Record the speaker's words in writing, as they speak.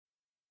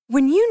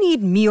When you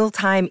need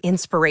mealtime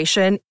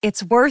inspiration,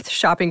 it's worth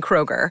shopping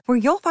Kroger, where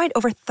you'll find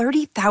over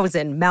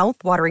 30,000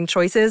 mouth-watering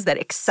choices that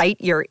excite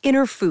your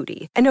inner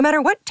foodie. And no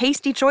matter what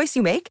tasty choice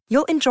you make,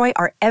 you'll enjoy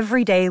our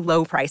everyday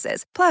low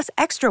prices, plus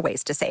extra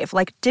ways to save,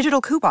 like digital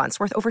coupons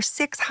worth over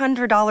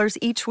 $600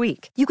 each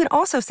week. You can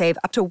also save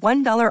up to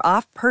 $1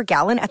 off per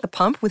gallon at the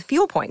pump with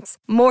fuel points.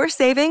 More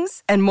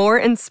savings and more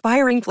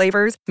inspiring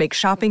flavors make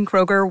shopping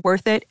Kroger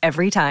worth it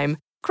every time.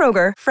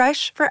 Kroger,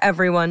 fresh for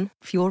everyone.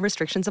 Fuel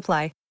restrictions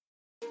apply.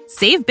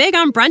 Save big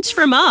on brunch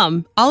for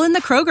mom, all in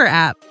the Kroger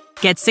app.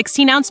 Get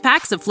 16-ounce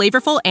packs of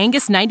flavorful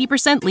Angus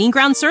 90% lean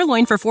ground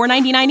sirloin for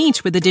 $4.99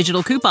 each with a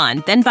digital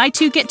coupon. Then buy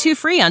 2, get 2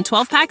 free on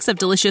 12 packs of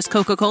delicious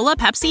Coca-Cola,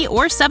 Pepsi,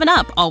 or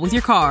 7-Up, all with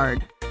your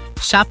card.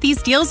 Shop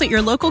these deals at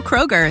your local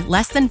Kroger,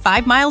 less than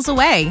 5 miles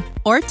away.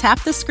 Or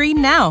tap the screen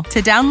now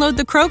to download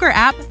the Kroger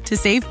app to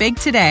save big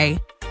today.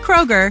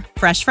 Kroger,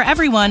 fresh for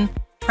everyone.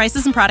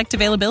 Prices and product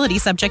availability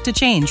subject to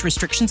change.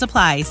 Restrictions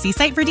apply. See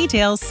site for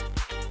details.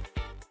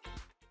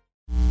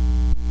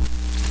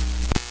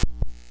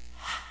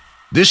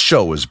 This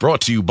show is brought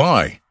to you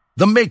by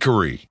The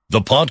Makery, the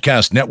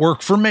podcast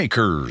network for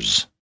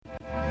makers.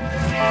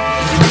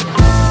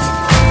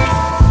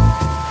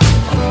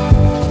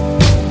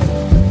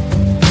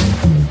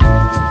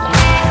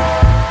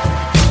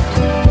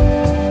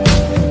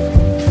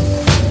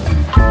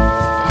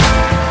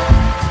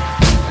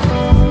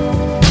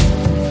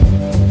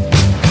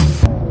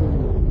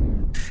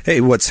 Hey,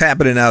 what's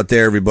happening out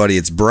there, everybody?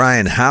 It's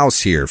Brian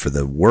House here for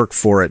the Work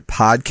For It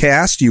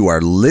podcast. You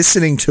are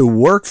listening to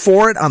Work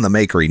For It on the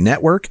Makery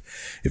Network.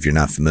 If you're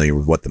not familiar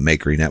with what the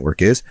Makery Network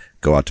is,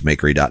 go out to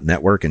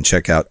makery.network and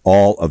check out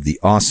all of the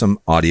awesome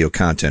audio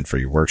content for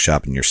your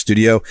workshop and your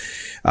studio.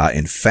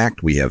 In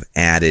fact, we have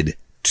added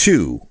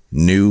 2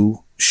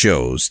 new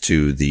shows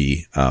to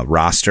the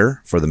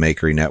roster for the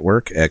Makery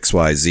Network,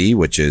 XYZ,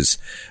 which is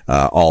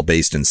all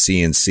based in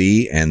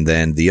CNC, and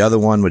then the other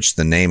one, which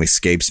the name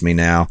escapes me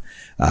now,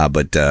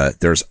 but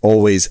there's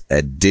always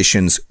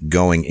additions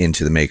going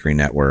into the Makery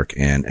Network,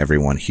 and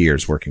everyone here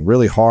is working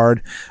really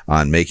hard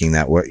on making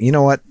that work. You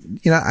know what?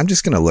 I'm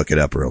just going to look it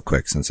up real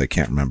quick since I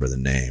can't remember the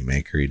name.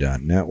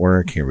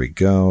 Makery.network. Here we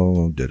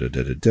go.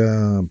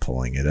 I'm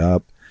pulling it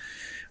up.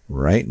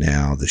 Right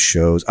now, the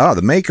shows.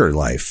 The Maker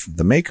Life.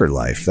 The Maker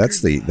Life.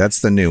 That's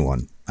the new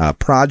one.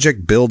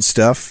 Project Build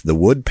Stuff, The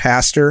Wood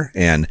Pastor,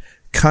 and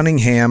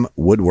Cunningham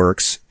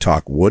Woodworks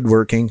talk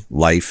woodworking,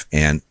 life,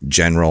 and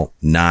general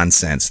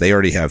nonsense. They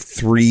already have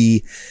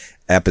 3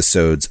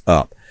 episodes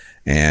up.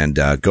 And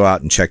go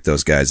out and check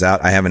those guys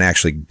out. I haven't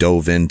actually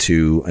dove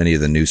into any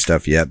of the new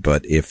stuff yet,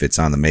 but if it's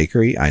on the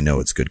Makery, I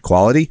know it's good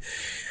quality.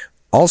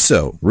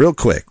 Also, real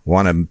quick,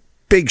 want to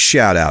big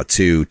shout out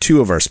to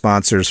 2 of our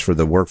sponsors for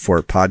the Work For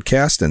It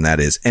podcast, and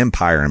that is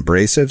Empire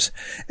Abrasives.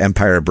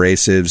 Empire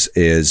Abrasives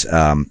is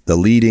the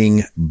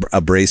leading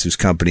abrasives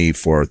company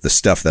for the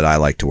stuff that I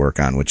like to work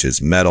on, which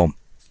is metal.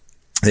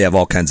 They have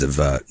all kinds of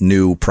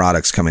new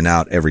products coming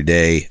out every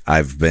day.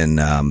 I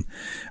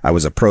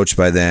was approached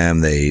by them.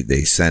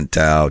 They sent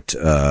out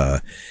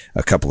a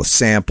couple of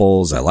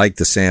samples. I liked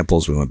the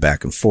samples. We went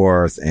back and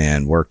forth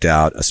and worked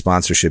out a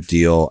sponsorship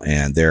deal,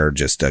 and they're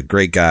just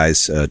great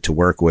guys to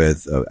work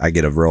with. I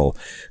get a real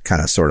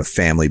kind of sort of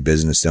family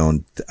business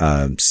owned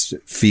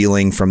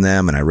feeling from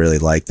them, and I really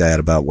like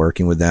that about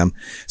working with them.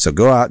 So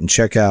go out and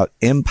check out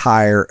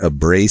Empire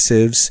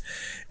Abrasives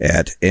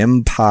at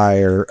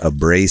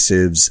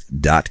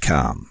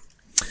empireabrasives.com.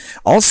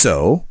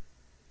 Also,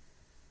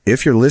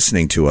 if you're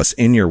listening to us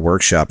in your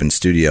workshop and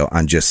studio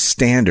on just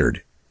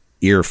standard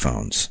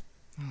earphones,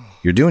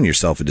 you're doing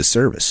yourself a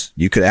disservice.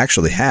 You could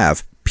actually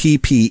have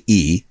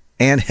PPE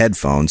and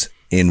headphones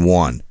in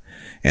one.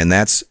 And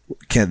that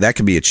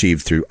can be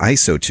achieved through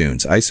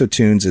IsoTunes.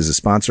 IsoTunes is a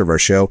sponsor of our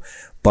show,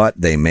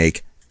 but they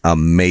make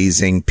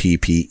amazing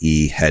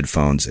PPE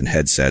headphones and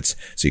headsets,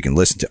 so you can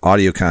listen to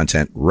audio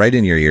content right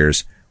in your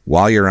ears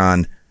while you're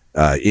on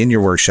in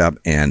your workshop,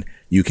 and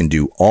you can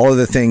do all of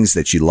the things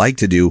that you like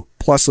to do,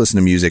 plus listen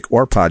to music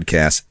or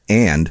podcasts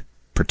and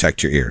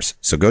protect your ears.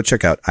 So go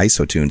check out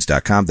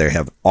isotunes.com. They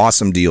have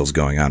awesome deals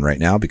going on right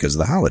now because of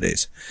the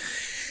holidays.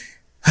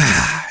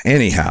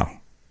 Anyhow,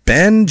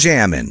 Ben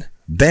Jammin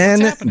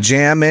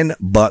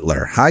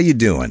Butler, how you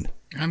doing?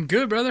 I'm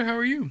good, brother. How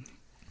are you?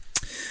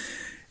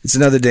 It's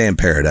another day in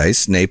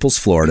paradise. Naples,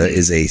 Florida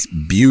is a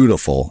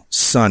beautiful,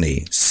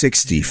 sunny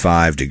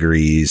 65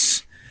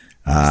 degrees.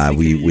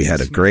 We had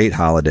a great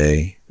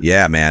holiday.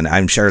 Yeah, man.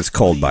 I'm sure it's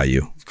cold by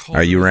you.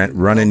 Are you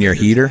running your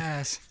heater?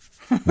 Ass.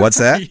 What's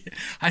that?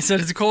 I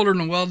said it's colder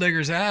than a well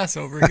digger's ass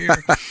over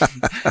here.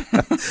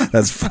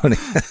 That's funny.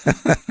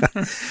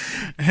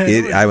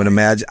 I would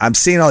imagine. I'm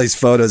seeing all these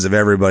photos of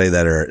everybody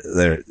that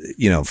are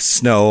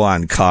snow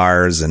on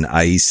cars and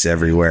ice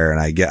everywhere,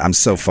 and I'm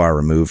so far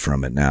removed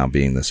from it now,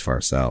 being this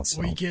far south.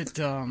 So. We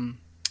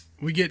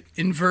get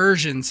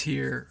inversions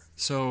here,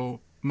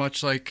 so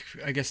much like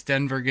I guess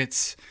Denver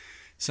gets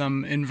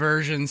some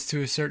inversions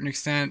to a certain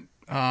extent.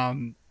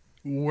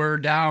 We're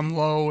down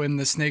low in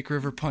the Snake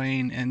River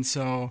Plain, and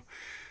so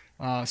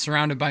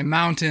surrounded by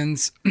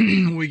mountains,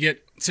 we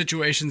get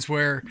situations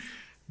where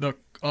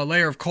a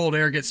layer of cold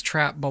air gets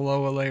trapped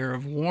below a layer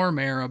of warm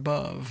air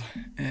above,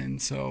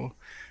 and so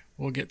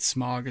we'll get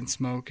smog and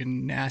smoke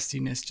and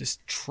nastiness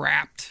just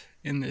trapped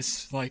in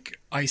this like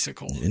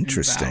icicle.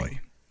 Interesting. In the valley.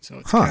 So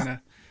it's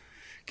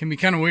can be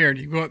kind of weird.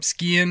 You go up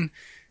skiing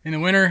in the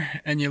winter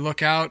and you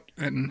look out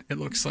and it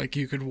looks like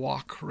you could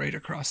walk right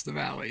across the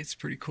valley. It's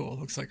pretty cool. It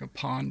looks like a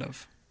pond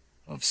of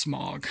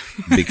smog.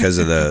 Because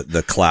of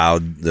the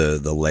cloud,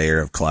 the layer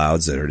of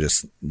clouds that are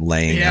just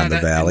laying on the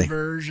valley. Yeah, that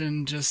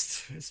inversion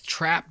just is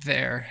trapped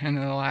there, and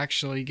it'll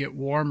actually get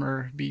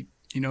warmer, be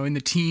in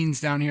the teens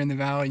down here in the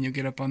valley, and you'll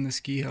get up on the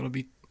ski hill, it'll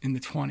be in the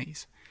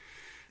 20s.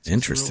 So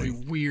interesting. It's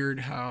really weird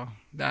how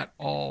that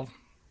all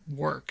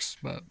works,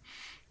 but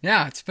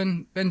yeah, it's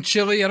been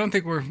chilly. I don't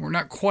think we're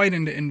not quite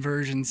into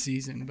inversion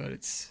season, but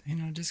it's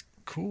just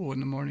cool in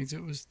the mornings.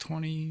 It was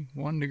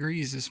 21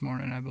 degrees this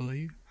morning, I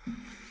believe.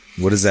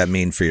 What does that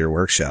mean for your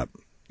workshop?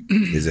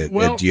 Is it,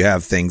 do you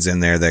have things in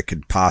there that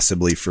could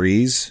possibly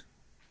freeze?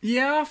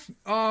 Yeah.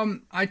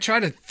 I try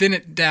to thin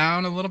it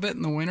down a little bit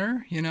in the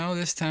winter.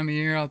 This time of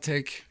year I'll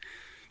take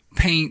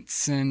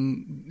paints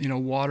and,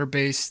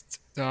 water-based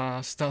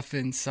stuff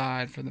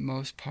inside for the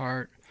most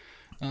part.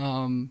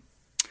 Don't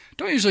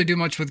usually do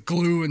much with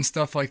glue and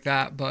stuff like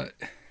that, but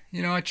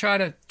I try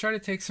to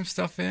take some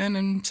stuff in,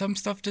 and some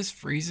stuff just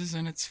freezes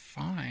and it's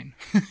fine.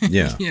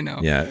 Yeah.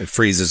 Yeah, it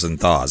freezes and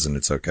thaws and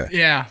it's okay.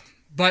 Yeah.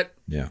 But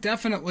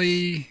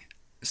definitely,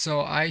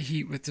 so I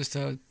heat with just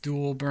a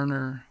dual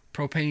burner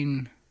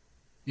propane,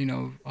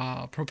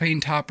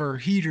 propane topper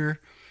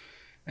heater,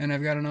 and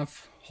I've got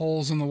enough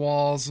holes in the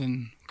walls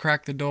and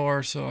crack the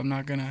door, so I'm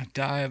not going to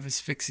die of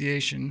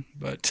asphyxiation.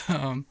 But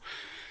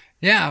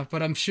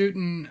but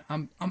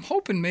I'm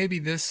hoping maybe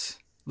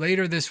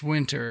later this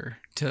winter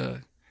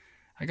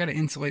I got to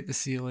insulate the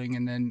ceiling,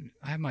 and then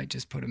I might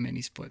just put a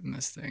mini split in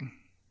this thing.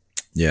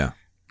 Yeah.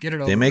 Get it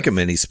over They make with. a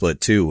mini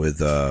split too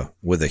with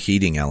a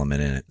heating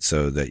element in it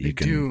so that you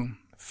can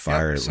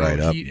fire it right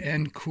up. Heat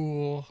and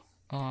cool.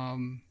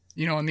 On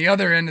the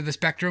other end of the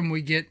spectrum,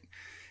 we get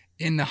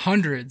in the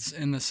hundreds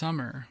in the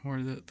summer,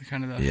 where the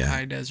kind of the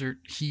high desert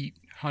heat,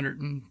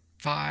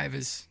 105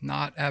 is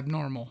not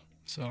abnormal.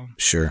 So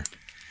sure.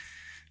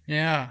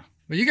 Yeah.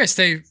 But you guys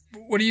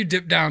what do you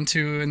dip down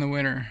to in the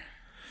winter?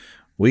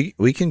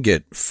 We can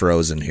get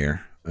frozen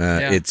here.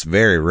 It's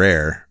very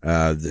rare.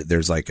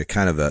 There's like a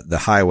kind of the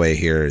highway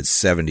here is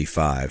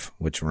 75,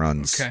 which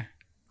runs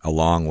a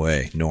long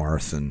way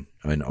north and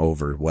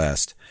over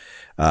west.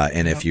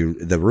 And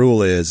the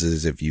rule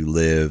is if you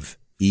live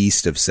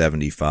east of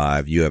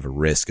 75, you have a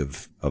risk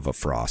of a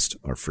frost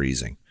or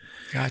freezing.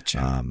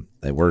 Gotcha.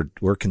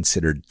 We're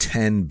considered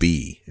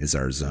 10B is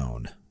our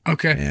zone.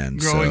 Okay. And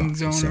growing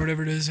zone or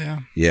whatever it is.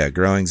 Yeah. Yeah.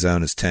 Growing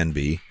zone is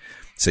 10B.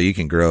 So you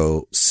can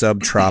grow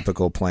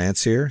subtropical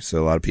plants here.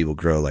 So a lot of people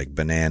grow like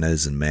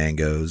bananas and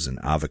mangoes and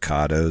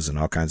avocados and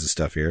all kinds of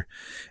stuff here.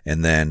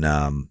 And then,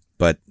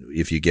 but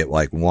if you get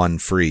like one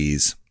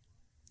freeze,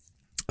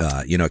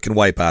 it can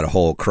wipe out a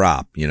whole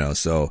crop,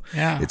 so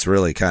it's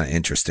really kind of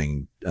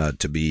interesting,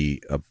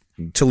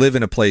 to live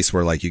in a place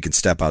where like you can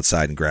step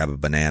outside and grab a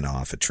banana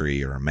off a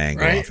tree or a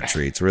mango off a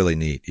tree. It's really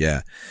neat.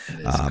 Yeah.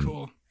 It is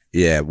cool.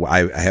 Yeah,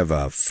 I have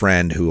a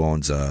friend who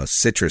owns a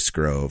citrus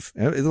grove,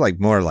 like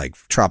more like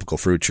tropical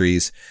fruit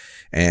trees.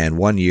 And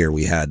one year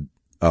we had,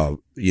 the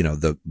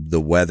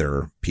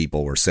weather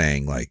people were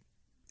saying like,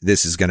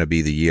 this is going to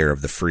be the year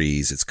of the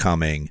freeze. It's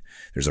coming.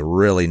 There's a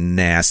really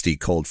nasty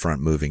cold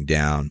front moving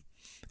down.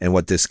 And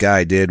what this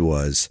guy did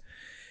was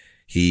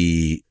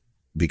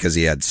because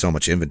he had so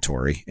much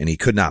inventory and he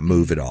could not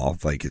move it all,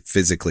 like it's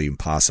physically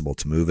impossible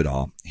to move it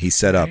all. He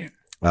set up,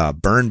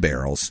 burn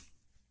barrels.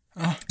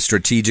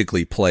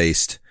 Strategically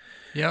placed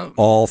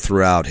all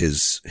throughout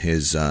his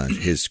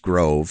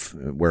grove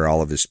where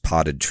all of his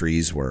potted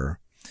trees were.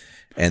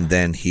 And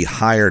then he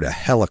hired a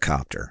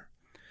helicopter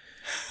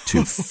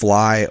to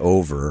fly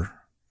over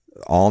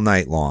all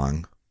night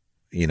long,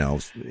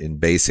 and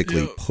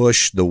basically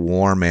push the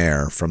warm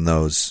air from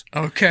those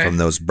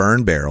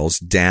burn barrels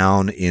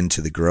down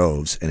into the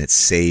groves, and it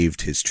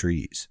saved his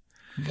trees.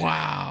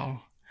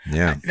 Wow.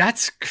 Yeah.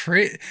 That's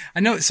crazy. I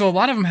know. So a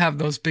lot of them have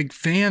those big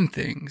fan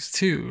things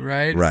too,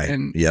 right? Right.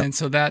 And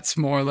so that's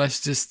more or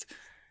less just,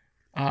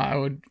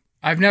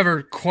 I've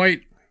never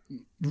quite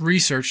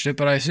researched it,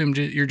 but I assume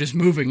you're just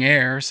moving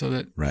air so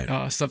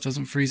that stuff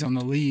doesn't freeze on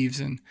the leaves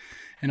and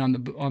on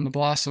the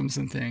blossoms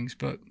and things.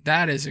 But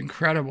that is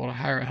incredible to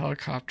hire a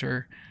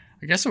helicopter.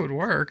 I guess it would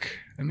work.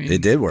 I mean,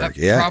 it did work.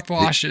 That crop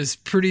wash is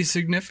pretty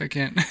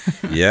significant.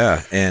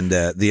 Yeah. And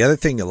the other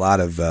thing a lot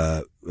of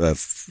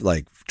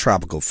like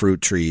tropical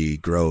fruit tree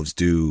groves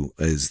do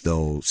is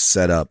they'll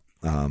set up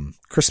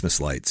Christmas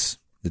lights.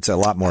 It's a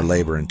lot more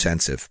labor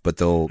intensive, but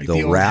they'll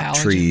wrap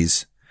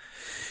trees,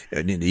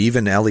 and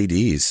even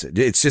LEDs.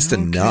 It's just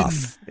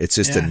enough. Kidding. It's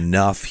just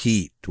enough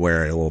heat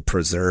where it will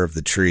preserve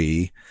the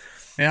tree.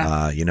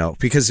 Yeah.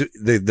 Because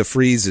the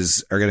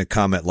freezes are going to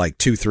come at like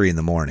 2-3 in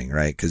the morning,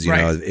 right? Because,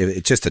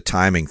 it's just a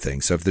timing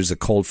thing. So if there's a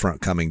cold front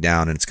coming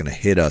down and it's going to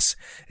hit us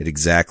at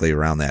exactly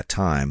around that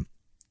time,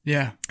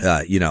 Yeah.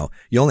 You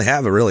only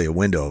have a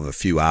window of a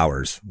few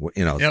hours,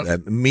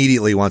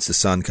 immediately once the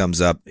sun comes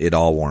up, it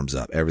all warms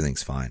up.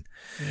 Everything's fine.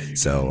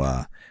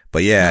 So,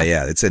 but yeah,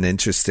 it's an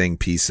interesting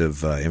piece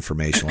of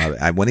information.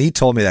 When he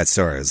told me that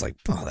story, I was like,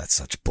 oh, that's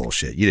such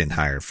bullshit. You didn't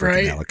hire a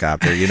freaking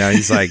helicopter.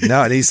 He's like,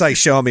 no. And he's like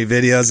showing me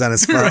videos on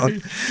his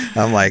phone.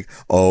 I'm like,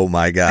 oh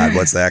my God,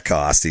 what's that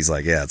cost? He's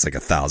like, yeah, it's like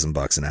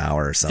 $1,000 an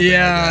hour or something.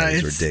 Yeah. Like that.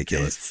 It's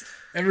ridiculous.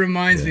 It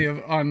reminds me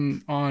of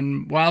on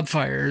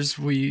wildfires,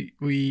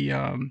 we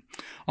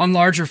on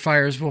larger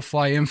fires, we'll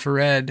fly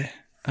infrared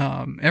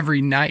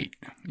every night,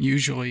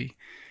 usually,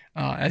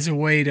 as a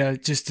way to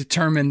just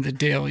determine the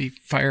daily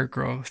fire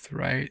growth,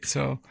 right?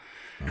 So,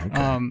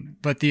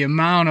 but the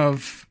amount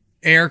of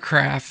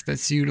aircraft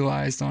that's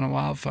utilized on a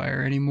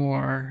wildfire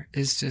anymore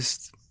is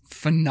just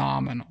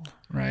phenomenal,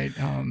 right?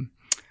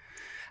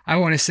 I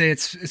want to say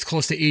it's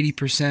close to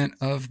 80%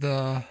 of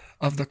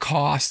the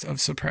cost of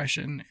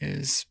suppression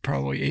is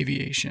probably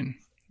aviation,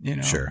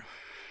 Sure.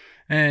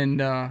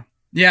 And,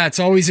 it's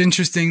always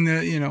interesting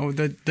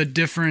the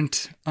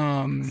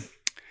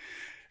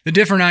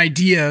different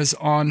ideas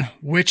on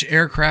which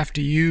aircraft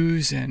to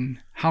use and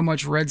how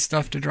much red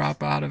stuff to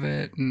drop out of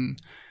it.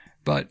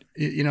 But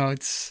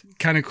it's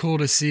kind of cool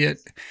to see it.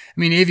 I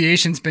mean,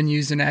 aviation's been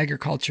used in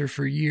agriculture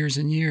for years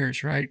and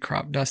years, right?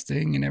 Crop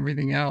dusting and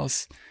everything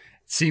else. It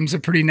seems a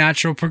pretty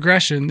natural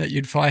progression that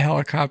you'd fly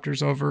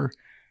helicopters over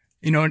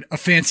a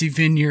fancy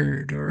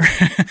vineyard or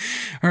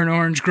or an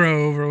orange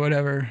grove or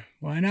whatever.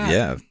 Why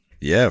not?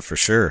 Yeah, for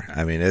sure.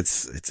 I mean,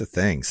 it's a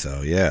thing.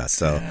 So yeah.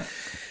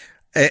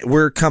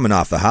 We're coming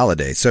off the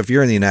holiday. So if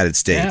you're in the United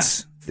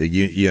States,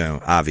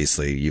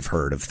 obviously you've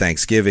heard of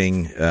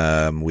Thanksgiving.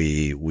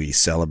 We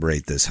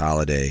celebrate this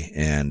holiday,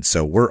 and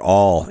so we're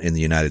all in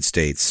the United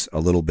States a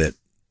little bit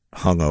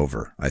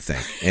hungover, I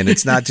think, and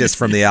it's not just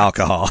from the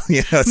alcohol,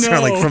 it's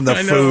like from the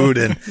food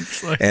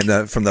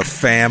and from the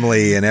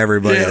family and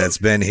everybody that's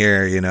been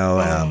here.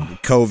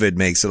 COVID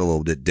makes it a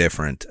little bit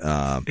different.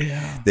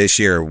 This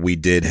year we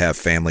did have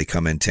family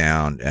come in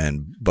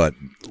town, but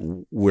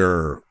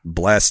we're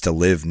blessed to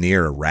live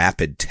near a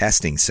rapid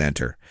testing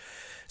center,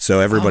 so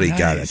everybody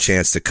got a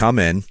chance to come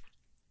in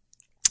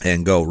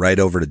and go right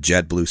over to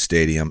JetBlue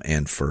Stadium,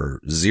 and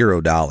for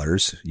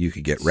 $0 you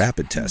could get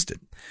rapid tested.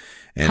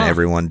 And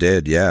everyone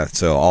did, yeah.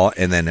 So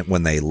and then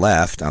when they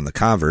left on the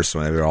Converse,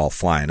 when they were all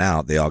flying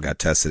out, they all got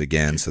tested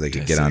again, so they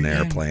could get on the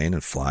airplane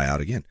and fly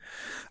out again.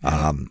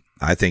 Yeah.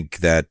 I think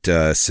that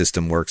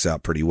system works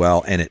out pretty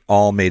well, and it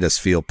all made us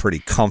feel pretty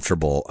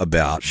comfortable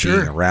about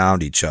being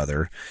around each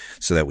other,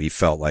 so that we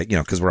felt like,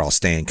 because we're all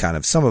staying kind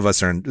of, some of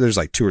us are there's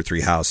like 2 or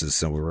 3 houses,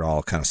 so we were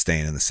all kind of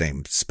staying in the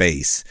same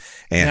space,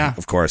 and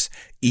of course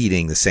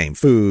eating the same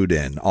food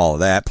and all of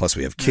that. Plus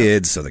we have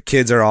kids, so the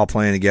kids are all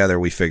playing together.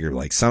 We figured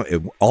like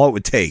all it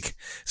would take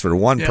is for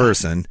one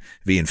person to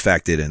be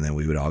infected, and then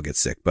we would all get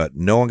sick. But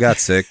no one got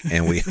sick,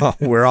 and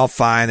we're all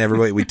fine.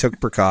 Everybody, we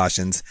took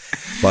precautions,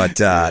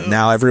 but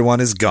now everyone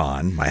is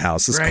gone. My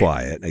house is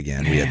quiet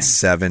again. We had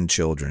 8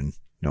 children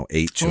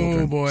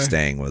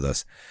staying with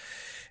us.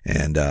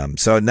 And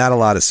so not a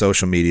lot of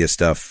social media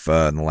stuff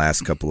in the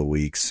last couple of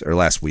weeks, or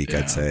last week,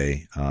 I'd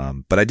say.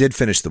 But I did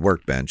finish the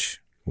workbench,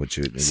 which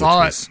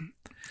was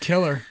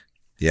killer.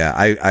 Yeah,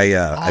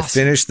 I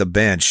finished the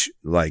bench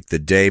like the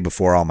day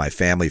before all my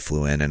family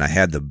flew in, and I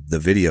had the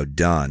video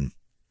done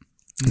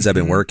because I've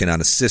been working on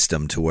a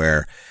system to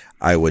where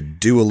I would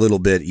do a little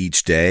bit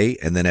each day,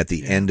 and then at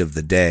the end of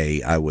the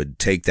day, I would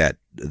take that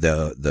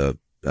the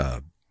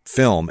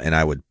film and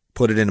I would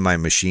put it into my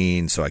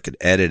machine so I could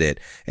edit it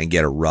and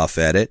get a rough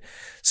edit.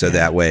 So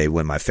that way,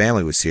 when my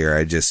family was here,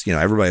 I just,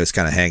 everybody was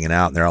kind of hanging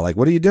out, and they're all like,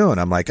 what are you doing?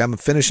 I'm like, I'm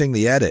finishing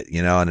the edit,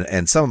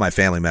 and some of my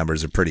family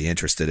members are pretty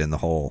interested in the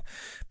whole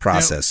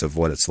process of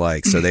what it's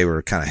like. So they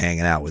were kind of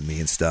hanging out with me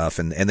and stuff.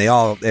 And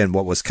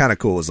what was kind of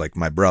cool was like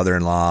my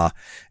brother-in-law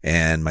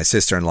and my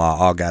sister-in-law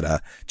all got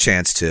a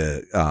chance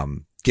to,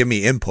 give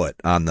me input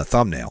on the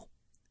thumbnail.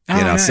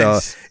 Nice. So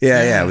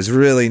it was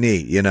really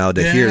neat,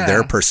 to hear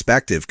their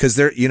perspective, because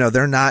they're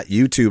not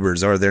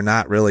YouTubers, or they're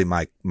not really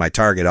my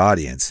target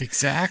audience.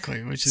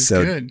 Exactly, which is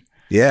good.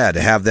 Yeah, to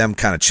have them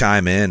kind of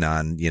chime in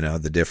on,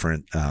 the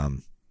different,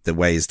 the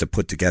ways to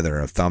put together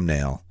a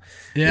thumbnail.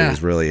 Yeah. It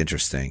was really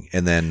interesting.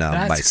 And then,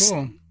 that's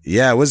cool.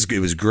 Yeah, it was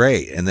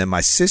great. And then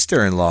my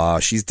sister-in-law,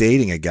 she's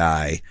dating a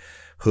guy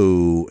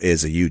who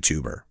is a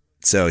YouTuber.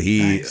 So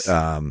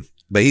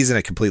but he's in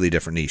a completely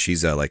different niche.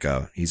 He's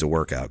he's a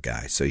workout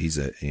guy. So he's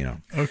so we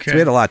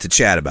had a lot to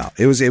chat about.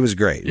 It was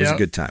great. It was a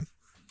good time.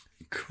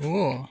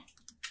 Cool.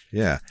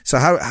 Yeah. So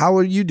how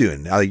are you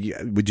doing?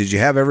 Did you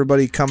have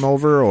everybody come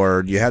over,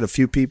 or you had a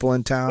few people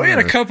in town? We had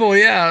a couple.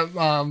 Yeah.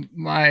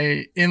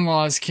 My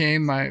in-laws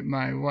came,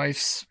 my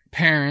wife's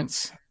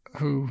parents,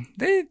 who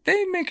they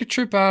make a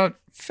trip out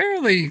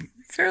fairly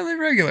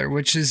regular,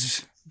 which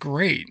is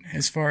great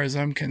as far as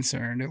I'm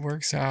concerned. It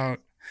works out.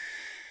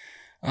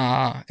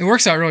 It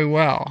works out really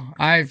well.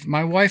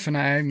 My wife and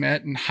I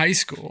met in high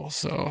school,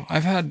 so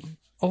I've had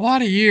a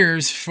lot of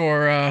years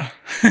for,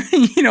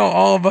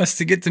 all of us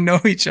to get to know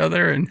each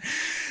other and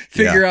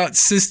figure out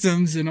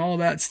systems and all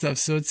that stuff.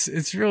 So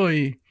it's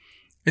really,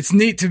 it's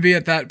neat to be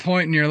at that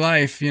point in your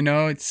life,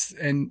 it's,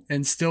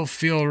 and still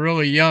feel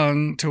really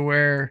young to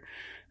where,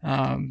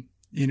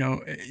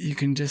 you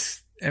can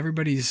just,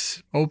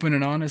 everybody's open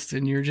and honest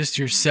and you're just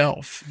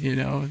yourself,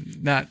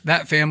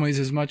 that family's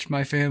as much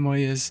my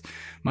family as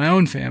my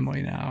own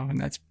family now. And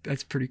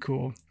that's pretty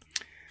cool.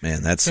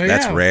 Man, that's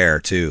rare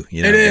too.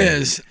 It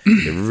is.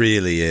 It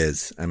really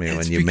is. I mean,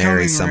 when you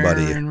marry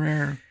somebody, rarer and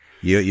rarer.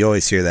 You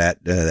always hear that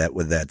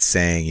with that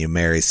saying, you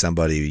marry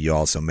somebody, you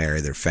also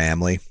marry their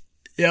family.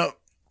 Yep.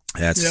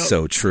 That's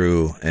so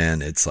true,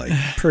 and it's like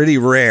pretty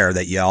rare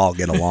that you all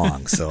get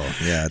along. So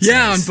yeah, it's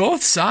nice. On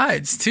both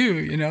sides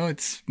too.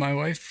 It's my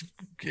wife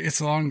gets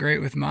along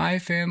great with my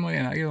family,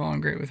 and I get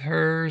along great with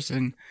hers.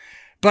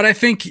 But I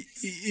think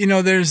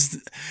there's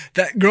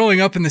that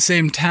growing up in the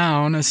same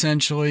town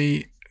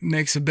essentially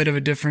makes a bit of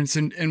a difference.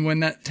 And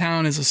when that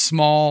town is a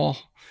small,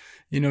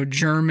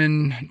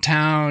 German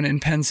town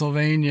in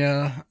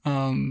Pennsylvania,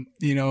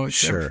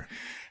 sure.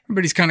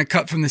 Everybody's kind of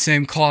cut from the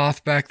same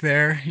cloth back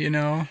there,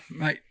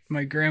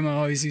 My grandma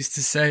always used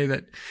to say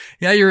that,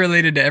 yeah, you're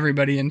related to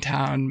everybody in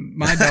town.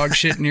 My dog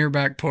shit in your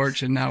back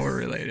porch, and now we're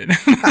related.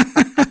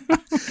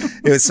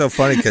 It was so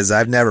funny because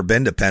I've never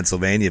been to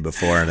Pennsylvania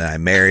before, and I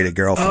married a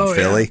girl from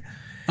Philly.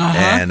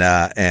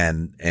 Yeah.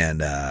 And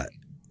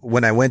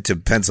when I went to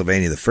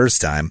Pennsylvania the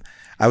first time,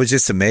 I was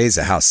just amazed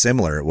at how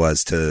similar it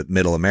was to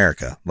Middle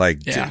America,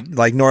 like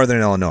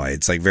Northern Illinois.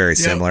 It's like very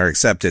similar,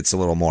 except it's a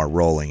little more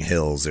rolling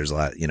hills. There's a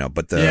lot,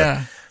 but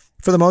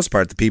for the most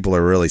part, the people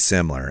are really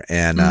similar,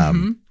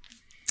 and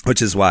which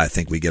is why I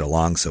think we get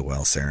along so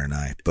well, Sarah and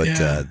I. But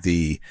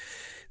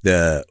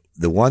the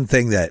one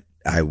thing that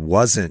I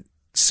wasn't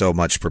so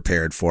much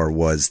prepared for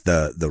was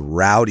the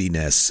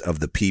rowdiness of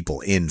the people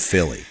in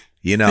Philly.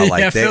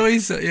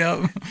 Philly's,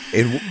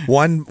 in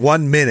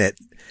one minute,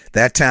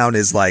 that town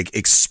is like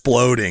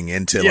exploding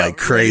into like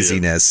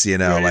craziness,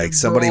 like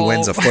somebody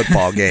wins a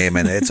football game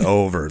and it's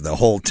over. The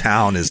whole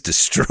town is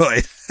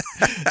destroyed.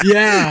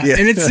 Yeah.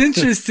 And it's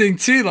interesting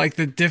too, like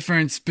the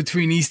difference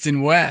between East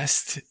and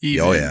West,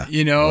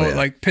 even,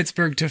 like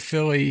Pittsburgh to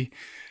Philly.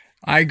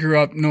 I grew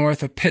up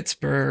north of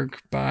Pittsburgh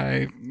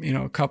by,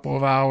 a couple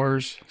of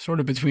hours, sort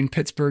of between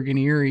Pittsburgh and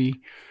Erie,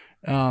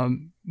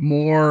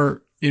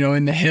 more,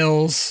 in the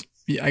hills,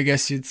 I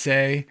guess you'd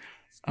say.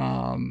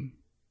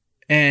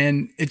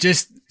 And it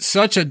just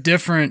such a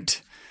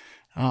different,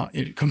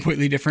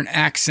 completely different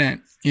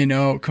accent,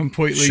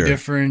 completely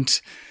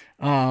different.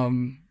 I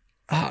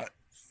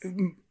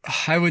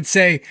would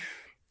say,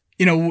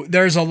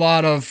 there's a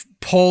lot of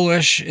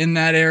Polish in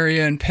that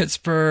area in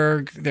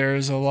Pittsburgh.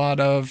 There's a lot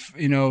of,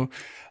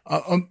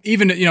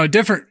 even,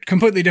 different,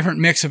 completely different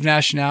mix of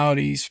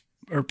nationalities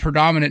or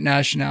predominant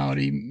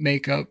nationality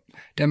makeup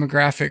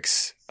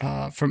demographics,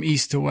 from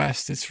east to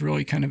west. It's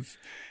really kind of,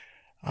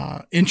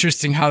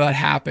 interesting how that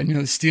happened.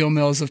 The steel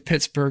mills of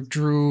Pittsburgh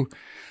drew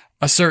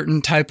a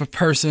certain type of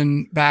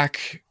person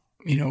back,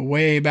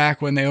 way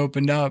back when they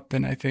opened up.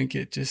 And I think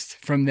it just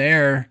from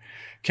there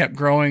kept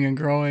growing and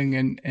growing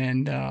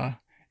and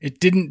it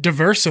didn't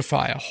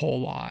diversify a whole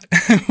lot,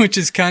 which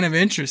is kind of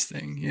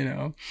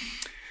interesting,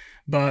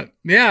 but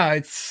yeah,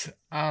 it's,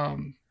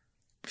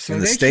 so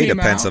and the state of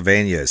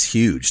Pennsylvania is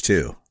huge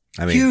too.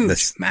 I mean,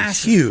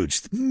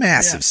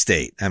 massive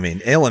state. I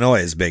mean,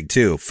 Illinois is big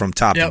too, from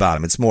top to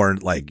bottom. It's more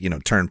like,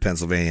 turn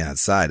Pennsylvania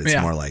outside. It's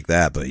more like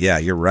that. But yeah,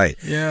 you're right.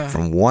 Yeah.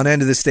 From one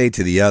end of the state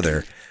to the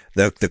other,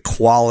 the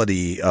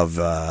quality of,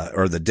 not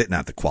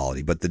the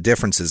quality, but the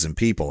differences in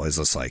people is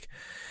just like,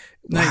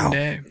 wow.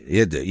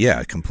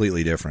 Yeah,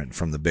 completely different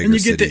from the bigger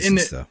cities and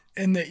stuff.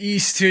 In the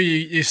East too,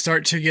 you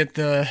start to get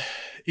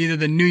either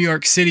the New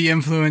York City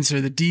influence or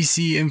the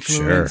DC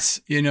influence,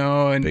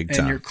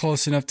 and you're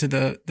close enough to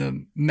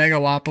the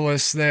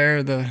megalopolis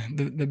there,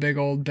 the big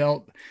old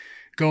belt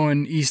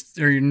going east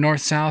or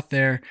north south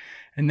there.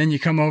 And then you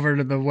come over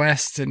to the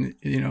West and,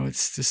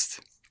 it's just,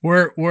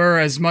 we're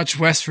as much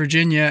West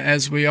Virginia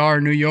as we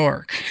are New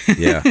York.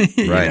 Yeah.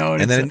 Right.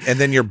 And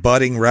then you're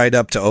butting right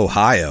up to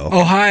Ohio.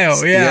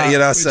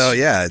 Yeah.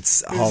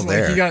 It's all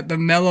there. You got the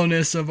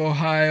mellowness of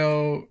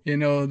Ohio,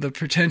 the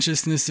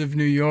pretentiousness of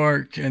New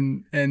York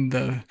and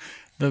the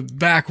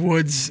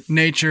backwoods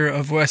nature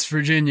of West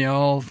Virginia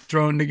all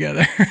thrown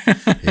together.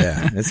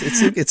 Yeah.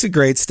 It's a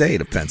great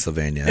state of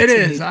Pennsylvania.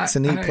 It's a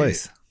neat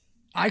place.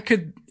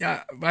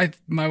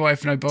 My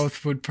wife and I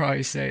both would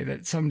probably say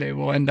that someday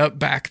we'll end up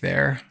back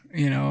there.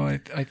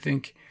 I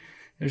think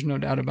there's no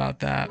doubt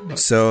about that. But.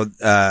 So,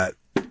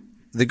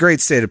 the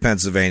great state of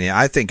Pennsylvania,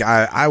 I think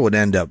I would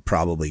end up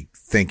probably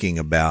thinking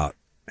about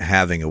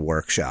having a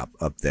workshop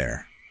up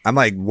there. I'm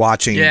like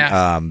watching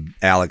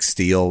Alex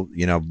Steele,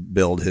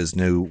 build his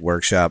new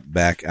workshop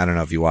back. I don't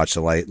know if you watched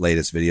the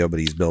latest video,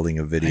 but he's building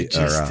a video. I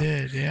just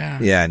did, yeah.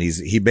 Yeah, and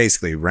he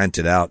basically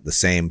rented out the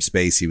same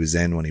space he was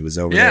in when he was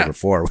over there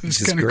before,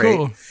 which is great.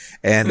 Cool.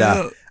 And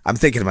I'm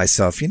thinking to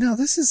myself,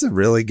 this is a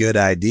really good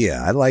idea.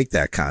 I like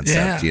that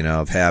concept,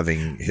 of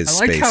having his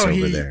space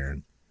over there.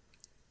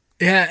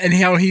 Yeah, and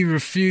how he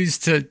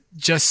refused to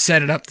just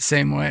set it up the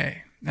same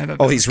way.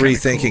 He's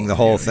rethinking the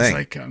whole thing.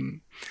 He's like,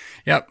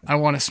 Yep. I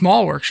want a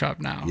small workshop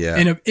now.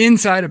 Yeah.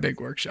 Inside a big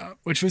workshop,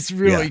 which was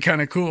really Yeah.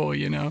 kind of cool,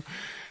 you know?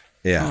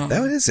 Yeah.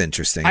 That is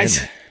interesting,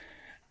 isn't it?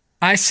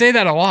 I say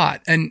that a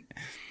lot, and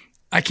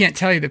I can't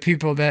tell you the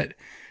people that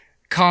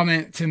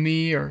comment to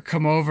me or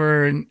come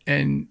over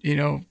and you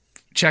know,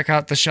 check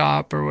out the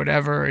shop or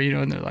whatever, you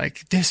know, and they're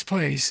like, this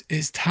place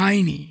is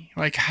tiny.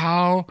 Like,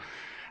 how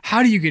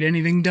do you get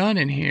anything done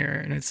in here?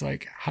 And it's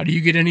like, how do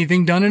you get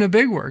anything done in a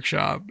big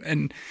workshop?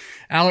 And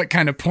Alec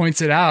kind of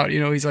points it out, you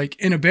know, he's like,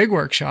 in a big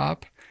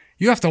workshop,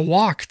 you have to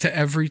walk to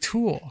every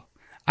tool.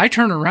 I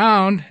turn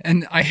around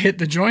and I hit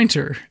the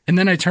jointer, and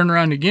then I turn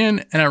around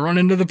again and I run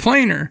into the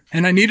planer,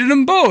 and I needed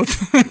them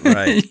both.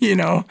 Right. You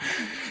know,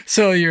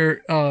 so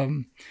your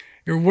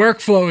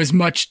workflow is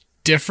much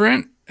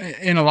different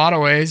in a lot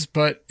of ways,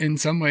 but in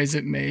some ways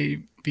it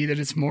may be that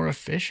it's more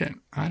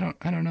efficient. I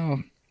don't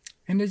know.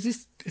 And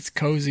it's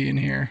cozy in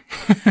here.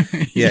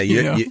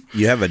 Yeah. know?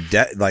 You have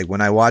like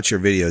when I watch your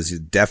videos, you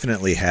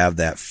definitely have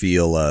that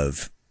feel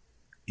of,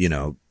 you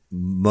know,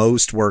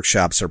 most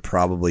workshops are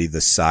probably the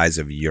size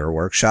of your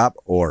workshop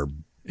or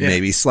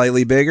maybe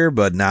slightly bigger,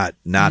 but not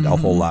a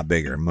whole lot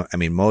bigger. I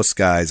mean, most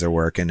guys are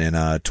working in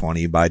a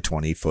 20 by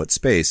 20 foot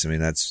space. I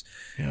mean, that's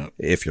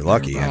if you're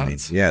lucky.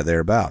 Thereabouts. I mean,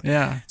 thereabout.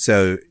 Yeah.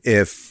 So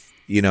if,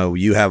 you know,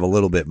 you have a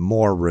little bit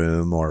more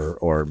room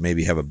or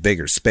maybe have a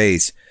bigger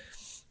space,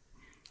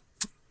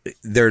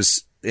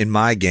 in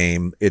my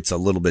game, it's a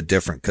little bit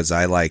different because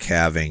I like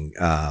having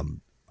the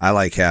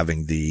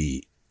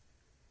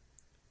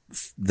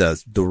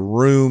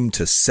room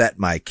to set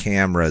my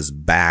cameras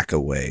back a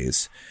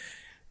ways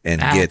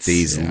and get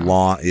these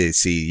long,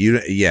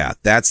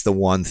 that's the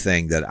one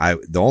thing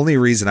that the only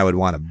reason I would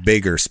want a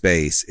bigger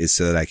space is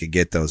so that I could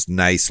get those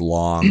nice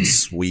long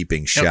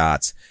sweeping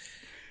shots.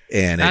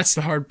 And that's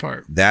the hard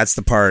part. That's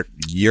the part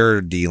you're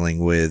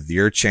dealing with.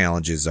 Your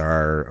challenges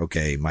are,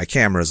 okay, my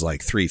camera's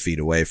like 3 feet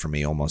away from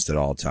me almost at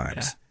all times.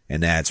 Yeah.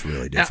 And that's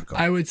really difficult.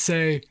 I would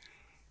say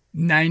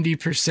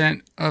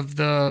 90% of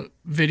the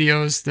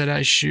videos that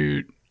I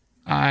shoot,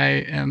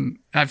 I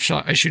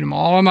shoot them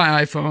all on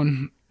my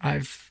iPhone.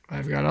 I've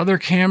got other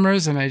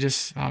cameras, and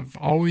I've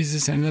always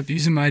just ended up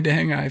using my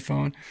dang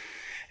iPhone.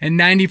 And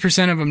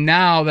 90% of them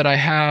now that I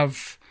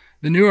have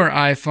the newer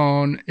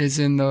iPhone is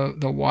in the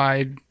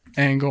wide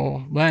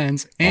angle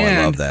lens. And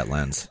I love that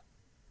lens.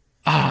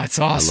 It's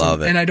awesome. I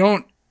love it.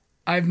 And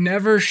I've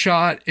never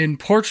shot in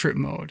portrait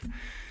mode.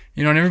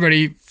 You know, and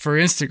everybody for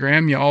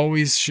Instagram, you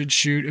always should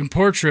shoot in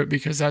portrait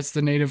because that's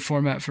the native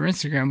format for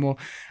Instagram. Well,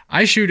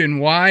 I shoot in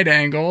wide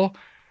angle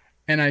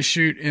and I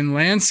shoot in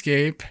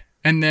landscape.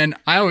 And then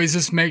I always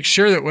just make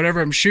sure that whatever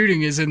I'm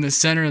shooting is in the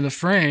center of the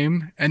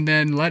frame and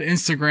then let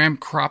Instagram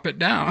crop it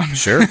down.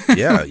 Sure.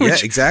 Yeah. Yeah,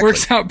 exactly.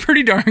 Works out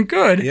pretty darn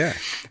good. Yeah.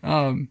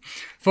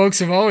 Folks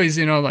have always,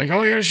 you know, like,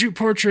 oh, you got to shoot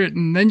portrait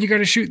and then you got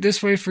to shoot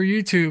this way for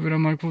YouTube. And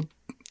I'm like, well,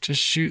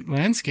 just shoot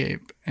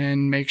landscape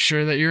and make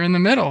sure that you're in the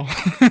middle.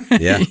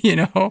 Yeah. You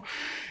know,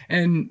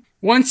 and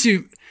once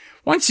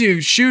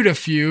you shoot a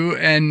few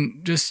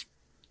and just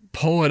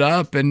pull it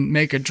up and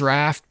make a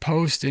draft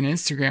post in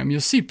Instagram,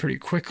 you'll see pretty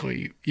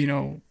quickly, you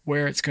know,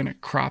 where it's going to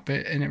crop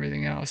it and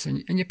everything else.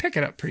 And you pick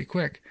it up pretty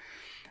quick.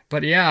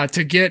 But yeah,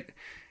 to get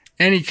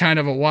any kind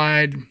of a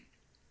wide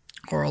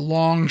or a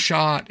long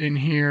shot in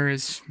here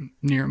is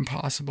near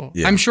impossible.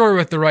 Yeah. I'm sure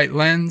with the right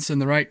lens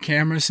and the right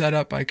camera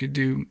setup, I could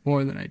do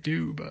more than I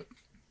do, but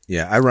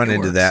yeah, I run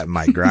into that in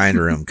my grind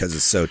room because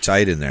it's so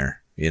tight in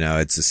there. You know,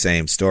 it's the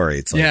same story.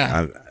 It's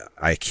like,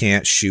 I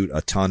can't shoot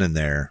a ton in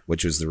there,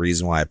 which was the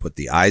reason why I put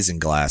the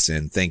isinglass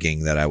in,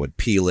 thinking that I would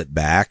peel it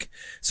back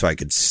so I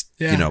could,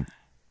 you know,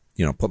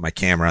 put my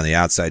camera on the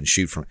outside and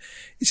shoot from.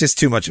 It's just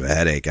too much of a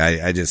headache.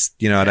 I just,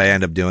 you know, what I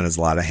end up doing is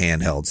a lot of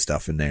handheld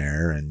stuff in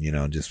there, and you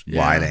know, just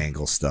wide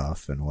angle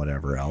stuff and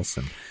whatever else.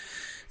 And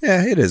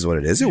yeah, it is what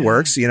it is. It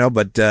works, you know.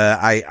 But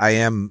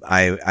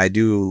I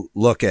do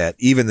look at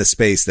even the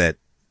space that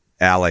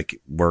Alec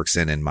works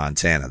in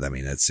Montana. I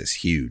mean, it's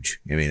just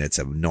huge. I mean, it's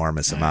an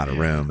enormous amount of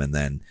room. And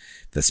then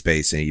the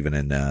space even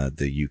in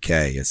the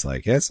UK, it's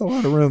like, it's a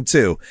lot of room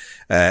too.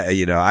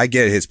 You know, I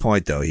get his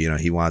point though. You know,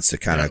 he wants to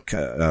kind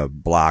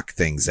of block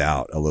things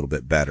out a little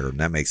bit better. And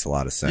that makes a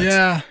lot of sense.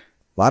 Yeah.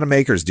 A lot of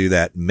makers do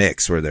that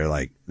mix where they're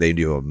like, they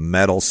do a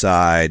metal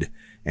side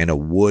and a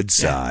wood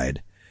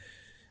side.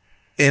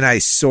 And I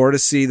sort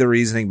of see the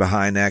reasoning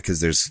behind that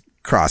because there's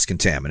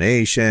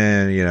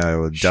cross-contamination, you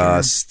know,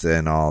 dust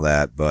and all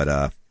that. But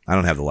I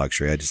don't have the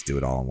luxury. I just do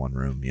it all in one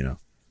room, you know.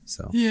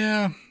 So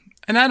yeah.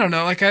 And I don't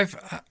know, like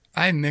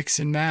I mix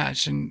and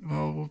match, and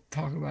well, we'll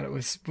talk about it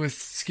with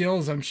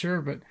skills, I'm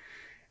sure, but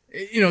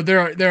you know,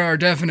 there are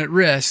definite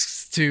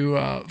risks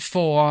to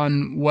full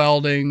on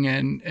welding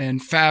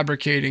and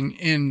fabricating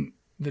in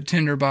the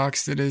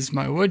tinderbox that is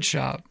my wood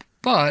shop.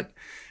 But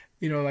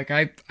you know, like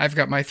I've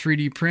got my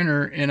 3D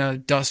printer in a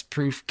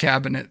dust-proof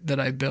cabinet that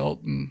I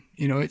built, and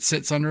you know, it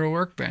sits under a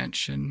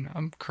workbench, and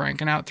I'm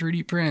cranking out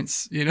 3D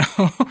prints, you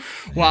know,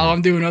 while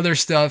I'm doing other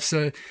stuff.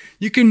 So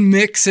you can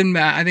mix and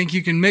match. I think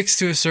you can mix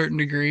to a certain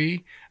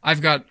degree.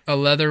 I've got a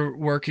leather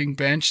working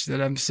bench that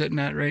I'm sitting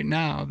at right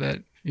now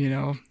that You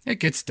know, it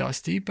gets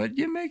dusty, but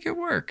you make it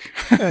work.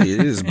 Yeah, you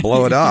just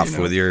blow it off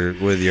with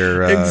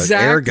your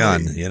air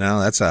gun. You know,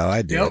 that's how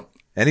I do it.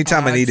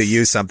 Anytime I need to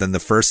use something, the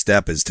first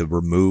step is to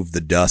remove the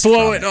dust.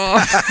 Blow it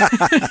off.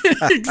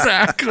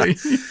 Exactly.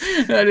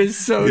 That is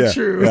so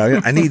true.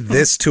 Yeah, I need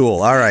this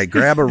tool. All right,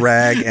 grab a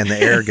rag and the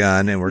air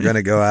gun, and we're going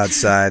to go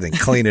outside and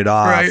clean it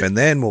off, and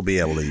then we'll be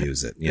able to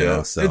use it. You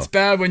know, so it's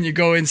bad when you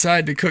go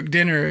inside to cook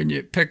dinner and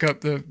you pick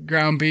up the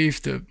ground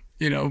beef to,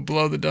 you know,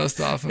 blow the dust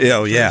off of it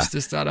first,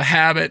 just out of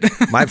habit.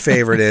 My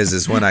favorite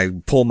is when I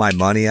pull my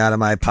money out of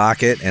my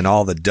pocket and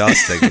all the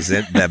dust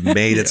that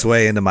made its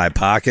way into my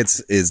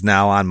pockets is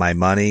now on my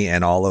money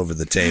and all over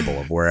the table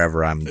of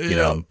wherever I'm, you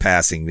know,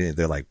 passing.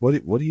 They're like, what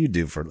do you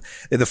do for?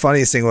 And the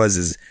funniest thing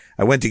is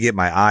I went to get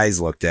my eyes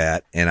looked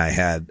at and I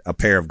had a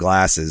pair of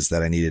glasses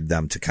that I needed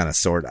them to kind of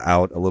sort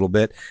out a little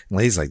bit. And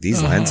he's like,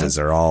 these lenses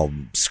are all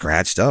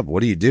scratched up.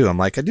 What do you do? I'm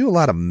like, I do a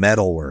lot of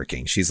metal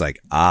working. She's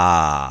like,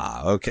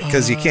 okay.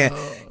 Cause you can't,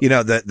 you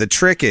know, the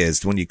trick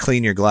is when you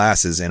clean your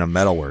glasses in a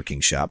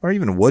metalworking shop or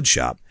even a wood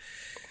shop,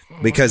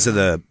 because of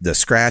the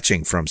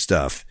scratching from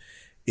stuff,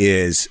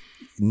 is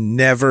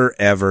never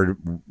ever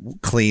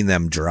clean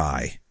them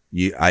dry.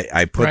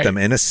 I put them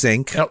in a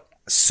sink,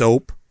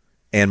 soap,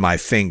 and my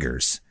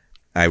fingers.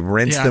 I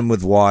rinse them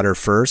with water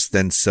first,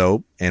 then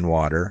soap and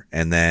water,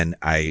 and then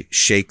I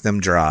shake them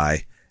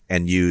dry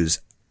and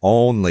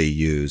only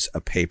use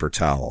a paper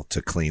towel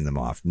to clean them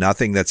off.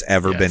 Nothing that's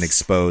ever been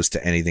exposed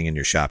to anything in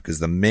your shop. Because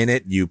the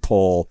minute you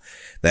pull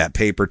that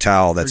paper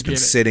towel that's been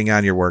sitting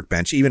on your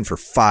workbench, even for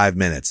 5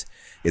 minutes,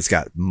 it's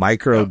got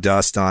micro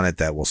dust on it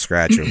that will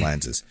scratch your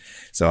lenses.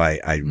 So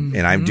I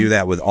do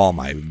that with all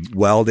my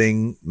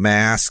welding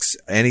masks,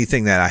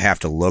 anything that I have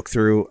to look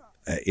through.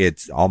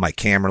 It's all my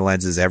camera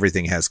lenses,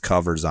 everything has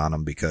covers on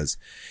them because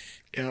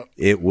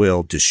it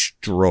will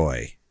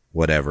destroy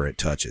whatever it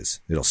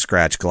touches. It'll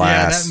scratch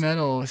glass. Yeah, that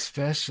metal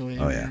especially.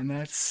 Oh, man,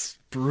 that's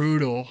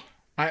brutal.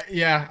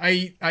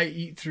 I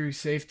eat through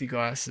safety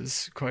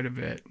glasses quite a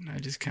bit. I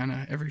just kind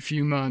of every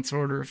few months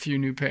order a few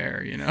new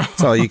pair, you know.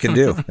 That's all you can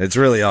do. It's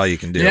really all you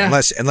can do.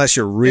 Unless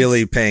you're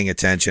really paying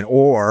attention,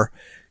 or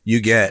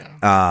you get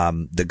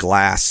the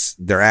glass,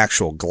 their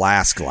actual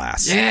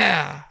glass.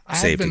 Yeah.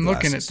 I've been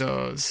looking at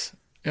those.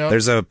 Yep.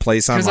 There's a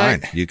place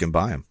online you can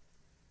buy them.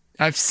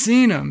 I've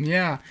seen them,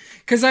 yeah.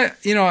 Because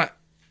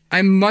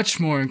I'm much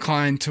more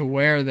inclined to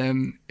wear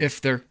them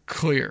if they're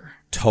clear.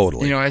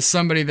 Totally. You know, as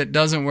somebody that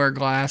doesn't wear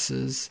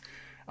glasses,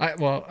 I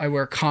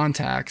wear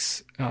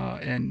contacts,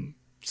 and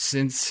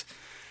since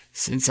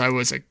I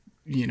was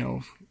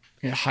in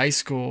high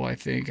school, I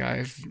think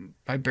I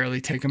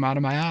barely take them out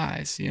of my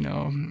eyes. You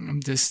know,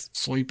 I'm just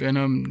sleep in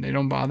them; they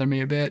don't bother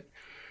me a bit.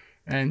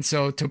 And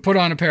so to put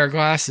on a pair of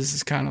glasses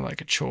is kind of like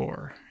a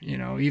chore, you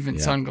know, even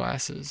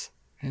sunglasses.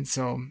 And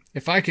so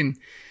if I can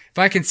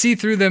see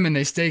through them and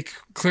they stay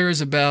clear as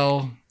a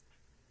bell,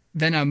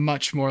 then I'm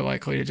much more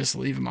likely to just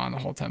leave them on the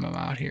whole time I'm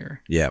out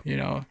here. Yeah. You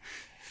know,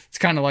 it's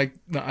kind of like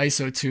the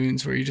ISO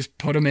tunes where you just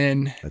put them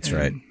in. That's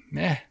right.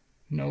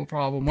 No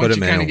problem. Once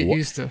you kind of get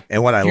used to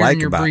and what I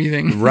like about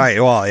breathing. Right.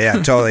 Well, yeah,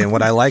 totally. And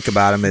what I like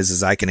about them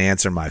is I can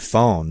answer my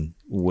phone,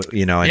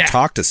 you know, and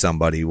talk to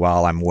somebody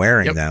while I'm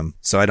wearing them.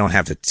 So I don't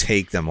have to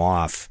take them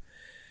off.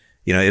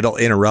 You know, it'll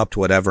interrupt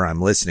whatever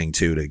I'm listening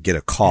to get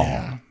a call.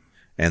 Yeah.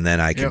 And then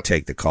I can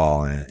take the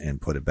call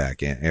and put it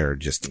back in, or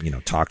just, you know,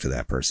 talk to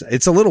that person.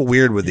 It's a little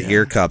weird with the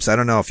ear cups. I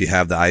don't know if you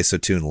have the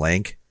IsoTune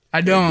link.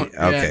 I don't.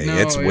 Okay.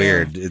 It's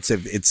weird.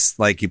 It's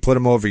like you put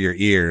them over your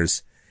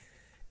ears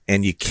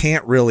and you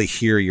can't really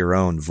hear your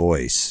own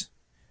voice,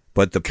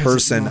 but the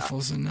person,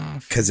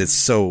 because it's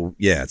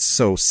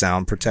so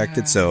sound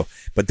protected. So,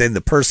 but then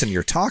the person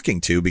you're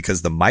talking to,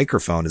 because the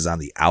microphone is on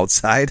the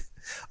outside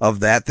of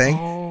that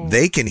thing,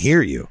 they can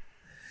hear you.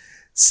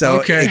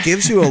 So it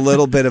gives you a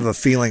little bit of a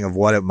feeling of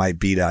what it might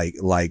be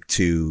like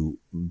to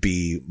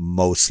be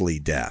mostly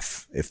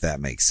deaf, if that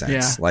makes sense.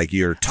 Yeah. Like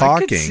you're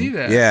talking. I could see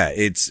that. Yeah,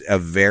 it's a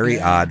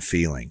very odd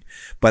feeling.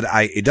 But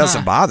it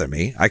doesn't bother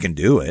me. I can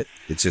do it.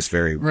 It's just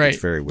very weird.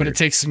 But it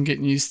takes some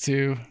getting used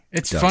to.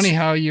 It's funny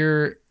how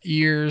your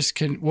ears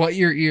can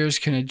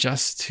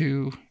adjust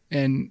to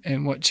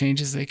and what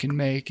changes they can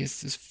make.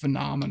 It's just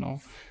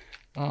phenomenal.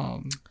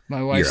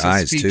 My wife's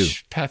a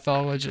speech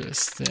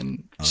pathologist,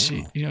 and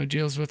she, you know,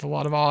 deals with a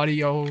lot of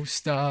audio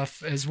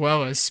stuff as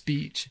well as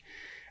speech,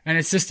 and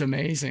it's just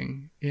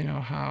amazing, you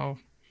know, how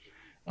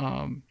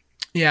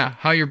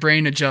your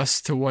brain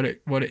adjusts to what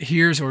it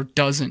hears or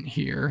doesn't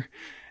hear,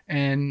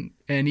 and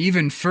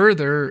even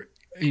further,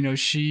 you know,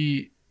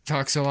 she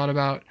talks a lot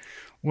about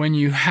when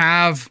you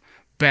have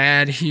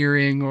bad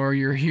hearing or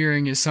your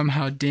hearing is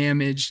somehow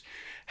damaged,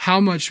 how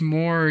much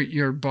more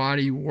your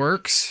body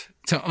works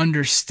to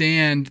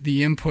understand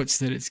the inputs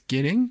that it's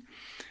getting.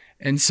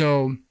 And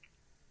so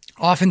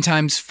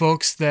oftentimes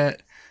folks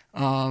that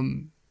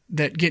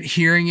get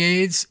hearing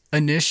aids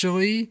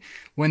initially,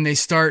 when they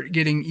start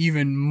getting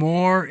even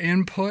more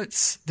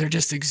inputs, they're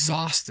just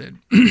exhausted,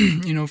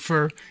 you know,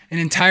 for an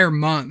entire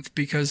month,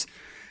 because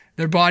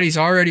their body's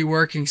already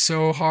working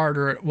so hard,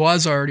 or it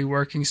was already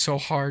working so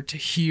hard to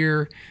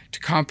hear, to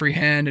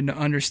comprehend, and to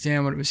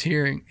understand what it was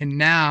hearing. And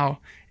now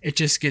it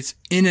just gets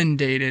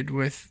inundated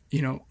with,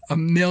 you know,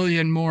 1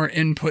 million more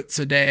inputs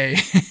a day.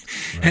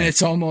 Right. And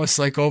it's almost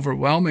like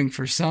overwhelming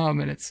for some.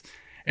 And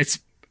it's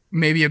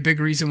maybe a big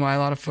reason why a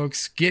lot of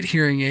folks get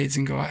hearing aids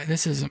and go,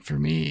 this isn't for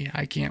me.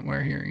 I can't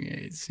wear hearing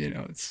aids. You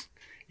know, it's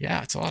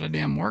a lot of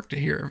damn work to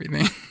hear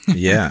everything.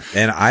 Yeah.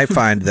 And I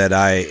find that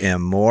I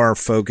am more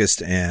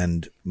focused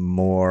and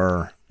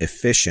more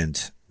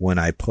efficient when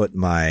I put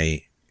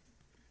my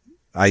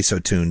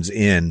IsoTunes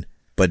in,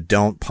 but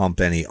don't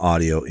pump any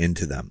audio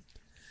into them.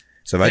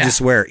 So if I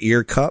just wear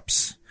ear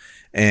cups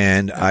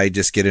and I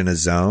just get in a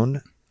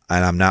zone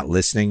and I'm not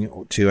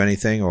listening to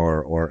anything,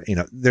 or, you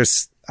know,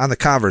 there's on the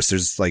Converse,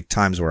 there's like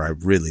times where I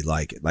really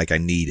like it. Like I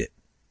need it.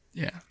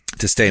 Yeah.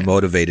 To stay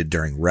motivated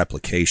during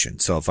replication.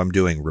 So if I'm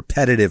doing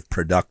repetitive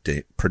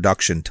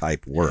production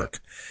type work,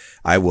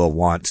 I will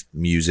want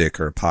music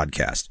or a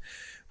podcast.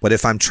 But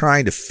if I'm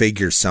trying to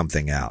figure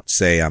something out,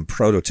 say I'm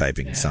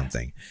prototyping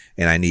something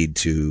and I need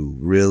to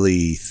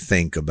really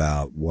think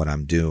about what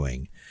I'm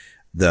doing,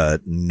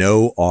 the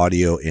no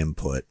audio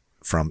input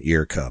from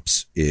ear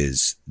cups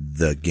is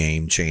the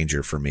game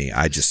changer for me.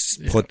 I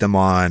just put them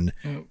on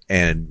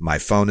and my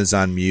phone is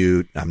on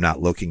mute. I'm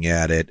not looking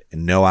at it,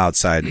 and no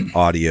outside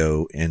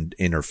audio and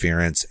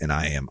interference, and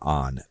I am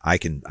on. I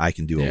can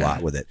do a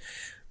lot with it.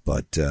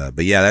 But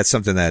yeah, that's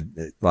something that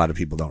a lot of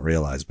people don't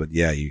realize. But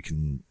yeah, you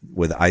can,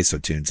 with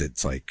IsoTunes,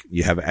 it's like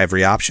you have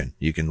every option.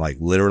 You can like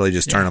literally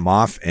just turn them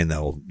off and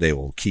they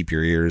will keep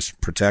your ears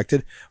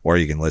protected, or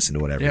you can listen to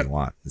whatever you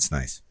want. It's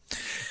nice.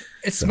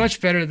 It's much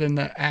better than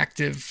the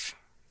active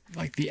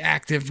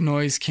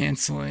noise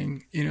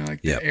canceling, you know,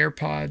 like the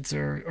AirPods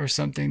or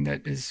something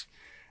that is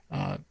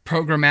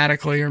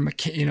programmatically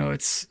or, you know,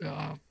 it's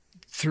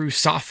through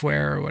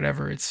software or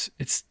whatever. It's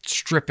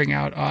stripping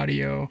out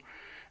audio.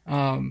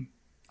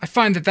 I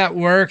find that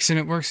works, and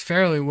it works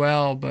fairly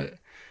well, but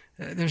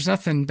there's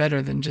nothing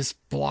better than just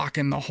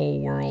blocking the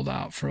whole world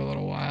out for a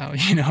little while,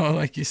 you know,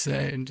 like you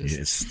say, and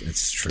just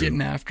it's true.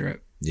 Getting after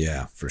it.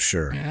 Yeah, for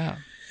sure. Yeah.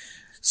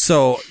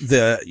 So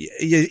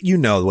you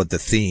know what the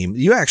theme,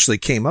 you actually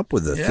came up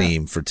with the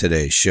theme for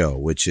today's show,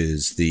 which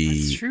is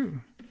That's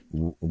true.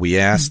 We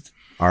asked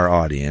our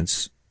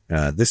audience,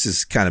 this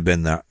has kind of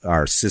been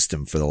our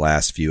system for the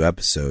last few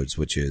episodes,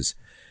 which is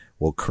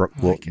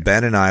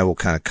Ben and I will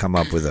kind of come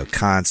up with a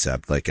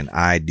concept, like an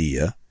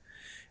idea,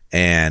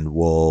 and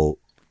we'll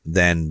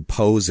then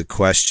pose a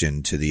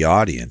question to the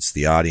audience.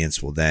 The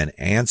audience will then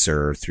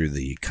answer through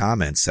the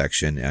comment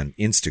section on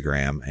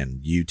Instagram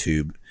and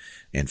YouTube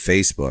and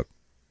Facebook.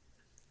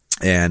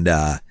 And,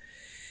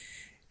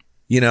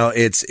 you know,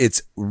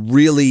 it's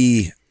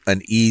really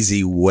an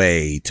easy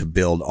way to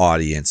build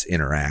audience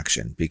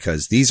interaction,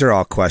 because these are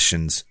all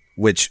questions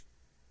which,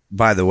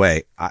 by the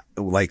way,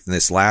 like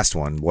this last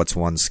one, what's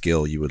one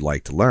skill you would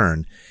like to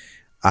learn?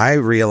 I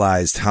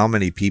realized how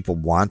many people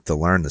want to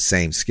learn the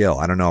same skill.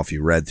 I don't know if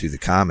you read through the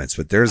comments,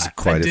 but there's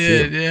quite a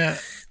few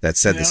that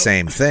said the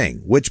same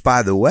thing, which,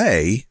 by the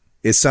way,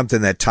 is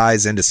something that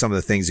ties into some of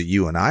the things that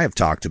you and I have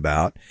talked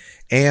about,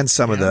 and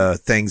some of the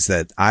things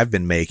that I've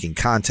been making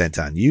content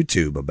on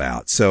YouTube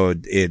about. So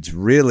it's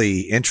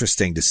really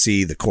interesting to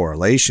see the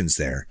correlations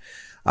there.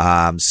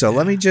 So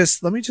let me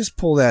just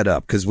pull that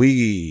up, because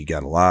we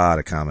got a lot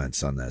of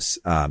comments on this.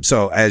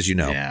 So as you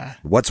know,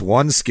 what's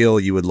one skill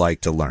you would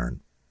like to learn?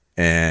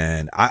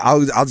 And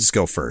I'll just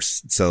go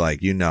first. So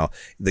like, you know,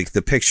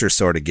 the picture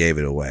sort of gave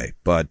it away,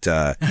 but,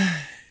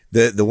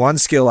 the one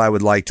skill I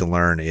would like to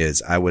learn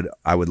is I would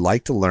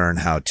like to learn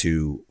how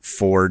to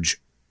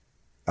forge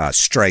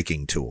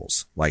striking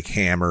tools like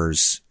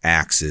hammers,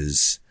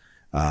 axes,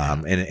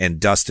 and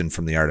Dustin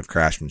from the Art of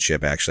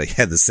Craftsmanship actually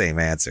had the same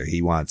answer.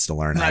 He wants to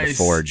learn how to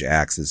forge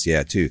axes.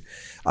 Yeah, too.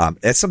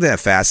 That's something that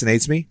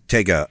fascinates me.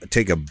 Take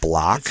a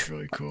block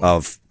really cool.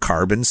 of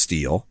carbon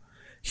steel,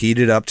 heat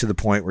it up to the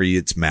point where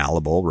it's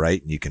malleable,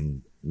 right? You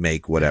can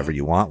make whatever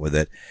you want with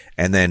it,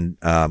 and then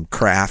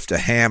craft a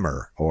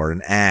hammer or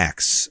an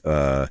axe,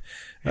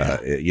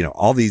 you know,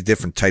 all these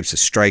different types of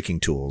striking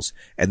tools,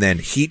 and then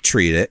heat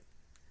treat it,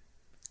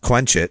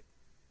 quench it,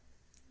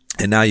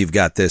 and now you've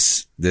got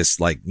this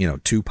like, you know,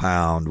 2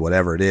 pound,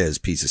 whatever it is,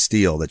 piece of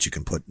steel that you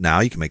can put.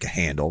 Now you can make a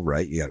handle,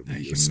 right? You got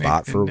a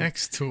spot for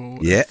next tool.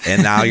 Yeah,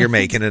 and now you're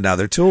making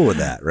another tool with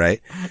that, right?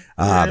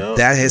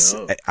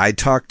 I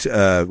talked.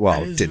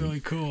 Really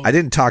cool. I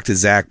didn't talk to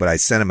Zach, but I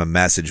sent him a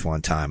message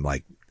one time,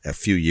 like a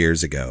few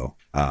years ago.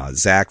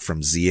 Zach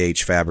from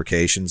ZH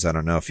Fabrications. I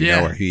don't know if you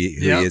know who he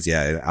is.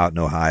 Yeah, out in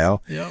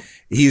Ohio. Yep.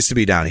 He used to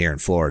be down here in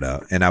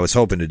Florida, and I was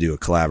hoping to do a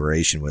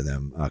collaboration with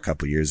him a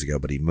couple years ago,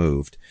 but he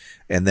moved.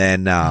 And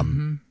then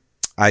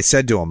I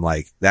said to him,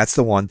 like, that's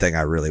the one thing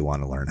I really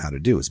want to learn how to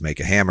do is make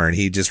a hammer. And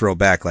he just wrote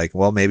back like,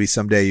 well, maybe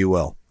someday you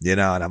will, you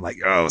know? And I'm like,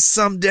 oh,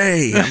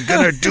 someday I'm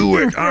going to do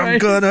it. I'm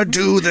going to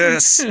do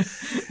this.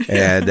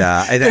 And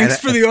thanks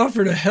for the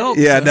offer to help.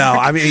 Yeah, no,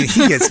 I mean,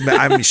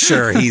 I'm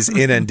sure he's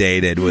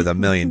inundated with a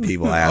million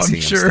people asking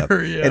him stuff.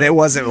 Yeah. And it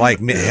wasn't like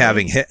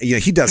having,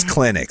 he does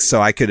clinics,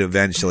 so I could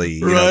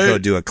eventually, go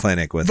do a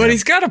clinic with him. But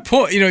he's got a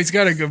point, he's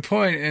got a good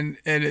point, and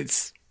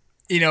it's,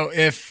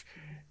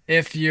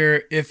 if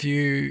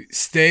you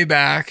stay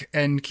back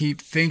and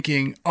keep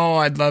thinking, oh,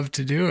 I'd love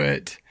to do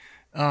it,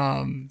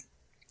 then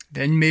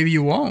maybe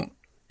you won't,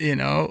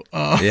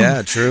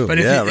 yeah, true. But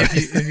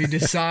if you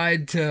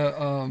decide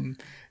to,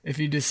 if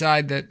you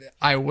decide that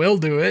I will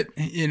do it,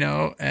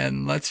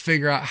 and let's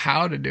figure out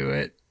how to do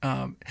it.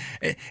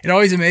 It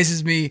always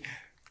amazes me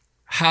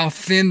how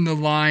thin the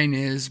line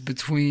is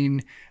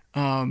between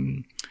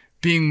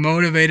being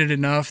motivated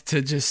enough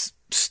to just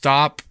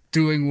stop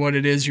doing what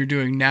it is you're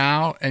doing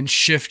now and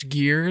shift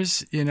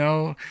gears.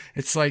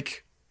 It's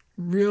like,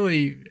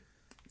 really,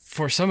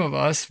 for some of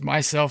us,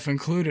 myself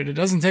included, it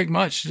doesn't take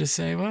much to just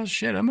say, well,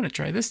 shit, I'm going to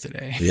try this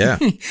today. Yeah.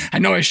 I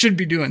know I should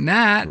be doing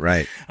that.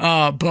 Right.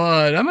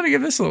 But I'm going to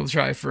give this a little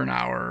try for an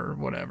hour or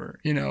whatever,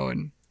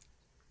 and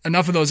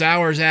enough of those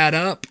hours add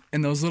up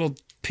and those little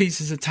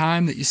pieces of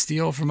time that you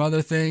steal from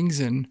other things,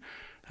 and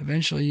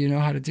eventually you know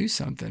how to do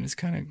something.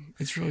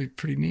 It's really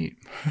pretty neat.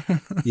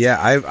 Yeah.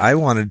 I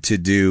wanted to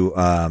do,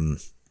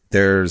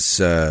 there's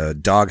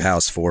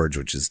Doghouse Forge,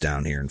 which is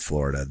down here in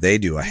Florida. They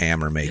do a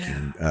hammer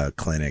making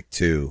clinic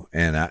too.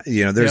 And,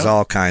 there's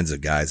all kinds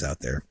of guys out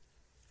there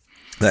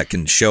that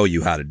can show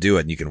you how to do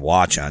it, and you can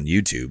watch on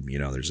YouTube.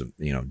 There's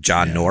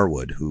John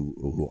Norwood,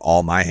 who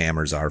all my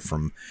hammers are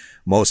from,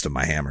 most of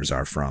my hammers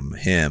are from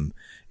him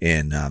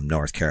in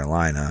North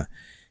Carolina.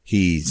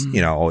 He's,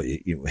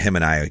 him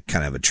and I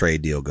kind of have a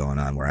trade deal going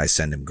on where I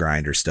send him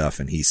grinder stuff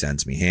and he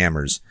sends me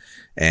hammers.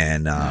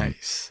 And,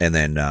 nice. And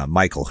then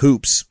Michael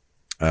Hoops,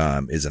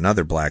 is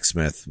another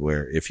blacksmith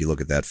where if you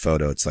look at that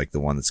photo, it's like the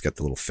one that's got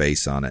the little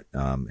face on it,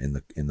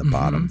 in the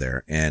bottom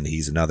there. And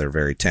he's another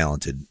very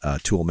talented,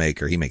 tool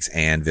maker. He makes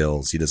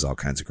anvils. He does all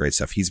kinds of great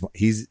stuff. He's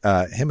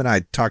him and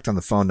I talked on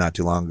the phone not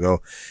too long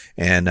ago,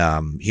 and,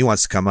 he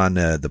wants to come on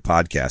the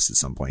podcast at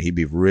some point. He'd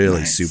be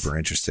really super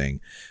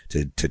interesting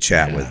to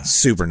chat with.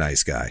 Super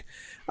nice guy.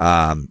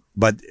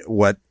 But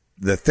what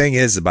the thing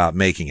is about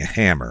making a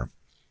hammer,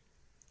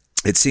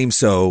 it seems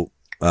so,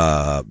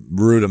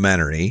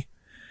 rudimentary.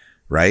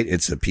 Right?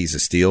 It's a piece of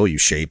steel. You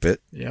shape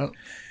it. Yep.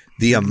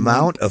 The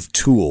amount of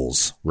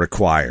tools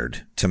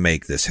required to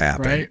make this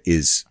happen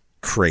is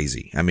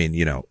crazy. I mean,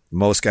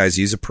 most guys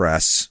use a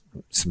press,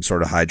 some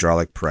sort of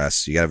hydraulic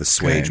press. You got to have a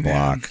swage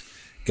block.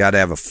 Got to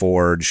have a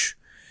forge.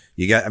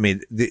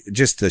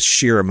 Just the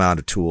sheer amount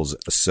of tools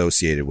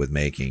associated with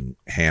making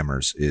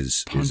hammers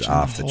is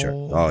off the chart.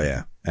 Oh,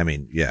 yeah. I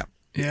mean, yeah.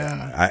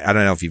 Yeah. I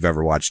don't know if you've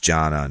ever watched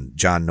John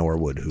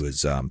Norwood, who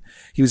is,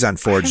 he was on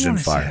Forged in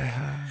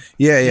Fire.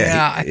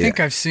 Yeah. I think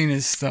I've seen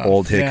his stuff.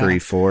 Old Hickory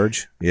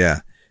Forge.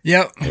 Yeah.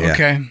 Yep. Yeah.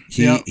 Okay.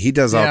 He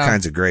does all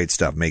kinds of great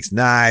stuff. Makes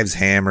knives,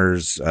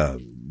 hammers,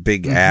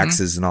 big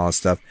axes and all that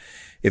stuff.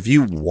 If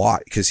you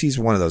watch, cause he's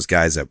one of those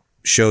guys that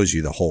shows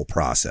you the whole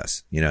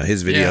process.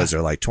 His videos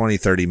are like 20,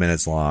 30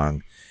 minutes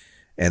long,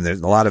 and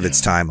there's a lot of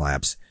it's time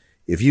lapse.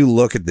 If you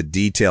look at the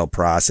detailed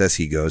process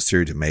he goes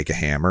through to make a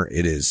hammer,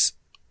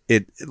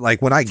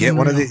 like when I get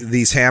one of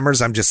these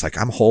hammers, I'm just like,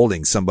 I'm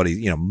holding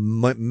somebody,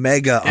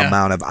 mega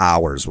amount of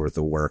hours worth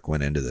of work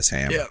went into this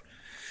hammer. Yeah.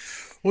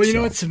 Well, you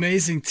know what's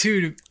amazing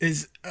too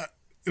is,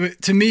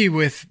 to me,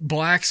 with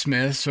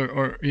blacksmiths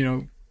or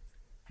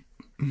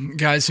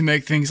guys who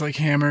make things like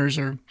hammers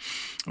or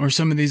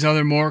some of these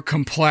other more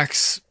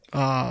complex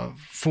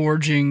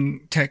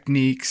forging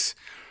techniques,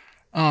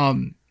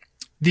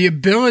 the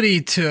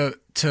ability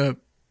to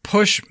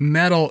push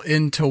metal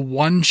into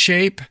one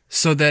shape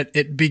so that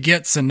it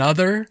begets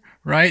another,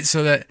 right?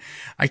 So that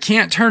I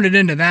can't turn it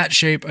into that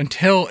shape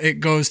until it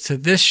goes to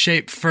this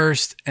shape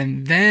first,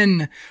 and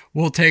then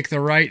we'll take the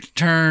right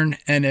turn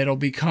and it'll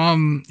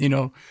become,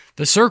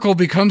 the circle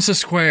becomes a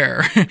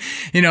square.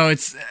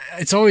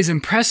 It's always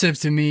impressive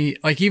to me,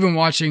 like even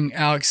watching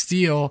Alex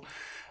Steele,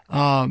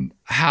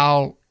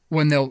 how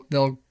when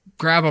they'll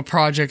grab a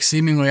project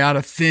seemingly out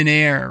of thin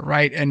air,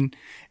 right? And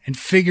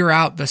figure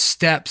out the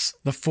steps,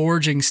 the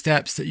forging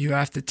steps that you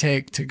have to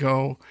take to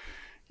go,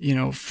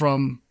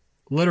 from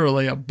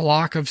literally a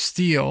block of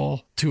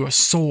steel to a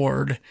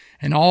sword,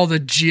 and all the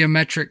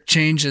geometric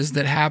changes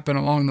that happen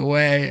along the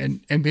way,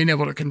 and being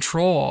able to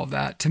control all of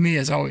that, to me,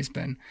 has always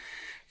been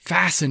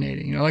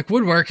fascinating. Like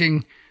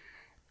woodworking,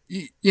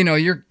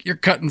 you're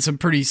cutting some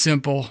pretty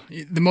simple,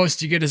 the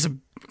most you get is a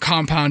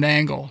compound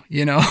angle,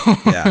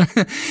 Yeah.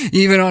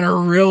 Even on a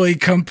really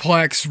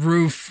complex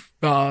roof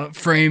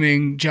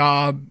framing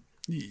job,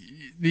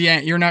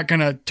 you're not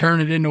going to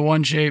turn it into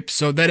one shape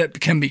so that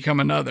it can become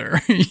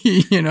another,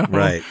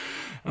 Right.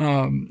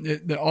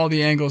 All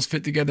the angles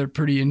fit together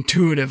pretty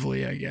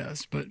intuitively, I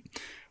guess. But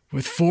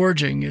with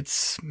forging,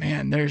 there's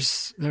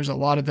a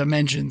lot of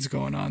dimensions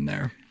going on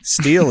there.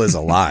 Steel is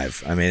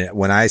alive. I mean,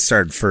 when I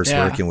started first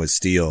working with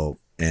steel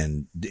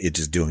and it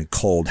just doing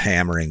cold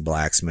hammering,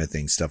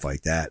 blacksmithing, stuff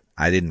like that,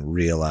 I didn't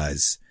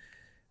realize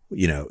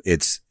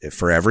it's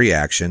for every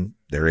action,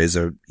 there is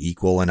a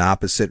equal and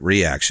opposite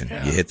reaction.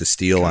 Yeah. You hit the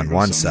steel on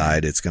one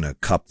side, it's going to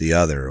cup the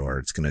other, or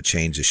it's going to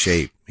change the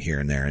shape here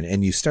and there.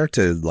 And you start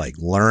to like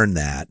learn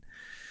that,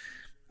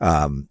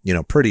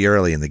 pretty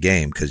early in the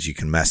game, because you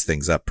can mess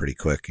things up pretty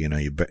quick.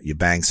 You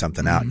bang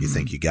something out and you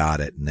think you got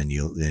it, and then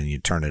you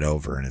turn it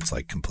over and it's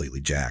like completely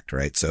jacked,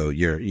 right? So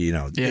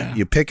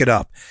you pick it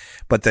up,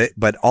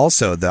 but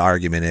also the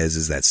argument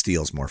is that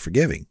steel's more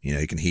forgiving.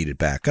 You can heat it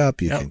back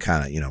up, you can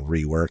kind of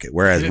rework it.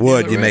 Whereas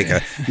wood, you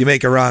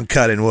make a wrong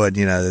cut in wood,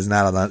 there's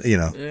not a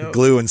lot,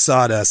 glue and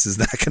sawdust is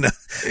not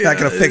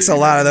gonna fix a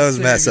lot of those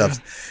mess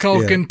ups.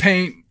 Caulk and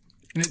paint.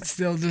 It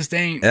still just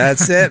ain't.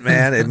 That's it,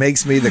 man. It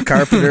makes me the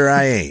carpenter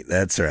I ain't.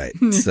 That's right.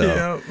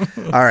 So,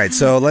 all right.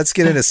 So let's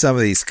get into some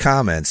of these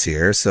comments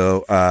here.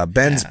 So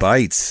Ben's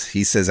Bites,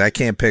 he says, I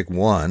can't pick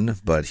one,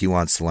 but he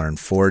wants to learn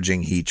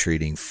forging, heat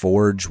treating,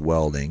 forge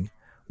welding,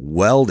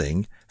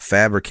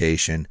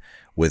 fabrication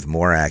with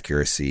more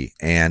accuracy,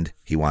 and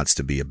he wants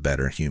to be a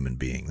better human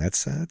being.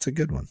 That's a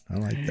good one. I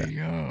like that. There you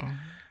go.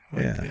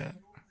 That.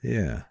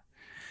 Yeah.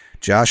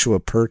 Joshua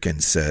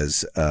Perkins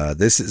says,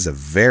 this is a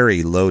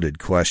very loaded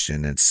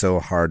question. It's so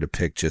hard to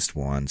pick just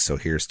one. So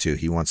here's two.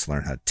 He wants to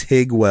learn how to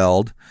TIG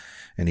weld,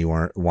 and he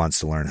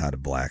wants to learn how to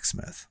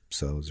blacksmith.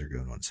 So those are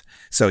good ones.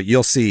 So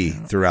you'll see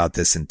throughout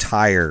this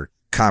entire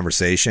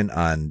conversation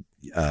on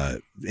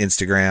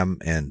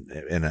Instagram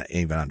and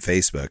even on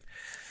Facebook,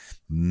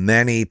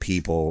 many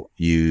people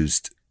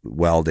used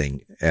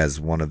welding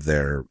as one of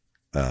their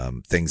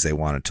things they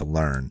wanted to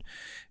learn.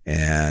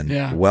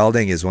 And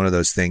welding is one of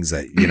those things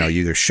that,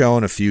 you're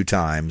shown a few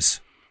times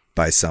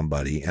by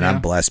somebody. And I'm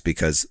blessed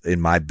because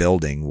in my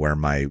building where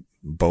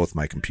both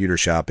my computer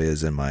shop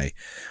is and my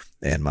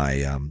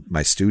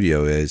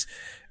studio is,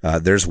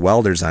 there's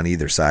welders on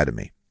either side of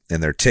me,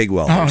 and they're TIG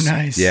welders. Oh,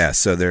 nice. Yeah.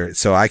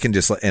 So I can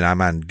and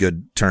I'm on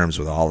good terms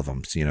with all of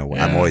them. So,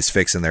 I'm always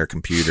fixing their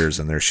computers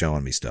and they're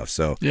showing me stuff.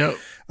 So,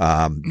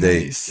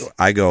 nice.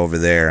 I go over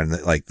there,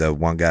 and like the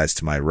one guys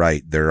to my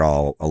right, they're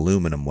all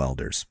aluminum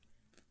welders.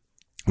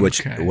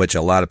 Which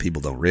a lot of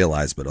people don't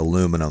realize, but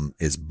aluminum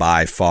is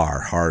by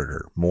far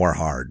more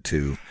hard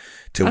to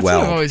That's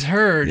weld. What I've always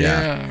heard.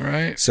 Yeah,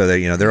 right. So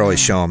they're always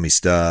showing me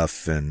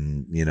stuff,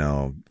 and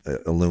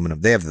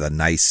aluminum. They have the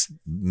nice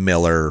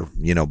Miller,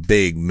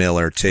 big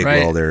Miller TIG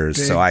welders.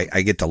 Big. So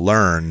I get to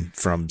learn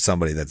from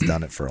somebody that's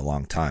done it for a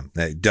long time.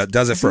 That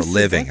does it for a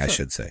living, I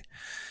should say.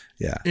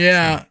 Yeah.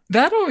 Yeah,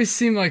 that always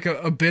seemed like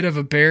a bit of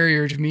a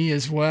barrier to me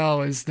as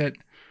well. Is that,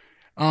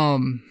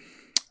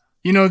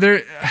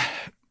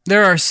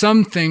 there are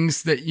some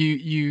things that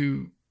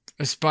you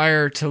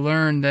aspire to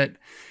learn that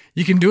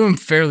you can do them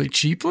fairly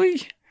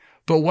cheaply,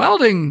 but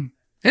welding,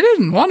 it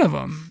isn't one of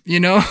them,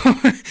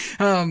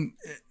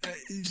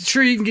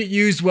 Sure, you can get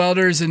used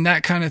welders and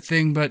that kind of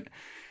thing, but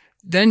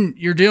then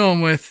you're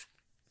dealing with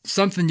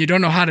something you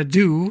don't know how to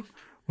do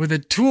with a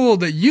tool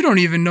that you don't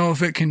even know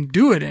if it can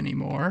do it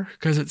anymore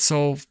because it's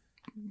so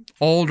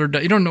old, or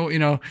you don't know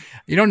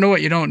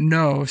what you don't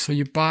know. So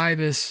you buy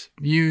this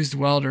used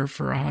welder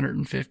for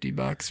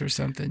 $150 or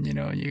something,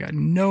 and you got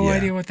no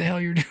idea what the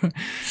hell you're doing.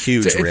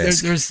 Huge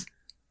risk. There's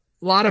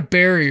a lot of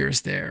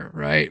barriers there,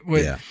 right?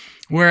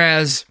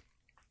 Whereas,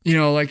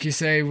 like you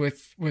say,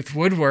 with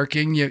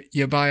woodworking,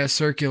 you buy a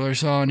circular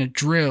saw and a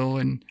drill,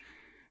 and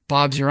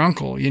Bob's your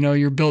uncle.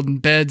 You're building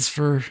beds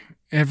for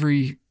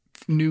every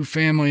new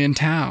family in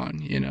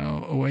town.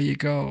 Away you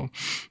go.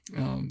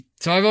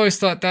 So I've always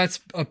thought that's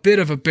a bit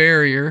of a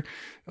barrier.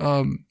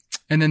 And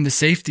then the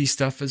safety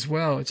stuff as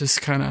well. It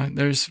just kind of,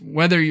 there's,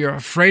 whether you're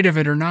afraid of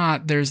it or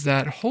not, there's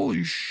that,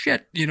 holy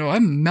shit,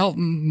 I'm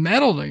melting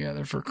metal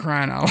together, for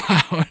crying out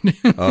loud.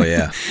 Oh,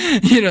 yeah.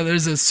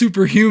 There's a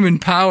superhuman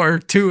power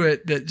to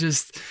it that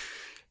just,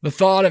 the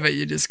thought of it,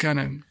 you just kind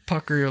of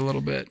pucker a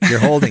little bit. You're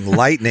holding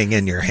lightning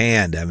in your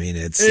hand. I mean,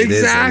 it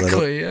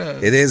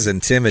is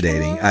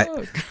intimidating.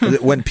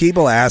 When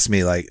people ask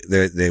me, like,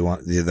 they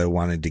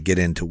wanted to get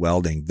into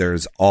welding,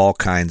 there's all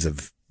kinds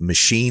of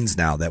machines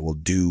now that will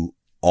do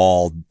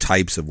all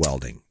types of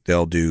welding.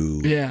 They'll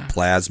do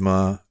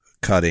plasma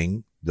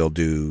cutting, they'll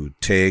do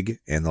TIG,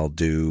 and they'll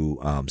do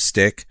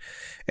stick.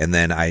 And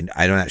then I'm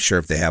not sure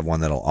if they have one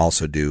that'll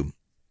also do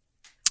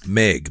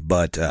MIG,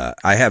 but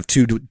I have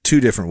two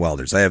different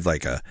welders. I have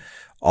like a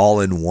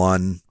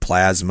all-in-one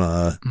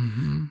plasma,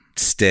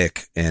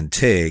 stick, and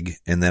TIG,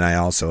 and then I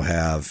also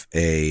have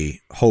a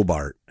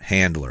Hobart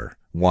Handler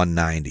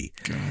 190.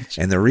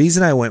 Gotcha. And the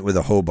reason I went with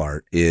a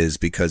Hobart is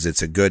because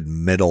it's a good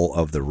middle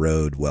of the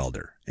road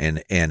welder,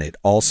 and it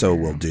also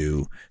will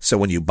do. So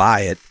when you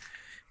buy it,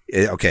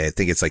 I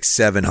think it's like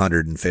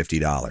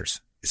 $750.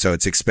 So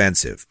it's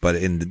expensive, but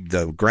in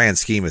the grand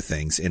scheme of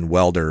things, in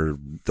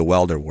the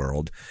welder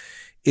world,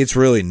 it's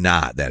really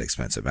not that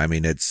expensive. I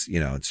mean, it's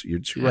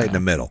right in the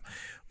middle.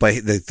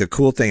 But the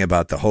cool thing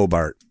about the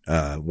Hobart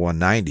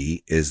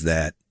 190 is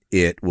that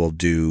it will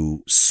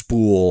do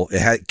spool.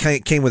 It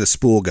came with a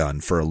spool gun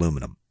for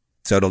aluminum,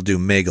 so it'll do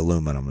MIG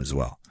aluminum as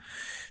well.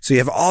 So you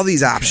have all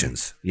these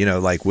options,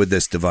 like with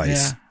this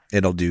device.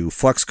 It'll do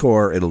flux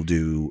core. It'll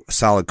do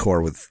solid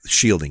core with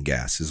shielding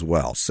gas as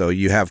well. So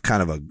you have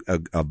kind of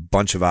a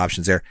bunch of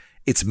options there.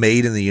 It's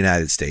made in the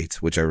United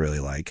States, which I really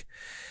like.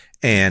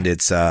 And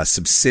it's a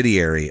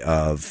subsidiary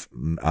of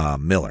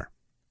Miller.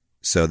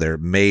 So they're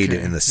made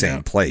in the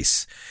same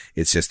place.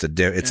 It's just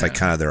it's like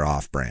kind of their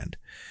off brand.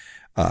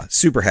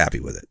 Super happy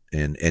with it.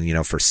 And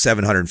for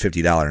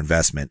 $750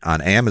 investment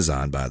on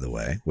Amazon, by the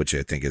way, which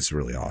I think is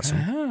really awesome.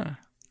 Yeah,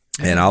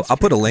 and I'll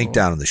put a link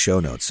down in the show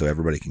notes so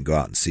everybody can go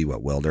out and see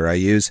what welder I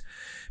use,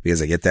 because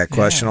I get that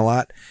question a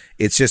lot.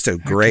 It's just a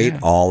great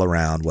all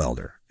around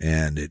welder.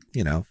 And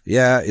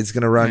it's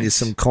going to run you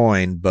some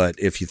coin, but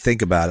if you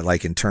think about it,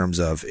 like in terms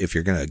of if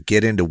you're going to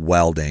get into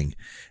welding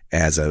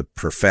as a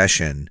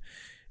profession,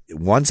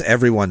 once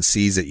everyone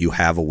sees that you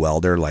have a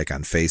welder, like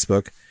on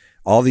Facebook,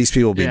 all these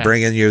people will be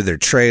bringing you their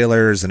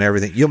trailers and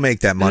everything. You'll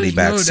make that money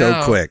back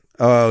so quick.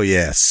 Oh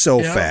yeah.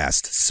 So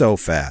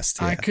fast.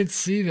 Yeah. I could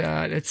see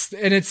that.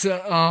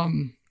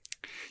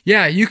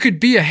 You could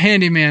be a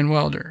handyman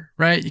welder,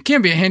 right? You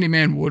can't be a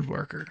handyman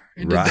woodworker.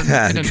 It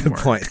doesn't Good work.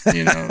 point.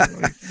 You're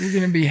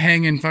going to be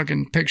hanging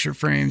fucking picture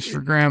frames for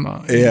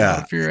grandma.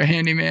 If you're a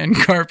handyman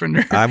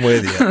carpenter. I'm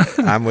with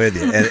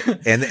you.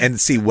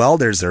 And see,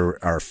 welders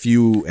are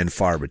few and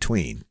far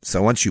between.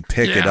 So once you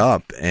pick it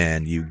up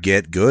and you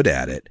get good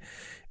at it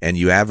and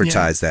you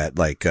advertise that,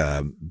 like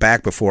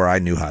back before I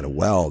knew how to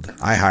weld,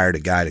 I hired a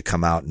guy to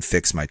come out and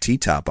fix my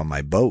T-top on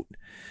my boat.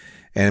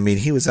 And I mean,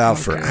 he was out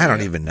for, I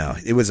don't even know.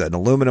 It was an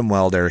aluminum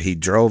welder. He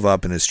drove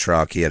up in his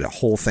truck. He had a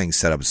whole thing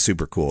set up.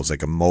 Super cool. It's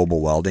like a mobile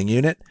welding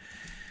unit.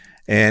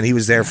 And he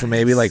was there for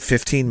maybe like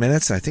 15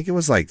 minutes. I think it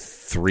was like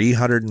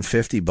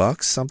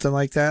 $350, something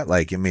like that.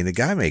 Like, I mean, the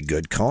guy made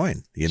good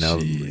coin,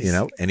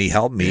 and he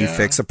helped me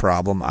fix a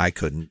problem I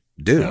couldn't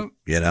do,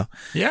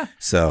 Yeah.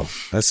 So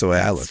that's the way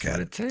I look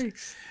at it. It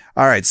takes.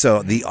 All right,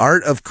 so The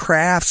Art of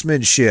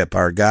Craftsmanship,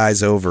 our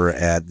guys over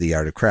at The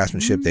Art of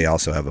Craftsmanship, they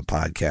also have a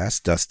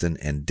podcast, Dustin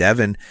and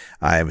Devin.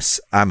 I'm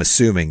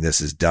assuming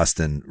this is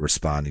Dustin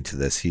responding to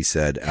this. He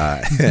said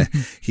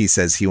he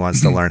says he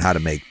wants to learn how to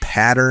make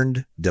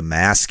patterned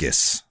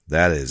Damascus.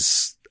 That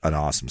is an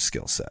awesome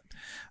skill set.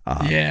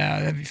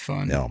 That'd be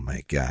fun. Oh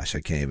my gosh,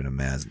 I can't even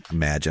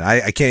imagine.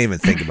 I can't even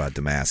think about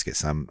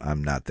Damascus.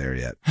 I'm not there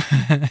yet.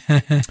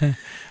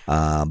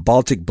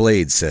 Baltic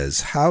Blade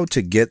says, how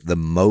to get the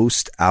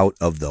most out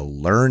of the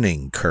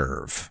learning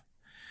curve.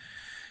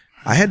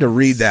 I had to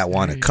read that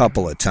one a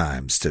couple of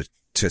times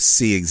to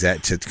see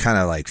to kind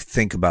of like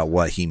think about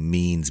what he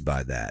means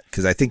by that.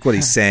 Because I think what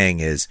he's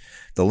saying is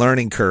the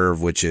learning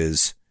curve, which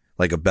is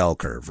like a bell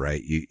curve,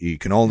 right? You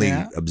can only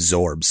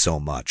absorb so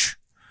much.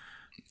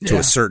 To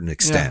a certain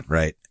extent,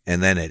 right?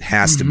 And then it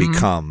has to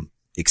become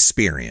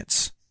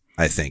experience,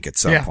 I think, at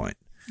some point.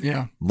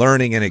 Yeah.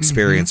 Learning and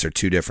experience are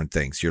two different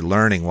things. You're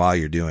learning while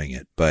you're doing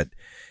it, but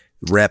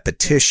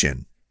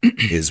repetition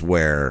is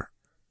where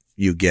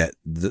you get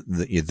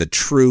the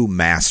true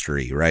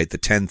mastery, right? The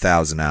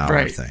 10,000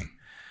 hour thing.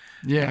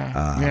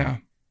 Yeah.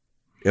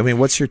 I mean,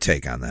 what's your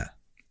take on that?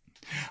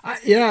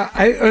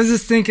 I was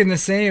just thinking the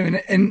same.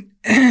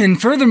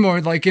 And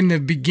furthermore, like in the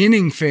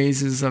beginning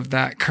phases of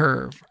that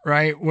curve,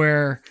 right?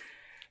 Where,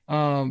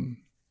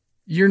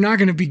 you're not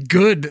going to be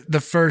good the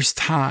first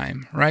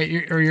time, right?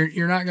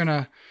 You're not going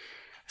to,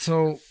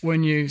 so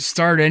when you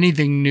start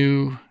anything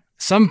new,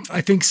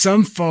 I think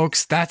some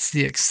folks, that's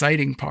the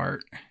exciting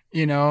part,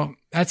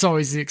 that's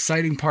always the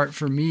exciting part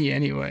for me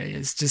anyway,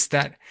 is just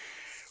that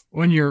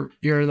when you're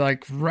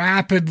like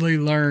rapidly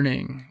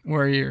learning,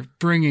 where you're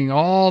bringing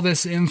all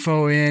this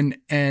info in,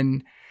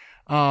 and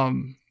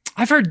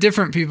I've heard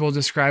different people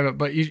describe it,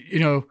 but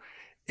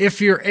if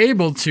you're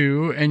able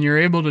to, and you're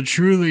able to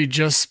truly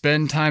just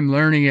spend time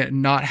learning it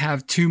and not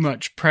have too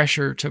much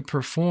pressure to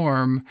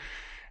perform,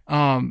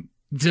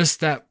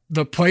 just that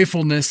the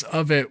playfulness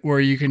of it,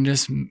 where you can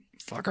just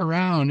fuck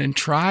around and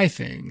try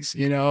things,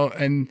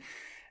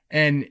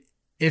 and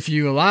if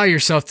you allow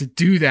yourself to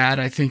do that,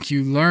 I think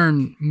you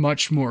learn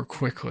much more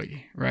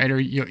quickly, right? Or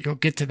you'll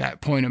get to that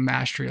point of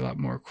mastery a lot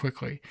more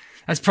quickly.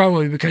 That's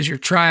probably because you're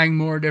trying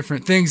more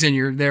different things and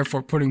you're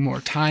therefore putting more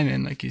time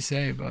in, like you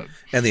say.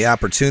 And the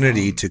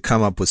opportunity to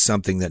come up with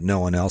something that no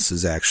one else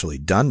has actually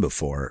done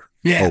before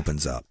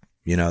opens up.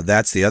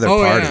 That's the other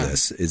part of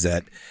this, is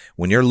that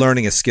when you're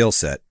learning a skill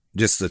set,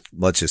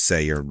 let's just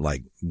say you're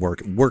like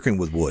working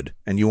with wood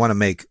and you want to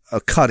make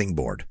a cutting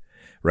board,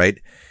 right?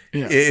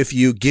 Yeah. If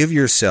you give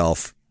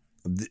yourself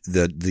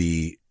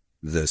the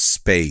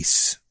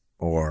space,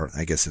 or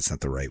I guess it's not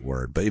the right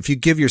word, but if you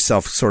give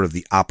yourself sort of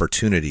the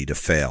opportunity to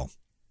fail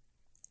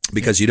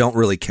because you don't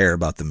really care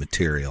about the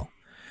material,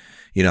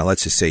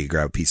 let's just say you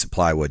grab a piece of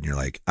plywood and you're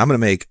like, I'm going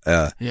to make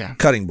a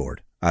cutting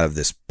board out of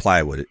this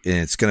plywood, and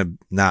it's going to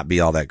not be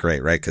all that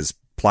great, right? Because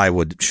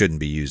plywood shouldn't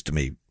be used to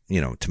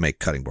make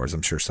cutting boards.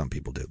 I'm sure some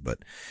people do, but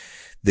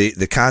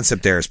the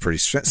concept there is pretty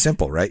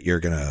simple, right?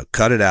 You're going to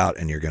cut it out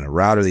and you're going to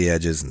router the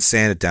edges and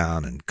sand it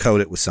down and coat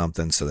it with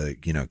something so that,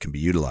 it can be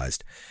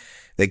utilized.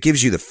 That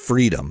gives you the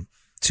freedom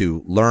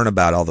to learn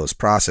about all those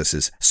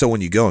processes. So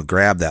when you go and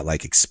grab that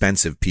like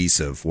expensive piece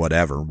of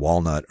whatever,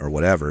 walnut or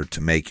whatever,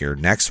 to make your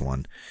next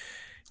one,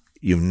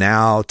 you've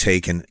now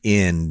taken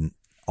in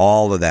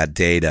all of that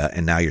data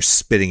and now you're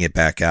spitting it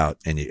back out,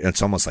 and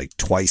it's almost like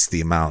twice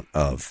the amount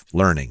of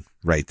learning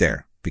right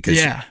there.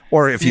 Because,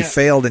 or if you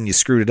failed and you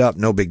screwed it up,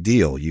 no big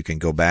deal. You can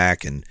go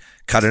back and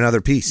cut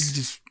another piece. You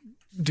just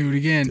do it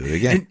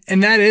again.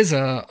 And that is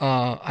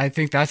I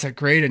think that's a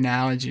great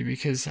analogy,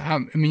 because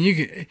I'm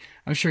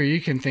sure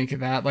you can think of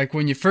that. Like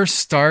when you first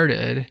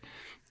started,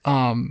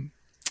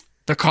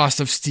 the cost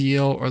of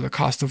steel or the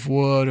cost of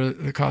wood or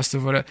the cost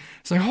of whatever,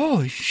 it's like,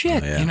 holy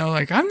shit,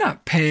 like I'm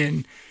not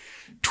paying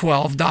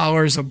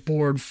 $12 a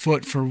board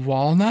foot for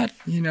walnut,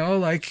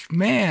 like,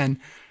 man.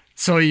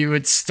 So you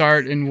would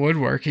start in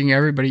woodworking,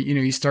 everybody,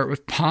 you start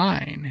with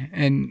pine,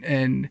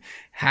 and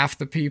half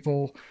the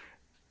people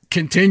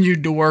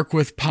continued to work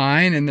with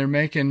pine, and they're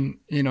making,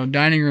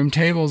 dining room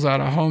tables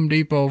out of Home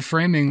Depot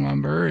framing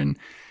lumber. And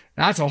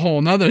that's a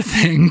whole nother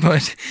thing,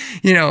 but,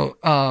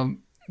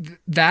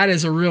 that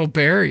is a real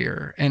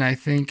barrier. And I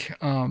think,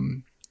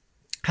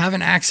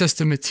 having access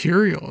to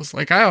materials,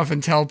 like I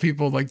often tell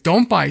people, like,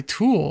 don't buy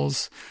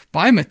tools,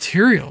 buy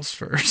materials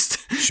first.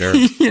 Sure.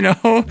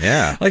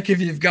 Yeah. Like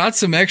if you've got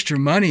some extra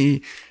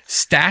money,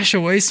 stash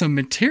away some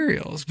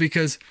materials,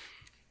 because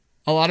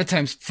a lot of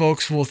times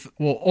folks will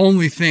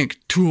only think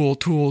tool.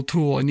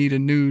 I need a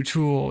new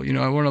tool.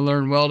 I want to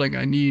learn welding.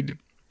 I need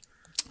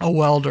a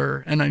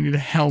welder and I need a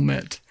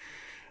helmet.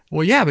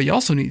 Well, yeah, but you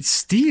also need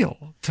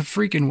steel to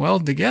freaking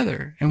weld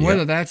together. And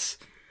whether that's,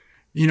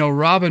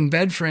 robbing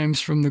bed frames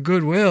from the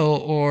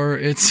Goodwill, or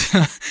it's,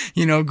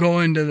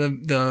 going to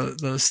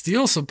the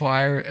steel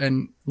supplier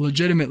and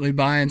legitimately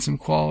buying some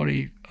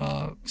quality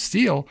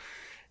steel,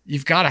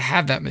 you've got to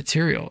have that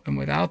material. And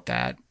without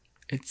that,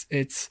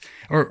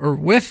 or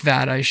with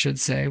that, I should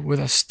say, with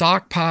a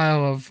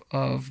stockpile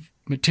of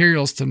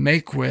materials to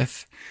make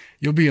with,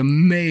 you'll be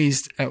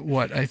amazed at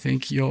what I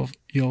think you'll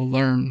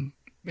learn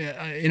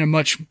in a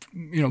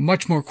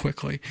much more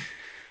quickly.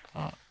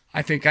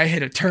 I think I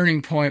hit a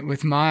turning point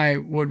with my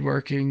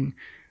woodworking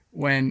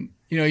when,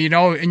 and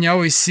you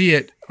always see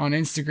it on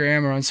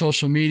Instagram or on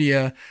social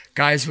media,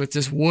 guys with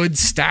this wood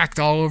stacked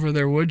all over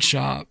their wood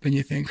shop. And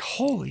you think,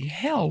 holy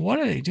hell, what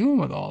are they doing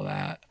with all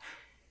that?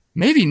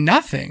 Maybe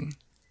nothing.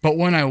 But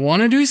when I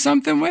want to do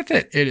something with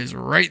it, it is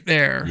right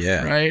there.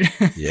 Yeah. Right?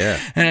 Yeah.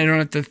 And I don't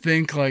have to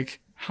think like,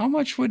 how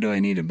much wood do I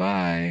need to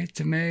buy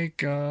to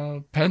make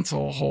a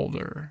pencil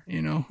holder?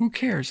 Who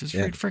cares? It's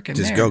freaking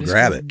just there. Go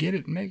grab it. Get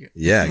it and make it.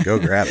 Yeah, go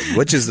grab it.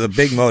 Which is the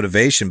big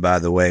motivation, by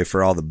the way,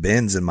 for all the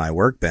bins in my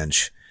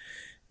workbench.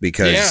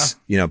 Because,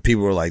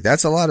 people were like,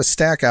 that's a lot of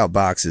stack out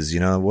boxes.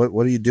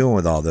 What are you doing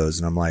with all those?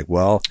 And I'm like,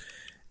 well,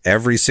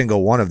 every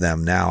single one of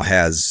them now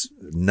has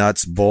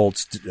nuts,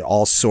 bolts,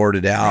 all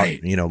sorted out,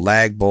 right.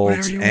 Lag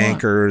bolts,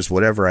 anchors,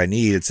 whatever I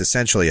need. It's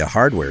essentially a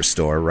hardware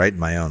store right in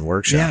my own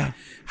workshop. Yeah.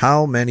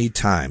 How many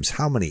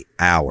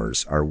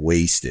hours are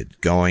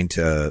wasted going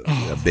to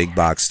a big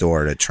box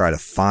store to try to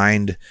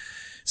find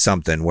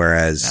something?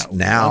 Whereas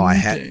now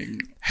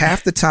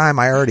half the time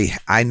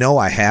I know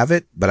I have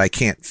it, but I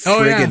can't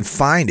friggin'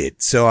 find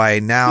it. So I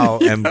now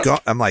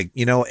I'm like,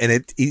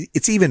 and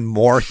it's even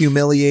more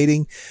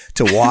humiliating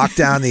to walk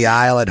down the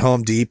aisle at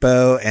Home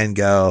Depot and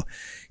go,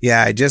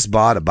 yeah, I just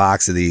bought a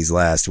box of these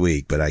last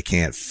week, but I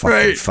can't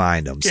fucking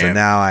find them. So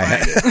now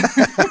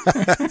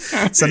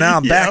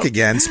I'm back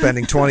again,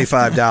 spending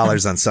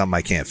 $25 on something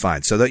I can't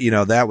find. So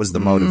that, that was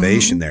the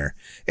motivation there.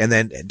 And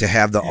then to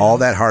have all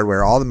that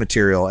hardware, all the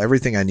material,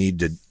 everything I need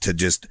to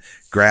just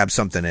grab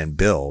something and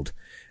build,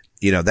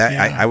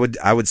 I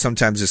would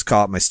sometimes just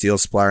call up my steel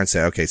supplier and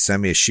say, okay,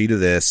 send me a sheet of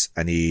this.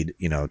 I need,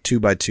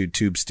 2x2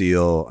 tube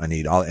steel. I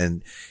need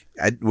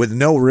with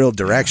no real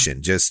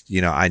direction, just,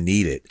 I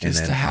need it.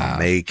 Just and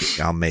then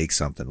I'll make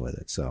something with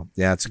it. So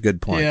yeah, it's a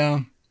good point.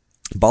 Yeah.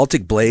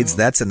 Baltic blades.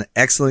 That's an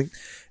excellent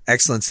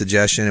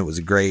suggestion. It was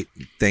a great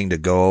thing to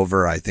go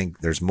over. I think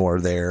there's more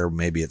there.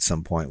 Maybe at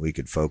some point we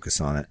could focus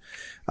on it.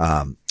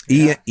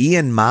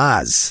 Ian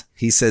Maz,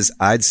 he says,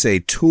 I'd say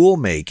tool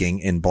making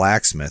in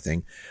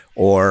blacksmithing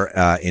or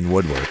in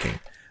woodworking.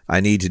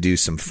 I need to do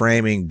some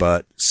framing,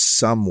 but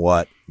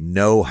somewhat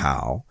know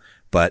how,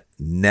 but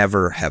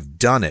never have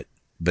done it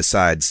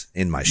besides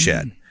in my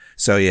shed.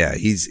 So yeah,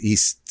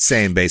 he's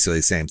saying basically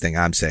the same thing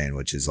I'm saying,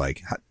 which is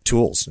like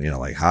tools,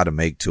 like how to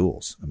make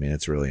tools. I mean,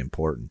 it's really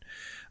important.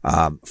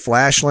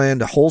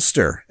 Flashland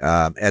Holster,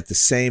 at the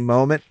same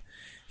moment,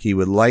 he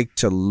would like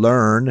to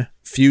learn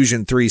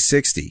Fusion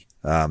 360.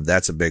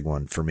 That's a big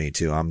one for me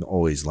too. I'm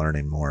always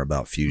learning more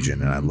about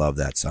Fusion and I love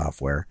that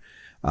software.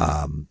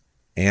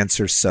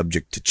 Answer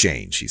subject to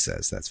change, he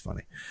says. That's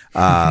funny.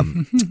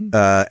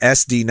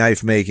 SD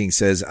Knife Making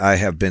says, I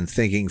have been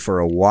thinking for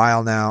a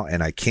while now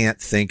and I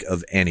can't think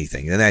of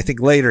anything. And I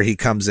think later he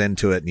comes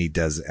into it and he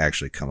does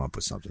actually come up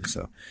with something.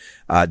 So,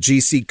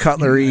 GC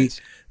Cutlery,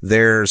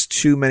 there's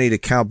too many to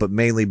count, but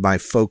mainly my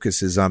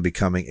focus is on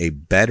becoming a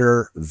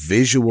better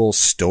visual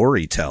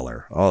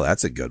storyteller. Oh,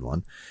 that's a good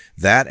one.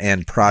 That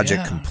and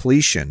project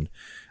completion.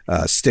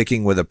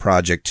 Sticking with a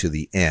project to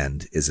the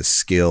end is a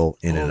skill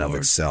in and of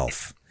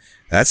itself.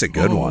 That's a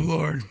good one.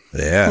 Lord.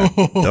 Yeah.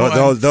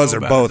 Those are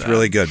both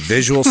really good.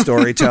 Visual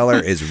storyteller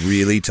is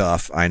really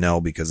tough. I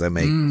know, because I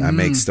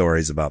make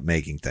stories about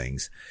making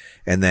things.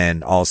 And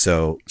then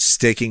also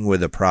sticking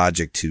with a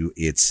project to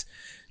its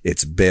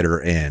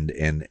bitter end,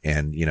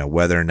 and you know,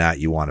 whether or not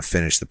you want to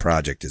finish the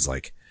project is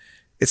like,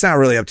 it's not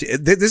really up to you.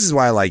 This is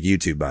why I like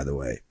YouTube, by the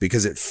way,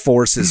 because it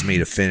forces me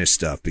to finish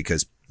stuff,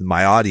 because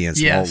my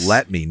audience won't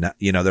let me,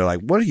 you know, they're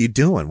like, what are you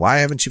doing? Why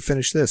haven't you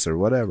finished this or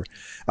whatever?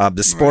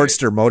 The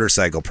Sportster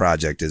motorcycle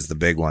project is the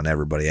big one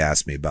everybody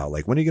asks me about.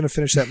 Like, when are you going to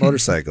finish that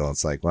motorcycle?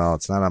 It's like, well,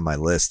 it's not on my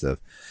list of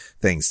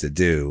things to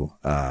do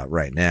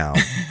right now,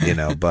 you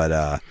know,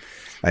 but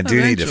I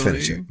do need to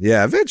finish it.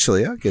 Yeah,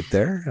 eventually I'll get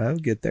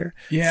there.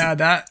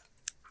 Yeah,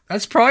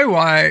 that's probably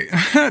why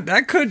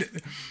that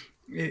could,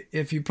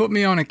 if you put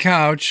me on a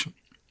couch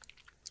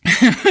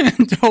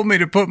and told me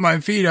to put my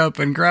feet up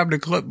and grabbed a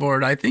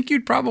clipboard, I think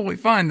you'd probably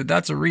find that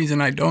that's a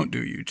reason I don't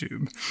do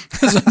YouTube,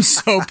 because I'm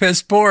so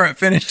piss poor at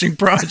finishing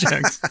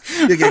projects.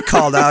 You get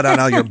called out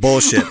on all your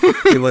bullshit.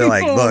 People are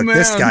like, look,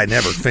 this guy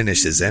never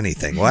finishes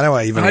anything. Why do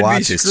I even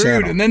watch his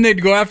channel? And then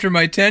they'd go after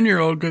my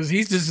 10-year-old because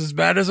he's just as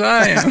bad as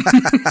I am.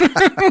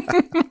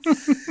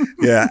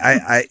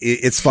 Yeah,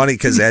 it's funny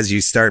because as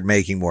you start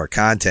making more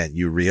content,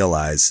 you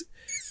realize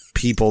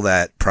people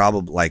that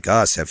probably like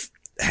us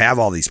have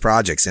all these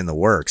projects in the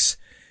works,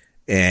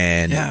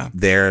 and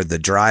they're the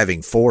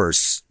driving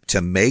force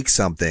to make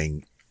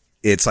something.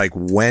 It's like,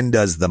 when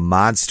does the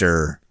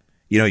monster,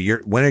 you know,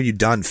 when are you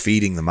done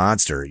feeding the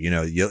monster? You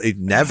know,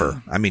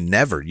 never. I mean,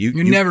 never.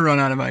 You never run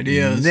out of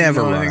ideas.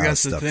 Never run I think out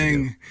that's of stuff the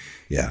thing. to do.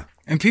 Yeah.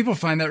 And people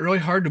find that really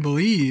hard to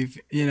believe,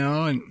 you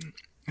know, and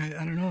I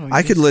don't know.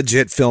 I could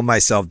legit film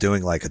myself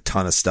doing like a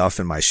ton of stuff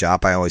in my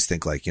shop. I always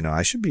think like, you know,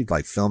 I should be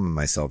like filming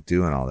myself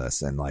doing all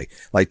this. And like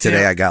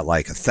today I got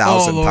like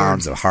 1,000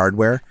 pounds of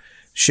hardware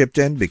shipped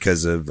in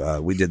because of,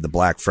 we did the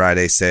Black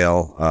Friday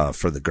sale,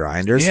 for the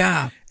grinders.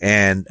 Yeah.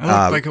 And, it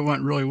looked like it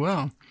went really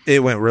well.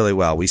 It went really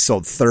well. We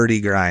sold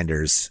 30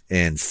 grinders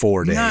in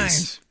 4 days.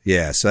 Nice.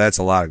 Yeah. So that's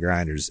a lot of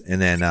grinders.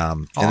 And then,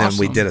 and then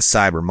we did a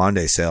Cyber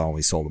Monday sale and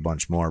we sold a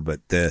bunch more,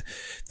 but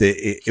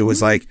it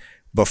was like,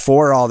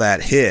 before all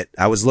that hit,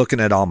 I was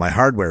looking at all my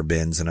hardware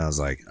bins and I was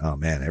like, oh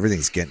man,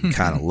 everything's getting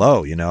kind of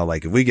low. You know,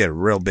 like if we get a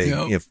real big,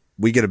 if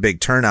we get a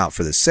big turnout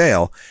for the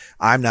sale,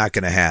 I'm not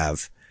going to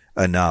have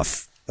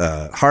enough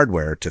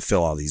hardware to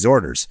fill all these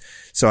orders.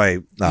 So I,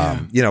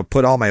 you know,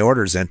 put all my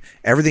orders in.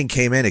 Everything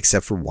came in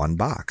except for one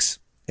box.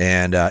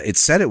 And it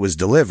said it was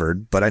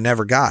delivered, but I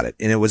never got it.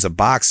 And it was a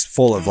box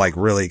full of like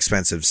really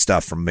expensive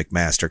stuff from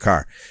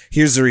McMaster-Carr.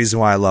 Here's the reason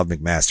why I love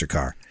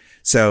McMaster-Carr.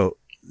 So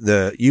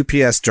the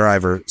UPS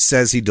driver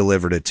says he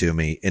delivered it to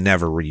me. It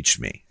never reached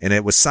me. And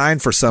it was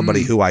signed for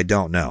somebody who I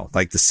don't know.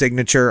 Like the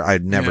signature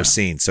I'd never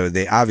seen. So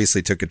they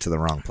obviously took it to the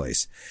wrong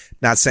place.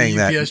 Not saying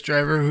the that. UPS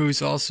driver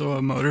who's also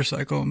a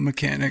motorcycle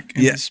mechanic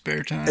in his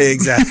spare time.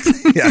 Exactly.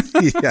 Yeah.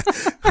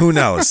 Who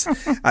knows?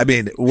 I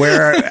mean,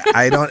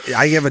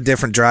 I have a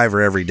different driver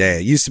every day.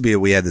 It used to be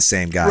we had the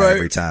same guy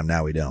every time.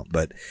 Now we don't.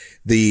 But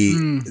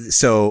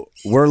so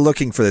we're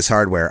looking for this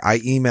hardware.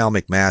 I email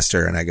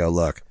McMaster and I go,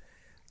 look,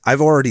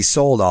 I've already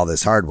sold all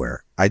this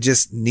hardware. I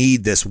just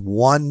need this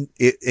one.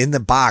 In the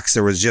box,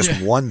 there was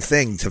just one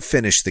thing to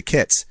finish the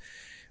kits.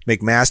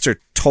 McMaster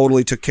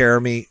totally took care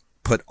of me,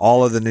 put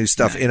all of the new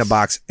stuff in a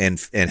box and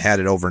had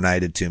it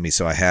overnighted to me.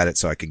 So I had it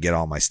so I could get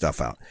all my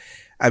stuff out.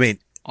 I mean,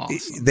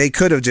 they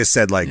could have just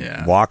said like,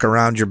 walk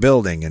around your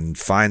building and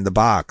find the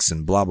box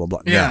and blah, blah,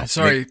 blah. Yeah.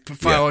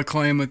 File a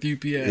claim with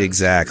UPS.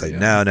 Exactly.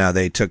 No,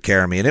 they took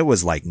care of me. And it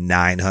was like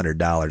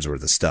 $900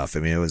 worth of stuff. I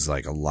mean, it was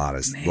like a lot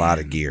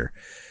of gear.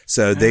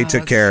 So they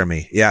took care of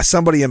me. Yeah,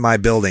 somebody in my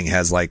building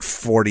has like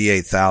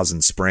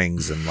 48,000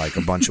 springs and like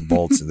a bunch of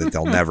bolts that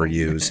they'll never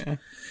use.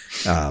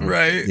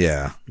 Right.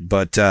 Yeah.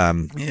 But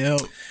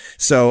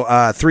so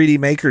 3D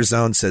Maker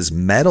Zone says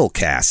metal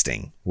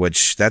casting,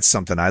 which that's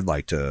something I'd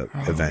like to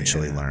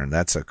eventually learn.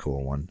 That's a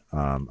cool one.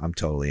 I'm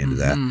totally into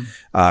that.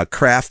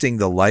 Crafting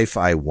the Life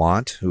I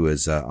Want, who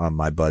is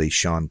my buddy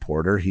Sean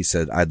Porter. He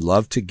said, I'd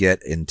love to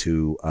get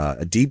into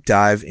a deep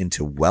dive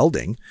into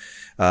welding.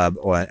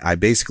 I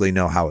basically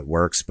know how it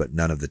works, but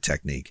none of the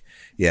technique.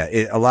 Yeah.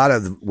 A lot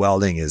of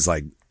welding is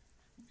like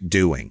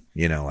doing,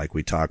 you know, like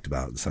we talked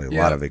about. It's like a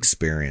lot of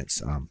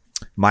experience.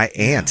 My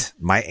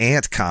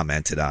aunt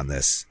commented on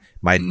this.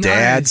 My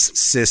dad's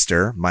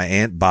sister, my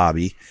Aunt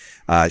Bobby,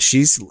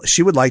 she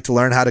would like to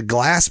learn how to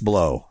glass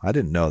blow. I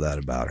didn't know that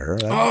about her.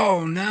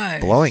 Oh,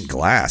 nice. Blowing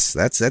glass.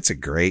 That's a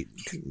great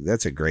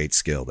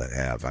skill to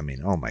have. I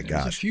mean, oh my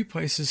gosh. There's a few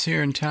places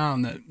here in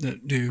town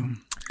that do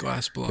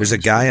glass blowing. There's a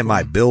guy in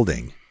my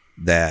building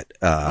that,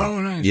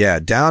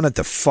 nice. Down at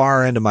the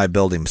far end of my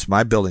building.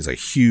 My building's like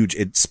huge.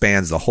 It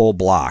spans the whole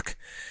block,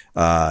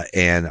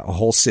 and a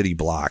whole city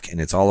block,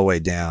 and it's all the way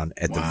down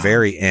at the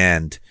very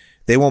end.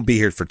 They won't be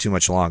here for too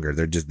much longer.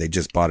 They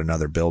just bought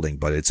another building,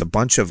 but it's a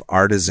bunch of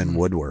artisan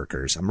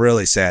woodworkers. I'm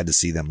really sad to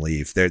see them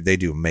leave. They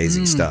do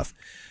amazing stuff.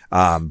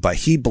 But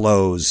he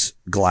blows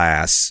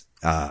glass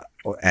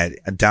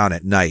down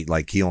at night.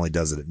 Like he only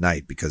does it at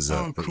night because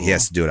cool. he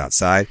has to do it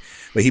outside.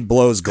 But he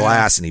blows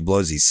glass and he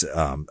blows these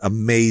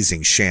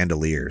amazing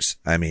chandeliers.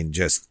 I mean,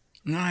 just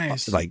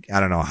nice. Like I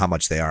don't know how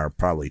much they are.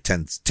 Probably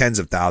tens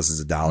of thousands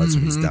of dollars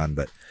when he's done.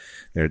 But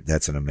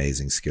that's an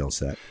amazing skill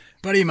set.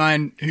 Buddy of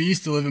mine who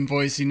used to live in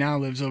Boise now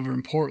lives over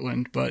in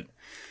Portland, but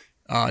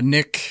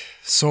Nick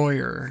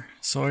Sawyer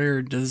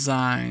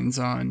Designs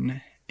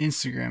on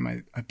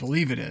Instagram, I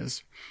believe it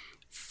is.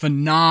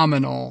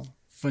 Phenomenal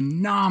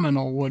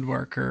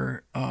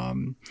woodworker.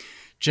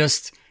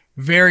 Just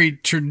very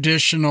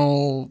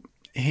traditional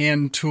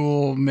hand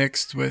tool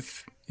mixed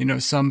with,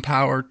 some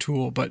power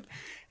tool,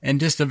 and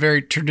just a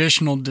very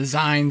traditional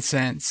design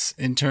sense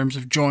in terms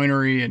of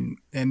joinery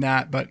and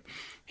that. But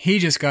he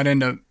just got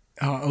into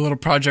a little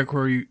project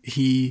where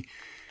he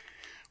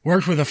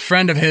worked with a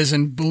friend of his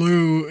and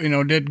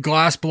did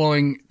glass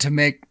blowing to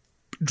make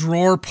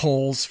drawer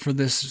pulls for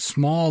this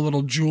small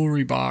little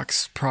jewelry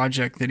box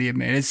project that he had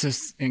made. It's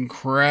just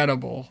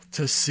incredible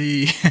to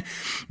see,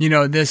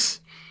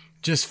 this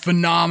just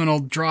phenomenal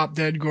drop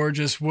dead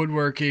gorgeous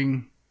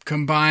woodworking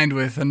combined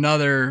with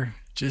another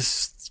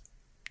just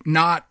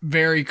not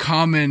very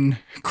common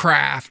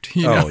craft,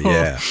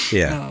 Oh,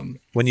 yeah.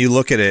 When you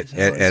look at it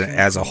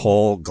as a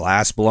whole,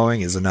 glass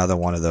blowing is another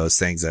one of those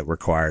things that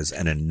requires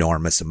an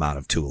enormous amount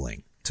of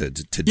tooling to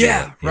do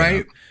it.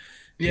 Right?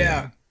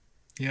 Yeah.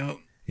 Yep.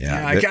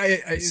 Yeah.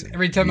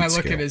 Every time I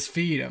look at his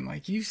feet, I'm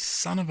like, you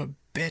son of a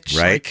bitch.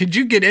 Right? Like, could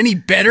you get any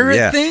better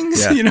at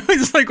things? Yeah.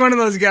 He's like one of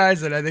those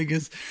guys that I think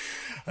is,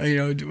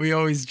 we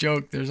always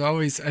joke. There's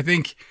always, I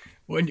think,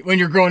 when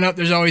you're growing up,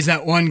 there's always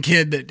that one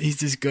kid that he's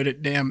just good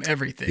at damn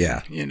everything.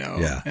 Yeah.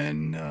 Yeah.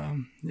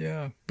 And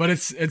but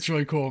it's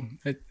really cool.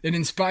 It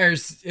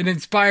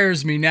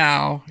inspires me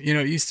now.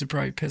 It used to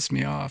probably piss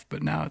me off,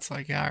 but now it's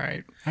like, all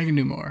right, I can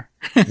do more.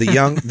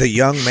 the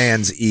young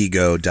man's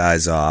ego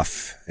dies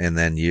off, and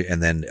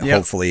then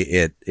hopefully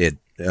it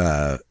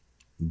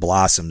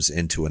blossoms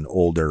into an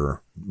older,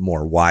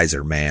 more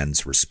wiser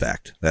man's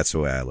respect. That's the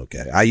way I look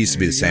at it. I used to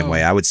be the same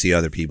way. I would see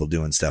other people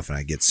doing stuff and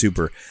I get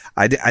super,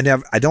 I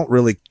don't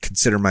really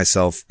consider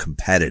myself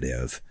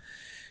competitive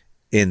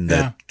in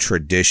the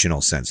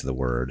traditional sense of the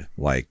word,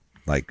 like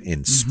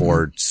in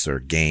sports or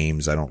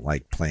games. I don't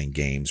like playing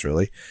games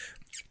really,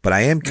 but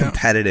I am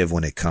competitive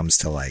when it comes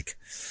to like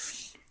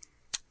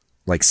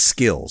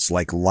skills,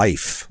 like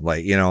life,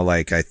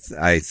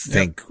 I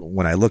think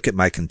when I look at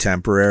my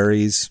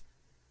contemporaries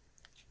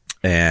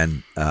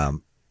and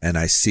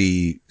I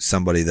see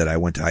somebody that I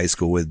went to high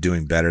school with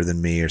doing better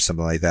than me or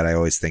something like that, I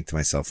always think to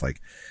myself, like,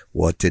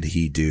 what did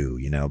he do?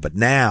 But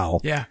now,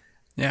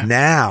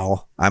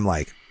 now I'm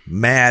like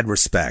mad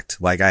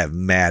respect. Like I have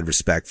mad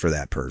respect for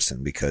that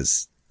person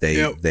because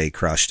they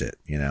crushed it,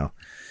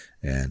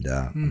 and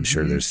I'm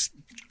sure there's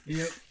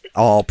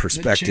all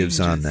perspectives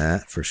on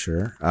that for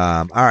sure.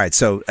 All right.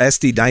 So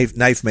SD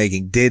knife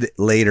making did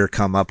later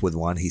come up with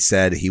one. He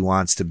said he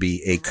wants to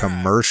be a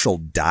commercial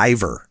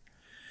diver.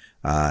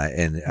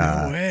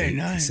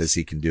 He says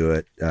he can do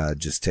it,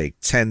 just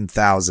take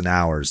 10,000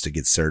 hours to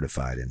get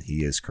certified. And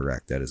he is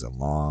correct. That is a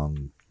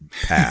long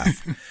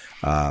path.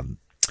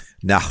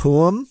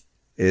 Nahum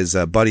is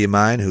a buddy of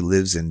mine who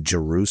lives in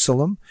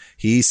Jerusalem.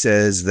 He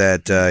says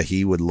that,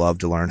 he would love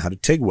to learn how to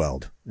TIG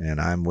weld,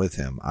 and I'm with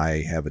him.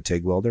 I have a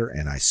TIG welder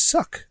and I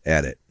suck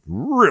at it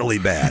really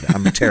bad.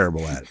 I'm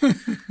terrible at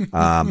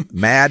it.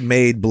 Mad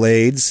Made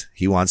Blades.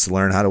 He wants to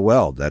learn how to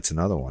weld. That's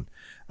another one.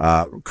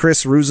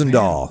 Chris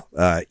Rusendahl,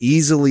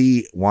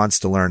 easily wants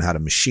to learn how to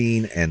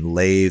machine and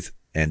lathe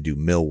and do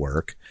mill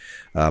work.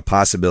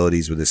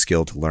 Possibilities with a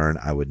skill to learn.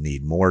 I would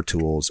need more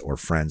tools or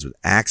friends with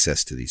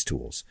access to these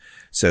tools.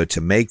 So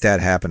to make that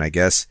happen, I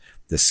guess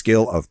the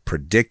skill of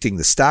predicting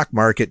the stock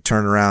market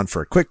turnaround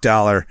for a quick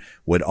dollar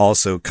would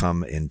also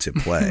come into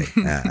play.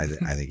 I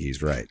think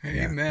he's right.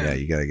 Yeah,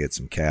 you got to get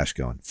some cash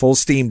going. Full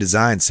Steam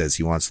Design says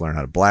he wants to learn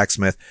how to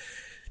blacksmith.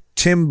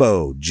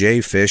 Timbo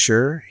J.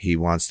 Fisher, he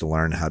wants to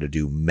learn how to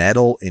do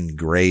metal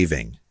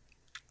engraving.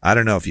 I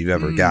don't know if you've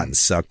ever gotten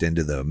sucked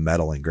into the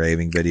metal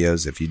engraving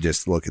videos. If you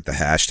just look at the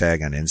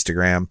hashtag on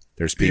Instagram,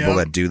 there's people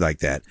that do like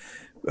that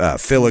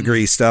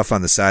filigree stuff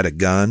on the side of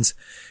guns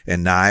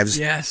and knives.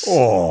 Yes.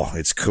 Oh,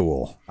 it's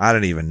cool. I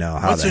don't even know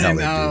how the hell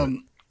they do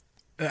it.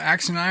 The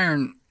Axe and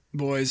Iron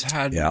boys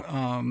had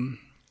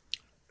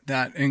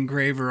that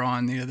engraver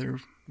on the other,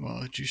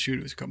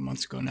 it was a couple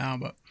months ago now,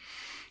 but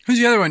who's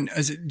the other one?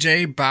 Is it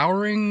Jay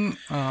Bowering?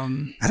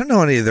 I don't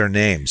know any of their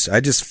names. I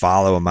just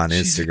follow them on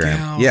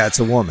Instagram. Yeah, it's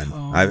a woman.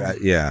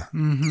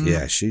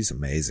 Yeah, she's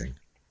amazing.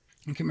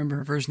 I can't remember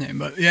her first name,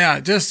 but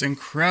yeah, just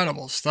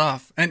incredible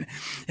stuff. And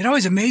it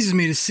always amazes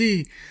me to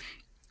see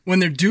when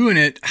they're doing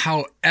it,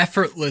 how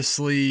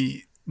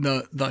effortlessly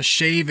the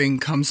shaving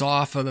comes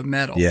off of the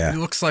metal. Yeah. It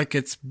looks like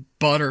it's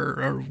butter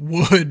or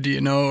wood,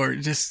 or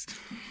just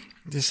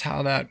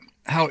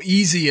how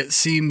easy it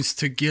seems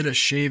to get a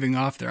shaving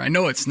off there. I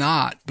know it's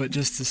not, but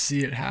just to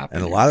see it happen.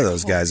 And a lot of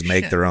those guys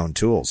make their own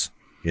tools.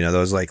 You know,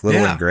 those like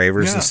little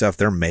engravers yeah. and stuff,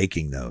 they're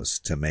making those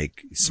to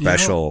make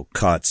special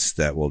cuts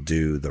that will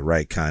do the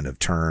right kind of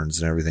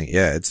turns and everything.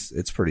 Yeah,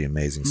 it's pretty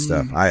amazing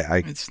stuff.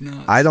 It's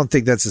nuts. I don't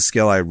think that's a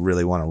skill I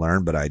really want to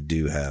learn, but I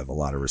do have a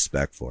lot of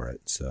respect for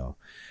it. So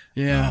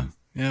yeah.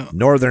 Yeah.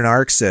 Northern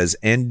Arc says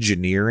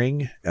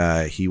engineering.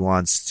 He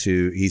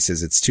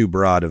says it's too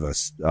broad of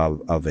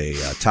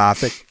a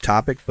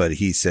topic, but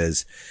he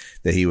says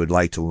that he would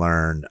like to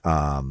learn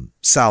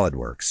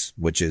SolidWorks,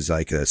 which is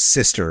like a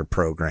sister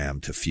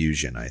program to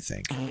Fusion, I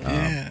think.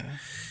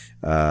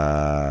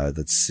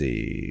 Let's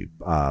see.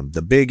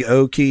 The Big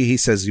Okie, he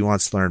says he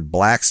wants to learn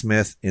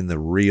blacksmith in the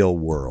real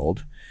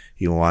world.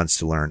 He wants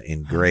to learn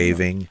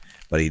engraving,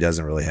 but he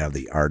doesn't really have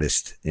the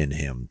artist in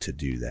him to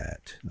do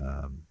that.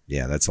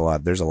 Yeah, that's a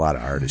lot. There's a lot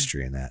of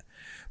artistry in that.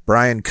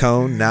 Brian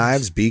Cone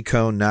Knives, B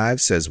Cone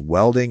Knives, says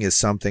welding is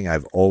something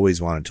I've always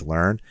wanted to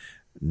learn.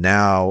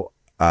 Now,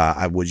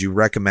 would you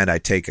recommend I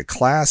take a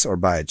class or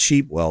buy a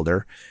cheap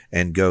welder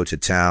and go to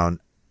town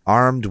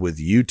armed with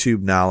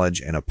YouTube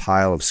knowledge and a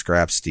pile of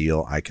scrap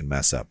steel I can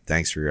mess up?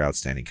 Thanks for your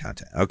outstanding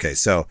content. Okay,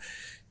 so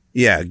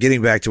yeah,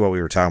 getting back to what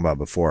we were talking about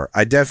before,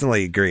 I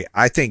definitely agree.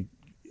 I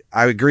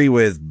agree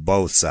with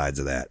both sides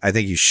of that. I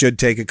think you should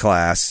take a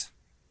class,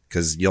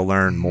 because you'll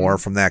learn more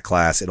from that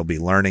class. It'll be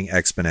learning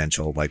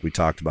exponential, like we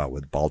talked about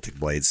with Baltic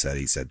Blade said.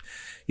 He said,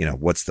 you know,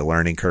 what's the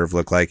learning curve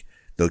look like?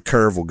 The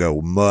curve will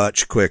go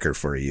much quicker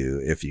for you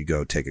if you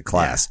go take a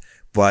class,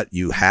 but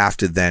you have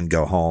to then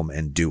go home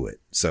and do it.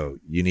 So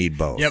you need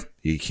both. Yep.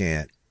 You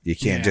can't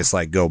just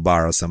like go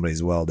borrow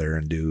somebody's welder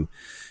and do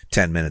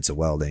 10 minutes of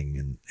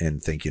welding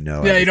and think you know.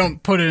 Yeah, everything. you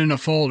don't put it in a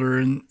folder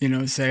and, you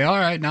know, say, all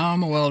right, now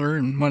I'm a welder,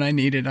 and when I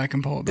need it, I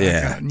can pull it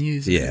back out and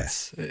use it. Yeah,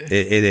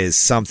 it is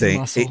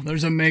something.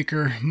 There's a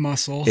maker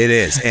muscle. It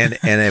is. And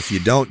if you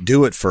don't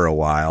do it for a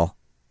while,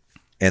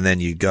 and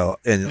then you go,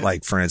 and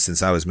like, for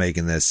instance, I was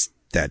making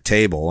that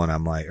table, and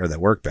I'm like, or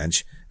that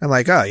workbench, I'm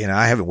like, oh, you know,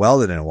 I haven't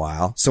welded in a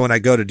while. So when I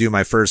go to do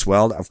my first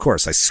weld, of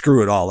course, I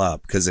screw it all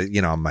up because,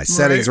 you know, my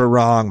settings were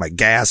wrong. My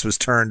gas was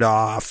turned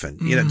off, and,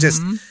 you know,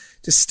 just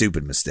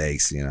stupid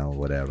mistakes, you know,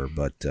 whatever.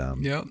 But,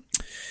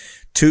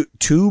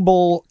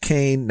 Tubal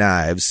Cane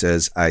Knives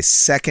says, I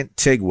second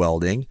TIG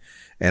welding,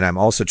 and I'm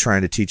also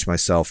trying to teach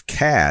myself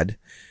CAD,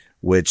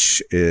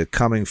 which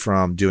coming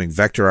from doing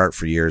vector art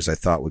for years, I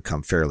thought would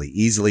come fairly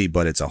easily,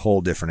 but it's a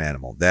whole different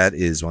animal. That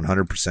is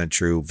 100%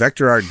 true.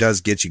 Vector art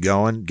does get you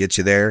going, get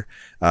you there.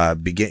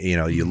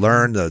 You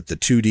learn the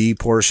 2D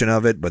portion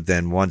of it, but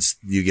then once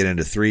you get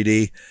into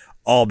 3D,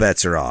 all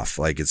bets are off.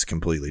 Like, it's a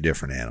completely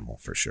different animal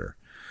for sure.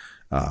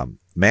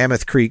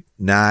 Mammoth Creek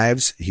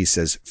Knives, he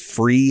says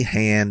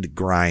freehand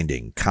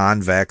grinding,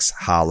 convex,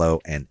 hollow,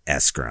 and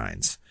S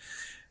grinds.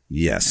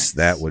 Yes,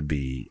 that would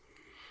be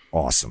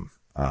awesome.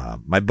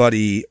 My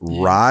buddy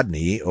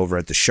Rodney over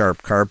at the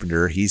Sharp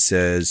Carpenter, he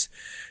says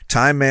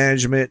time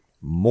management,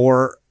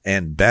 more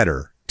and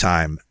better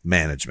time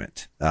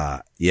management.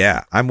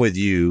 Yeah, I'm with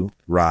you,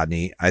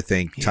 Rodney. I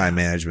think time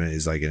management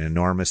is like an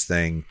enormous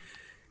thing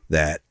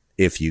that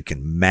if you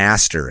can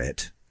master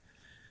it,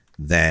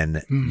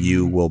 then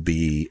you will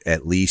be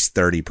at least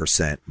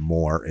 30%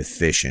 more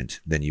efficient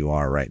than you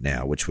are right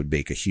now, which would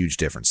make a huge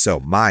difference. So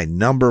my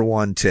number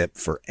one tip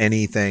for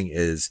anything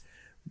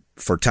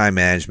for time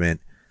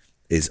management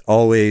is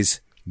always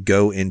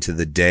go into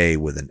the day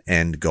with an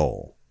end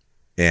goal.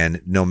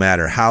 And no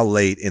matter how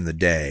late in the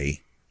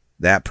day,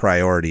 that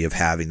priority of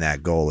having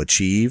that goal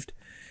achieved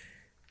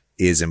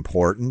is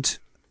important,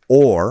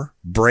 or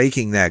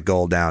breaking that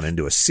goal down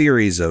into a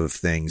series of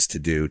things to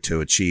do to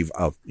achieve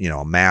a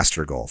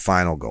master goal,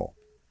 final goal.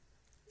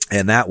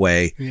 And that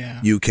way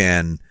you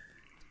can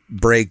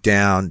break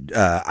down.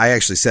 I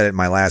actually said it in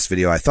my last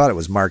video. I thought it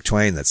was Mark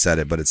Twain that said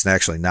it, but it's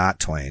actually not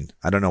Twain.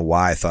 I don't know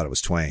why I thought it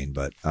was Twain,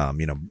 but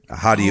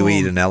how do you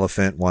eat an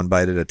elephant one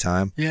bite at a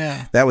time?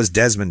 Yeah, that was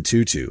Desmond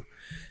Tutu.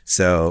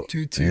 So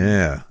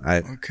yeah, I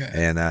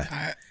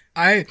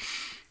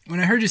when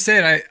I heard you say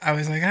it, I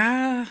was like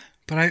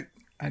but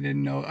I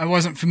didn't know. I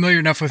wasn't familiar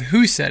enough with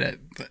who said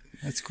it, but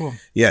that's cool.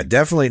 Yeah,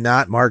 definitely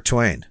not Mark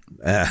Twain.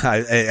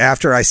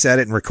 After I said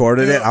it and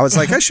recorded it, I was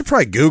like, I should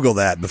probably Google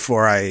that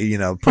before I,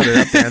 put it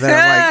up there. And then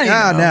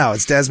I'm like, no,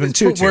 it's Desmond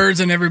Tutu. Put words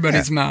in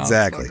everybody's mouth.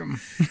 Exactly.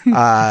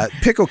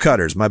 Pickle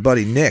Cutters, my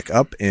buddy Nick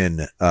up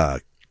in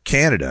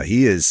Canada.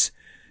 He is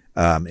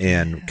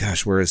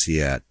where is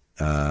he at?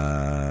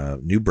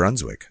 New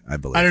Brunswick, I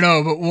believe. I don't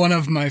know, but one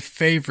of my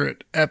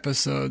favorite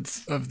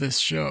episodes of this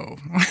show.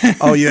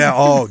 Oh, yeah.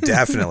 Oh,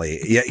 definitely.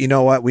 Yeah. You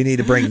know what? We need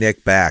to bring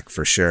Nick back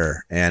for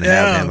sure and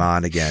have him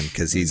on again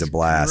because he's a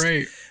blast.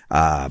 Great.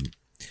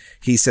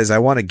 He says, I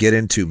want to get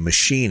into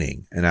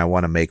machining and I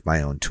want to make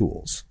my own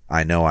tools.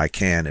 I know I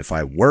can if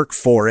I work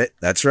for it.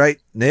 That's right,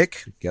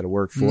 Nick. You got to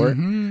work for it.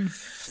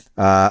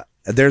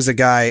 There's a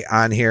guy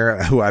on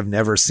here who I've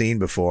never seen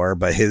before,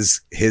 but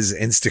his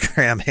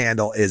Instagram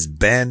handle is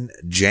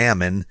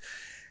Benjamin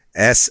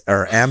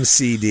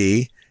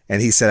MCD.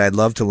 And he said, I'd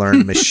love to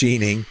learn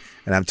machining.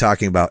 And I'm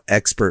talking about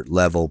expert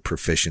level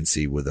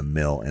proficiency with a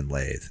mill and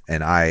lathe.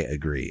 And I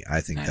agree. I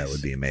think that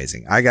would be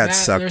amazing. I got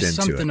sucked into it. There's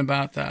something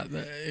about that.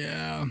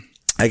 Yeah.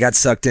 I got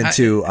sucked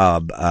into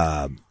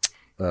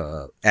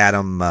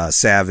Adam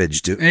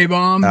Savage.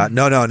 A-Bomb?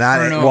 No,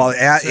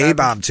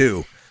 A-Bomb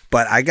too.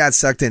 But I got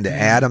sucked into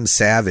Adam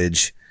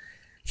Savage.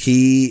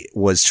 He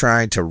was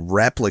trying to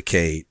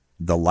replicate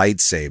the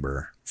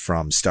lightsaber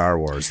from Star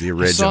Wars, the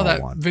original I saw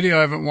that one. video.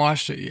 I haven't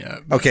watched it yet.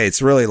 But. Okay,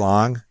 it's really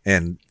long,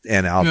 and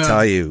I'll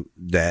tell you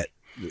that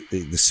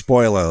the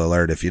spoiler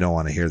alert if you don't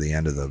want to hear the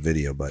end of the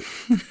video, but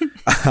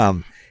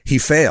he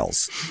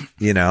fails,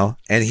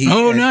 and he.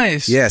 Oh,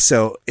 nice. Yeah,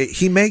 so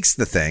he makes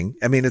the thing.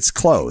 I mean, it's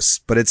close,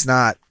 but it's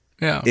not.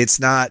 Yeah, it's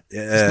not.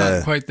 It's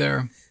not quite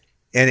there.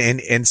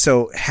 And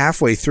so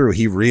halfway through,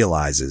 he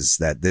realizes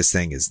that this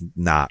thing is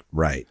not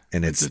right,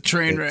 and it's a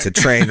train wreck. It's a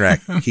train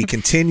wreck. He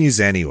continues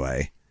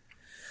anyway.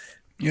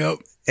 Yep.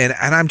 And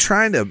I'm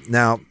trying to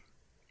now.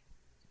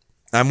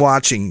 I'm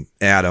watching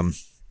Adam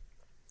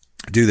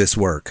do this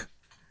work,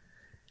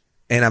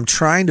 and I'm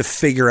trying to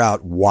figure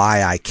out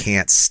why I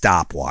can't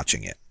stop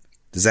watching it.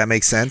 Does that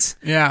make sense?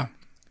 Yeah.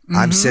 Mm-hmm.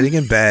 I'm sitting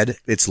in bed.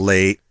 It's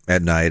late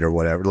at night or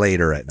whatever,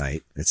 later at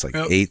night. It's like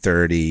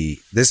 8:30.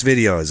 This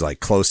video is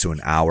like close to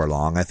an hour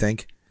long, I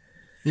think.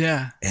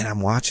 Yeah. And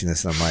I'm watching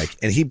this and I'm like,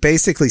 and he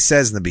basically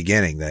says in the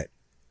beginning that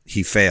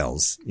he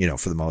fails,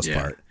 for the most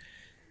part.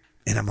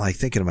 And I'm like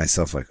thinking to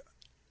myself, like,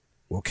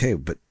 okay,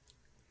 but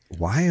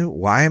why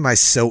am I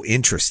so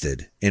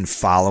interested in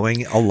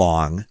following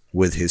along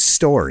with his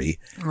story?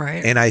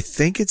 Right. And I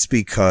think it's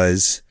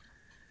because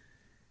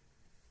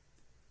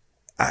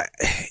I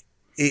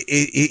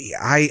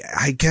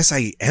guess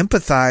I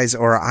empathize,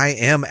 or I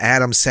am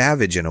Adam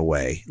Savage in a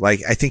way.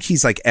 Like, I think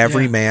he's like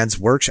every man's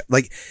workshop.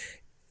 Like,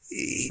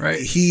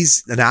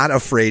 he's not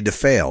afraid to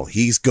fail.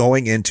 He's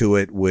going into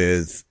it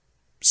with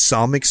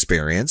some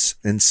experience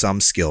and some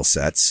skill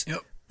sets,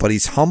 but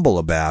he's humble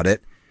about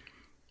it.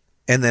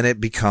 And then it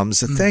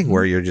becomes a thing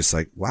where you're just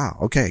like, wow,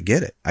 okay,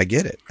 I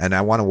get it. And I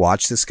want to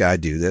watch this guy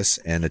do this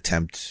and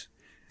attempt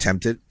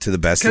it to the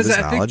best of his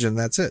knowledge, and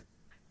that's it.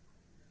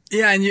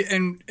 Yeah.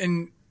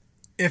 And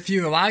if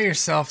you allow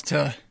yourself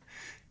to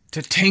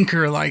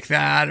tinker like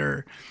that,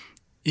 or,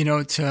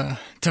 to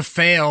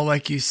fail,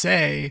 like you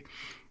say,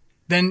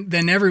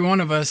 then every one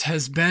of us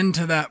has been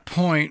to that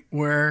point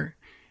where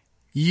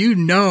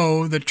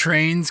the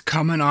train's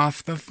coming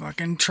off the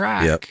fucking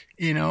track,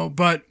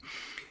 but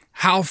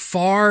how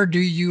far do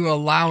you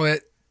allow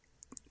it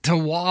to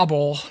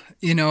wobble,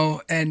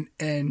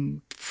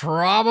 and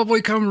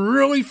probably come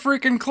really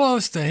freaking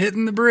close to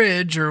hitting the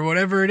bridge or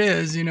whatever it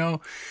is,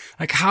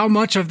 like how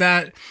much of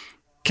that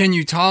can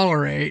you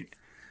tolerate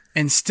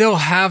and still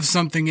have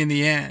something in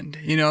the end?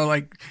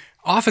 Like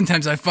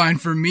oftentimes I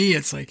find for me,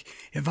 it's like,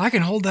 if I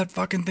can hold that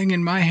fucking thing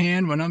in my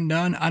hand when I'm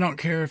done, I don't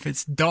care if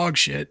it's dog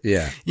shit.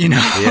 Yeah.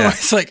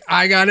 It's like,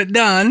 I got it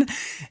done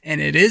and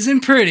it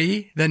isn't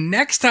pretty. The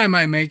next time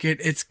I make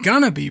it, it's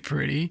gonna be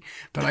pretty,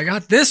 but I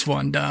got this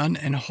one done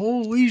and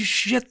holy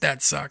shit,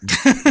 that sucked.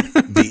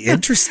 The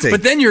interesting,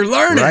 but then you're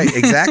learning. Right.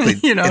 Exactly.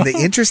 And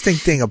the interesting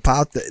thing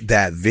about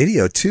that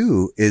video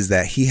too, is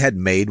that he had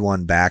made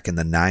one back in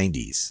the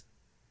 90s.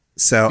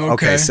 So,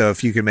 okay. So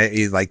if you can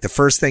make, like, the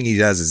first thing he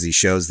does is he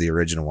shows the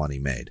original one he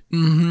made.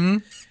 Mm-hmm.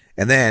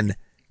 And then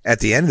at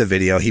the end of the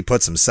video, he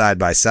puts them side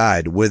by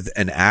side with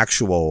an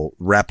actual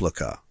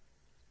replica.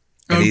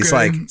 And he's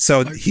like,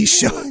 so you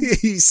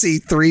see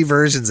three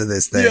versions of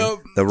this thing. Yep.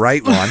 The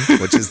right one,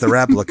 which is the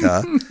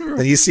replica.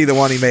 Then you see the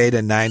one he made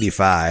in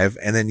 95.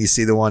 And then you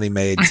see the one he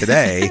made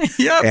today.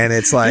 Yep. And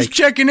it's like, just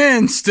checking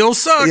in, still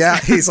sucks. Yeah.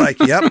 He's like,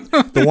 yep.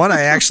 The one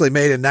I actually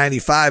made in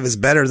 95 is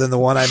better than the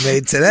one I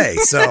made today.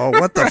 So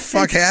what the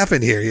fuck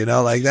happened here?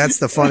 Like, that's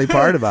the funny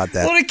part about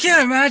that. Well, I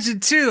can't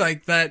imagine too,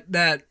 like that,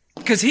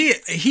 because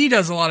he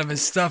does a lot of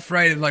his stuff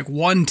right in like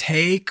one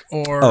take,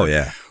 or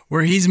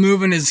where he's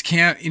moving his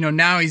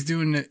now he's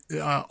doing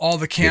all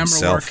the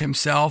camera work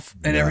himself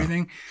and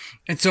everything.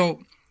 And so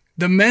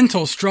the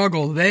mental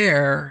struggle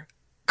there,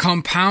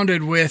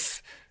 compounded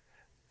with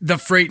the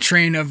freight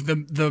train of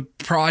the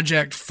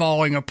project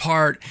falling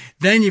apart,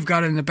 then you've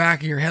got it in the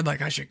back of your head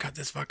like, I should cut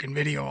this fucking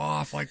video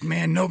off. Like,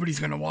 man, nobody's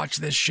going to watch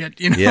this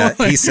shit. Yeah,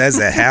 he says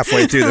that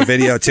halfway through the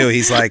video too.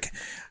 He's like,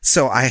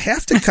 so I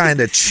have to kind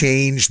of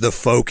change the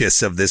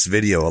focus of this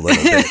video a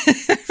little bit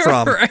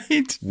from,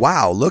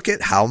 wow, look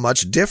at how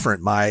much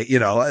different my,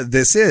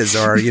 this is,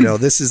 or,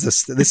 this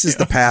is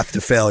the path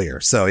to failure.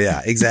 So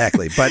yeah,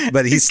 exactly.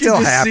 But he's still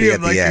happy at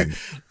the end.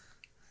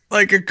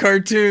 Like a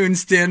cartoon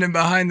standing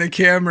behind the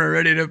camera,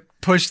 ready to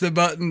push the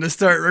button to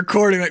start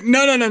recording. Like,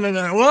 no.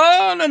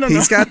 Whoa, no.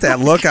 He's got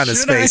that look on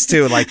his face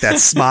too, like that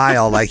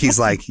smile. Like he's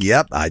like,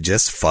 yep, I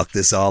just fucked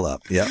this all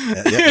up. Yep.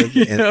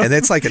 And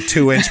it's like a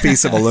 2-inch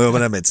piece of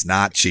aluminum. It's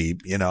not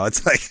cheap.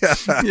 It's like,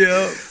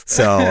 yep.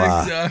 So,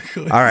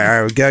 exactly. All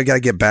right. We gotta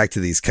get back to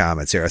these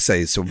comments here. I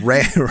say, so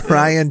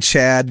Ryan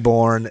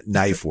Chadbourne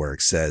Knife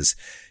Works says,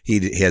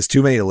 he has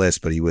too many to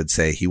list, but he would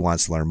say he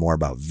wants to learn more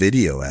about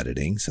video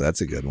editing. So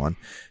that's a good one.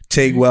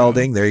 TIG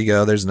welding. There you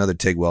go. There's another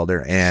TIG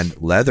welder. And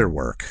leather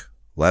work.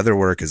 Leather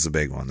work is a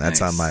big one.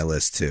 That's on my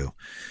list too.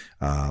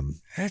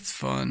 That's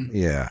fun.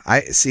 Yeah.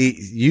 I see.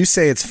 You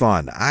say it's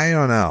fun. I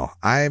don't know.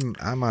 I'm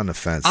on the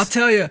fence. I'll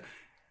tell you,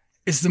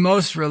 it's the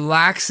most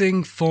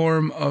relaxing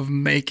form of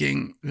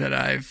making that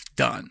I've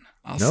done.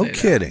 I'll No say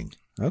kidding.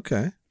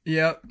 Okay. That.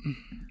 Yep.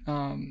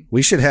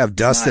 We should have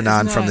Dustin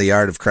on from not- the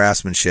Art of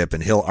Craftsmanship,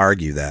 and he'll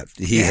argue that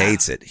he Yeah.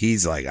 hates it.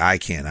 He's like, I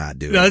cannot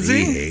do Does it.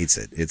 he? He hates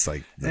it. It's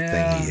like the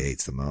thing he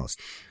hates the most.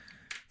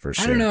 For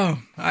sure. I don't know.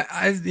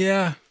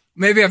 Yeah.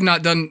 Maybe I've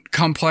not done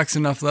complex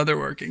enough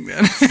leatherworking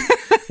then.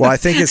 Well, I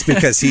think it's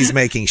because he's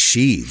making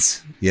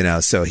sheaths,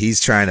 so he's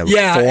trying to form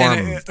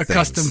and a things.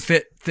 custom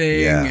fit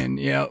thing. Yeah. And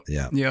yep.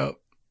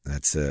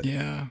 That's it.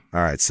 Yeah.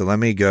 All right, so let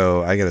me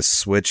go. I got to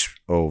switch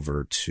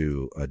over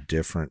to a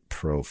different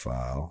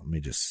profile. Let me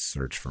just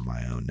search for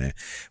my own name.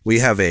 We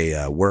have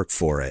a work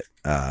for it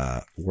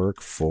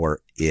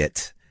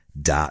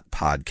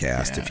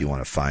podcast if you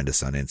want to find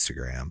us on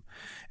Instagram.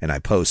 And I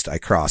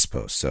cross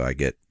post, so I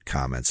get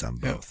comments on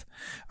both.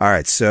 All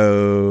right,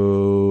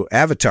 so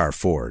Avatar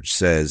Forge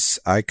says,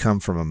 I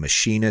come from a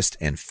machinist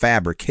and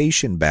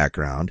fabrication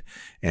background,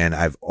 and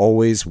I've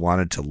always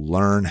wanted to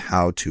learn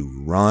how to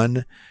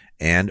run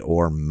and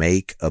or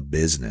make a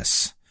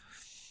business.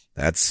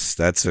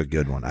 That's a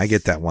good one. I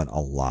get that one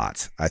a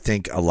lot. I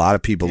think a lot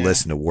of people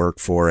listen to Work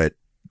For It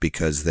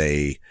because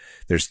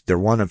they're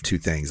one of two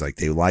things. Like,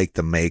 they like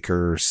the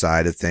maker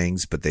side of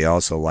things, but they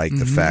also like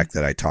the fact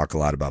that I talk a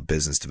lot about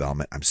business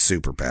development. I'm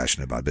super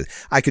passionate about it.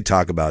 I could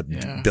talk about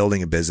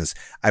building a business.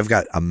 I've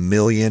got a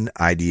million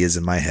ideas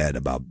in my head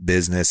about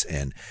business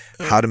and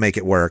how to make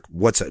it work.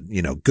 What's a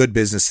good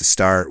business to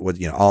start?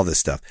 What all this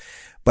stuff.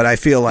 But I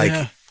feel like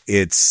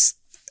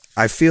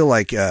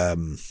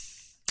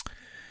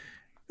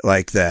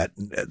like that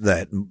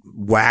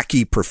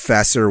wacky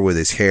professor with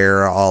his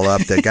hair all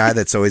up, the guy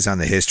that's always on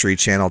the History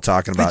Channel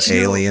talking about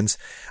aliens.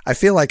 I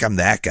feel like I'm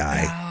that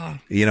guy,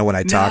 when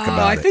I talk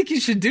about it. I think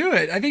you should do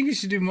it. I think you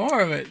should do more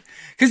of it.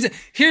 Because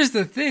here's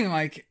the thing,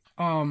 like,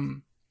 how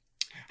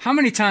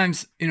many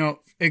times,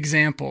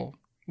 example,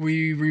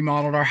 we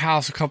remodeled our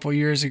house a couple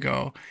years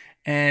ago,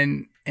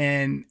 and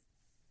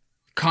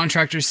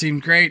contractors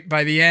seemed great.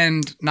 By the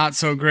end, not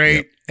so great.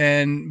 Yep.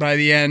 And by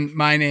the end,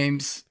 my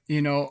name's,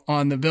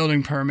 on the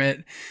building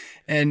permit,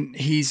 and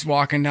he's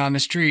walking down the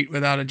street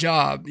without a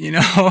job,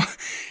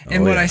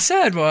 And what I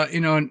said, well,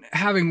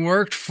 having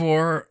worked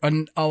for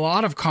a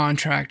lot of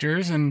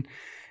contractors and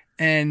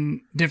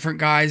different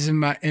guys in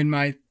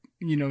my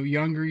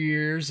younger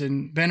years,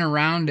 and been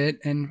around it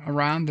and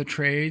around the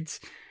trades,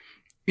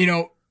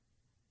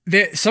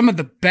 some of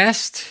the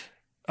best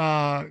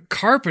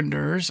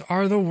carpenters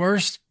are the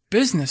worst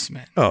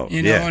businessmen.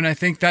 And I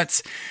think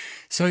that's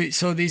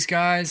so these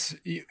guys,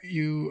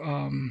 you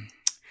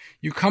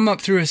come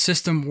up through a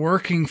system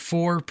working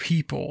for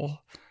people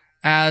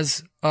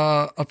as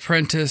a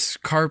apprentice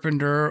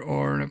carpenter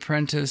or an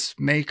apprentice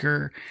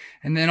maker,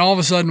 and then all of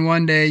a sudden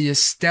one day you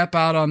step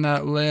out on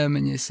that limb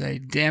and you say,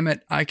 damn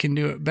it, I can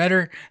do it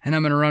better, and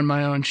I'm going to run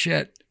my own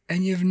shit.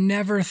 And you've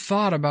never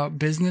thought about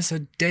business a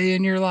day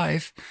in your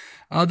life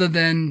other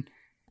than,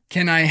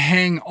 can I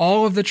hang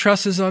all of the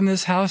trusses on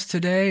this house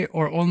today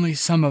or only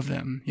some of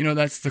them?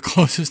 That's the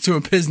closest to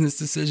a business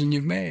decision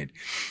you've made.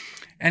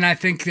 And I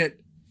think that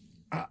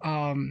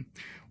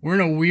we're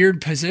in a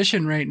weird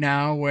position right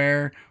now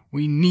where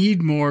we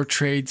need more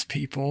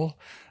tradespeople,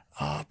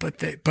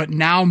 but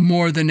now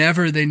more than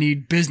ever they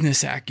need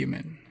business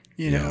acumen,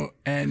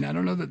 and I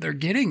don't know that they're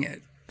getting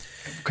it,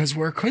 because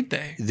where could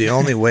they? The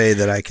only way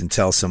that I can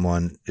tell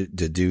someone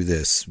to do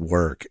this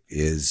work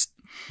is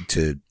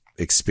to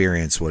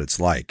experience what it's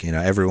like.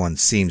 Everyone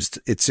seems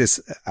to, it's just,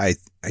 I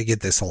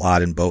get this a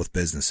lot in both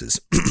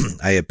businesses.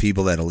 I have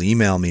people that'll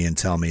email me and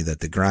tell me that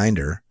the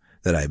grinder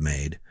that I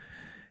made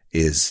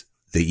is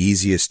the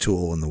easiest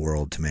tool in the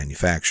world to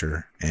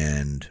manufacture,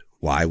 and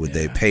why would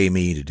they pay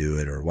me to do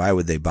it, or why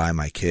would they buy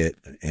my kit?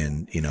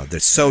 And they're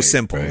so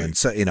simple. Right. And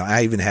so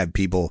I even had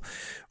people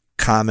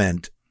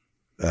comment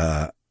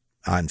on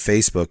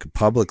Facebook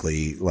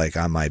publicly, like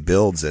on my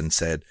builds, and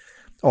said,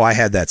 oh, I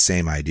had that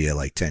same idea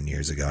like 10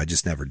 years ago. I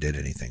just never did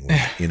anything with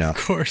it, Of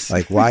course.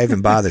 Like, why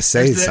even bother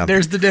saying something?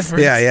 There's the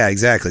difference. Yeah,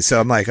 exactly. So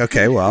I'm like,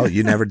 okay, well,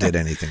 you never did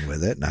anything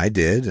with it, and I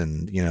did,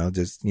 and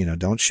just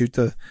don't shoot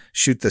the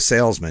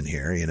salesman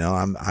here.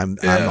 I'm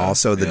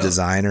also the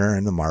designer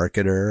and the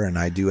marketer, and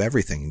I do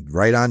everything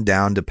right on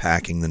down to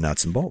packing the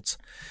nuts and bolts,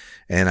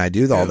 and I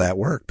do all that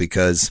work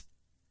because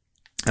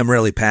I'm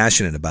really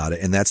passionate about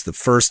it, and that's the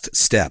first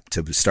step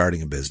to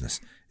starting a business,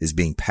 is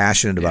being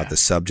passionate about the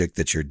subject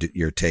that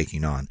you're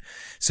taking on.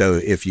 So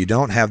if you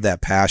don't have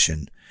that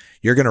passion,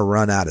 you're going to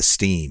run out of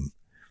steam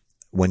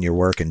when you're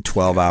working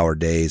 12-hour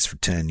days for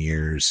 10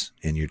 years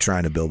and you're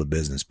trying to build a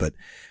business. But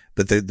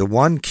the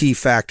one key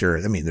factor,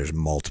 I mean, there's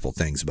multiple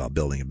things about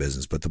building a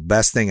business, but the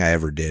best thing I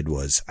ever did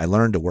was I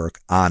learned to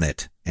work on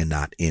it and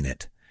not in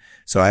it.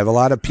 So I have a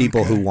lot of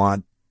people who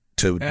want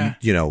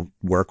to,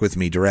 work with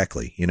me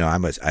directly.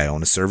 I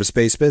own a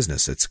service-based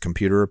business. It's a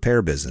computer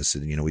repair business.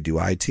 And, we do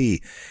IT,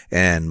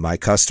 and my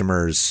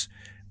customers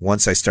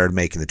once I started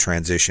making the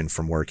transition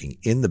from working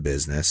in the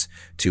business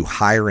to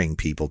hiring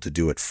people to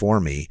do it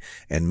for me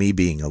and me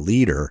being a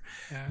leader,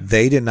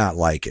 they did not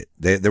like it.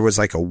 There was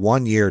like a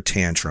 1-year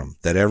tantrum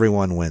that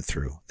everyone went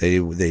through.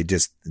 They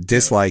just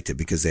disliked it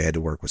because they had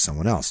to work with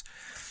someone else.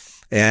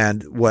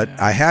 And what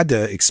I had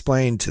to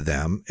explain to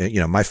them,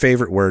 my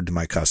favorite word to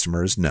my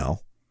customers,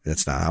 no.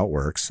 That's not how it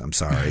works. I'm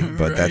sorry,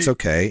 but that's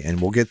okay.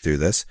 And we'll get through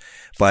this.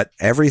 But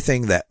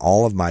everything that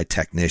all of my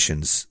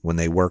technicians, when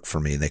they work for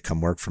me, they come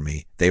work for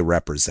me, they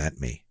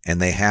represent me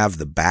and they have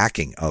the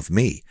backing of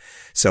me.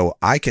 So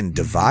I can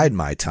divide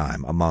my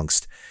time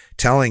amongst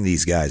telling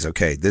these guys,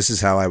 okay, this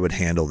is how I would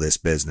handle this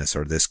business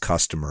or this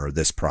customer or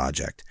this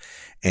project.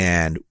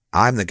 And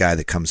I'm the guy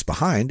that comes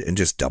behind and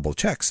just double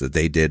checks that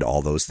they did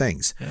all those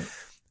things. Yep.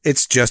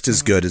 It's just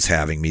as good as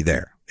having me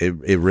there.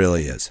 It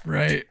really is.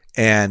 Right.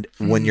 And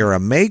when you're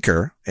a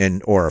maker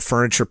or a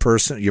furniture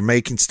person, you're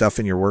making stuff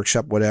in your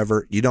workshop,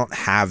 whatever, you don't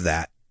have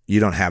that. You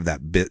don't have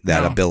that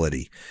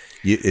ability.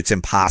 It's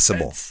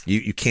impossible.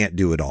 You can't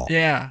do it all.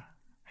 Yeah.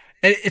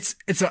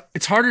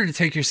 It's harder to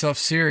take yourself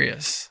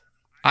serious,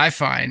 I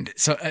find.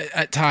 So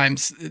at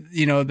times,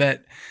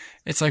 that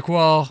it's like,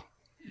 well,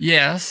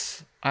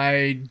 yes,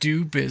 I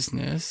do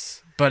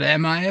business, but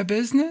am I a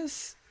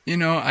business?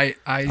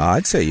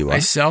 I'd say you are. I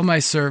sell my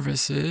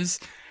services,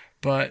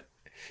 but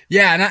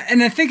yeah,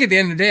 and I think at the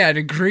end of the day I'd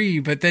agree,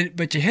 but I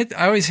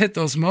always hit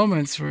those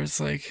moments where it's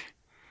like,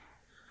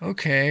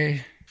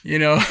 okay,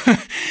 and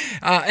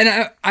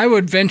I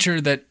would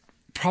venture that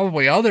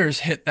probably others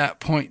hit that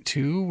point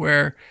too,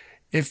 where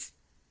if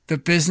the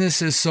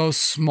business is so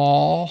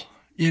small,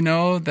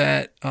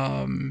 that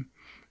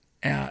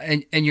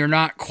and you're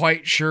not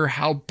quite sure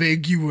how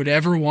big you would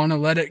ever want to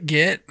let it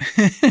get,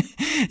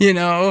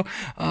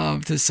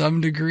 to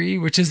some degree,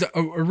 which is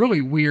a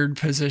really weird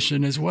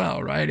position as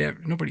well, right?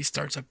 Nobody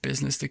starts a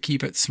business to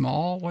keep it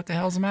small. What the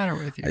hell's the matter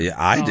with you? Yeah,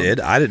 I did.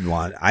 I didn't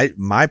want.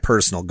 My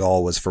personal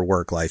goal was for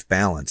work-life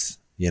balance,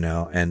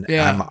 and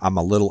I'm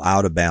a little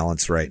out of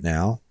balance right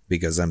now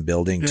because I'm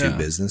building 2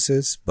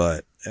 businesses.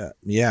 But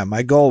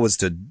my goal was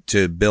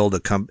to build a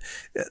company.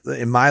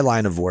 In my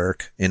line of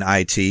work in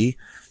IT,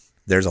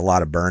 there's a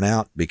lot of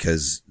burnout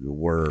because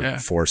we're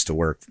forced to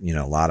work,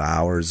 a lot of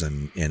hours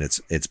and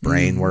it's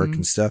brain work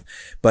and stuff.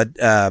 But,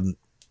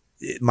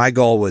 my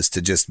goal was to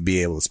just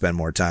be able to spend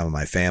more time with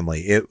my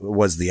family. It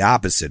was the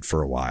opposite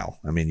for a while.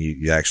 I mean,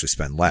 you actually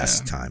spend less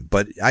time,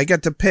 but I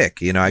got to pick,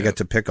 I got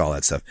to pick all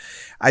that stuff.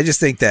 I just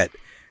think that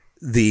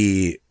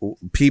the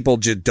people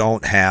just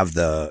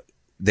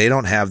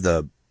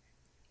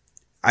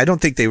I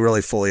don't think they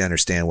really fully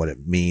understand what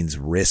it means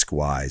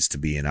risk-wise to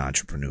be an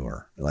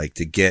entrepreneur, like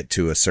to get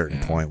to a certain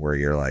point where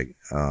you're like,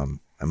 am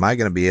I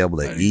going to be able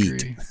to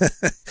eat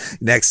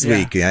next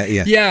week?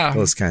 Yeah.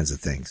 Those kinds of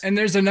things. And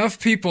there's enough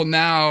people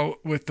now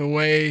with the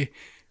way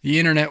the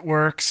internet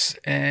works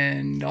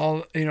and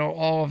all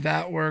of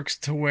that works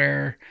to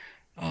where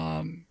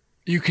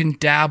you can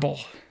dabble,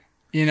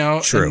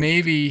 True. and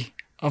maybe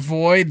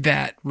avoid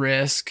that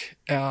risk,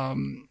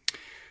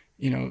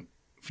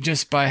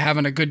 just by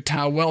having a good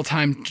time,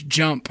 well-timed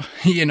jump,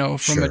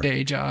 from a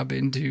day job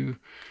into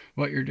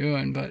what you're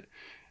doing.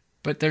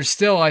 But there's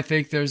still, I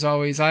think I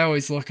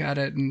always look at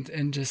it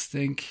and just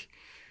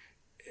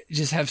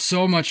have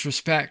so much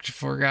respect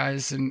for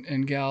guys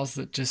and gals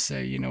that just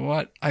say, you know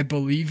what, I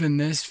believe in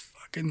this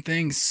fucking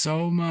thing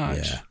so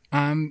much.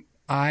 Yeah.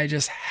 I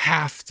just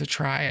have to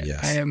try it.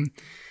 Yes.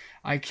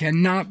 I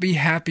cannot be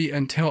happy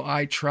until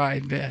I try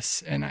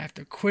this, and I have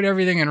to quit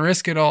everything and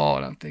risk it all.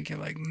 And I'm thinking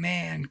like,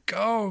 man,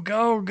 go.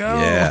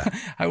 Yeah.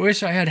 I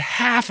wish I had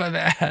half of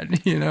that,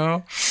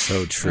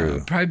 So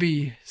true. Probably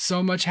be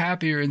so much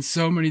happier in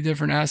so many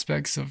different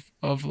aspects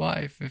of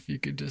life if you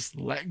could just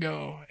let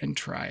go and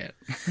try it.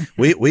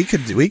 we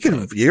could,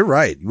 you're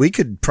right. We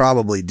could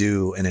probably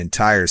do an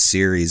entire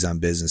series on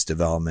business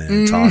development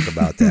and talk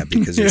about that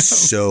because there's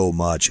so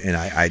much. And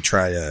I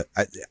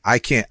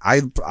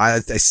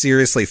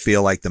seriously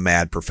feel like the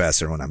mad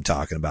professor when I'm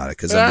talking about it.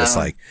 Cause I'm just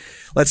like,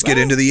 let's get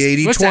into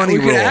the 80-20 rule. We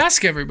could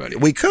ask everybody.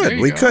 We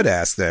could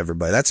ask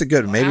everybody. That's a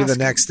good, maybe the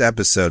next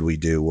episode we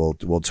do,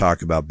 we'll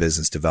talk about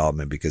business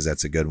development because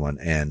that's a good one.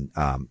 And,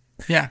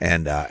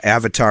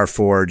 Avatar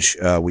Forge,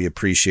 we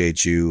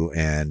appreciate you.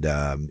 And,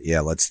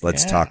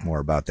 let's talk more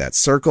about that.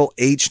 Circle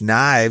H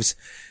Knives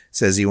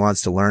says he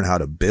wants to learn how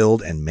to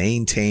build and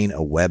maintain a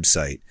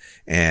website.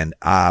 And,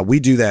 we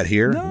do that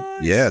here.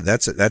 Nice. Yeah.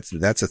 That's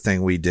a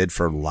thing we did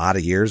for a lot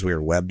of years. We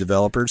were web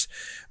developers.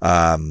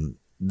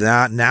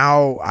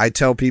 Now I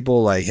tell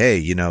people like,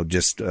 hey,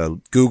 just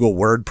Google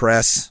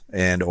WordPress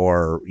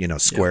or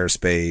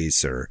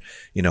Squarespace or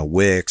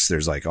Wix.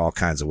 There's like all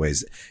kinds of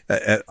ways.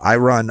 I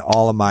run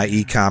all of my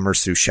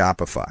e-commerce through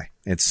Shopify.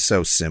 It's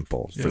so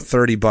simple. Yep.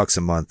 For $30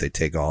 a month, they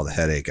take all the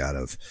headache out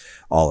of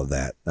all of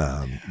that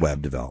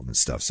web development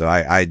stuff. So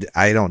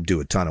I don't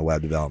do a ton of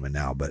web development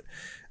now, but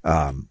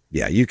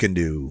you can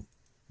do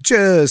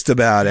just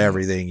about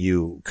everything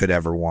you could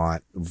ever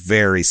want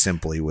very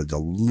simply with the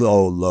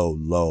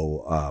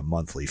low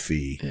monthly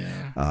fee.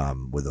 Yeah.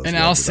 With those. And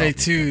I'll say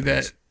too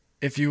that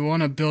if you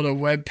want to build a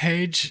web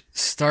page,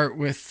 start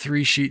with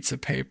 3 sheets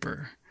of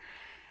paper.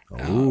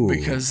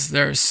 Because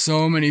there are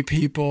so many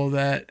people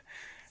that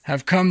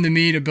have come to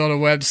me to build a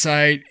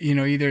website,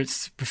 either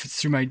it's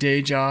through my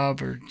day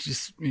job or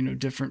just,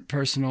 different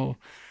personal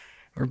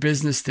or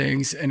business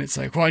things. And it's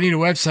like, well, I need a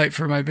website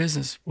for my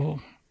business.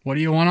 Well, what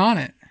do you want on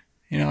it?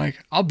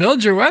 I'll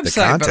build your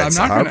website, but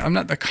I'm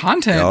not the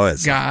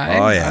content guy.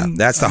 Oh yeah.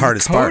 That's the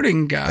hardest part.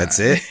 Coding guy. That's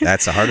it.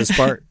 That's the hardest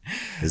part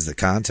is the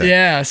content.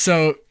 Yeah.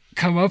 So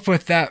come up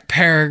with that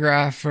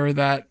paragraph or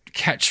that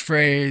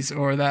catchphrase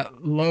or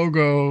that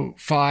logo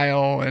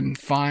file and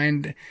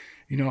find,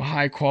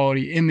 high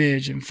quality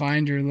image and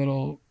find your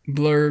little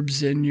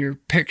blurbs and your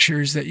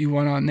pictures that you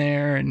want on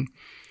there and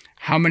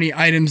how many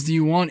items do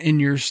you want in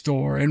your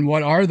store and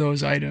what are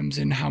those items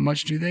and how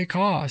much do they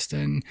cost?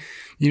 And,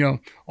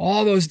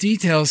 all those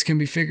details can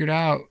be figured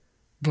out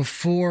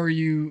before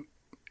you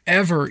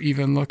ever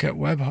even look at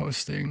web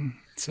hosting.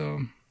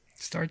 So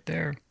start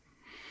there.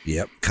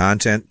 Yep.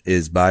 Content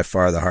is by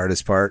far the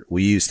hardest part.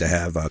 We used to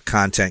have a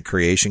content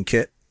creation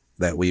kit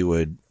that we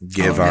would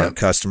give our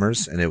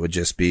customers, and it would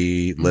just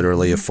be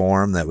literally a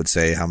form that would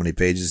say, how many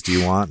pages do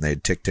you want? And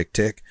they'd tick, tick,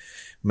 tick.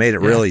 Made it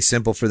really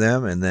simple for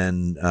them. And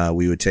then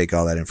we would take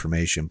all that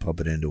information, pump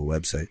it into a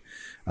website.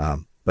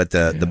 But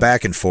the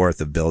back and forth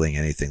of building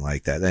anything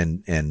like that,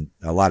 and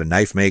a lot of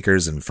knife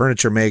makers and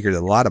furniture makers,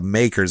 a lot of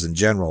makers in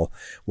general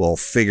will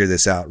figure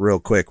this out real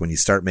quick. When you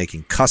start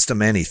making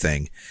custom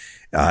anything,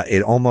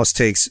 it almost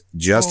takes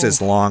just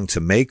as long to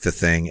make the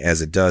thing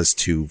as it does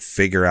to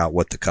figure out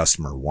what the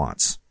customer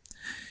wants.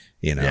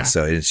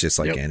 So it's just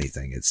like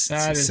anything. It's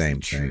the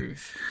same thing.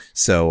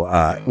 So,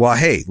 well,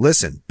 hey,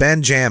 listen,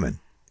 Benjamin,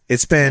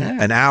 it's been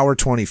an hour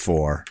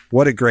 24.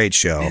 What a great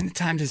show. And the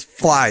time just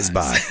flies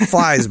by.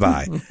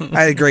 I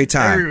had a great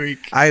time. Every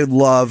week. I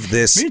love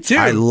this. Me too.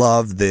 I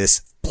love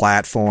this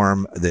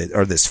platform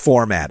or this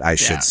format, I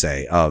should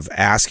say, of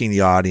asking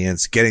the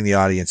audience, getting the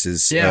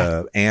audience's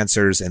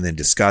answers, and then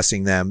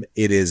discussing them.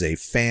 It is a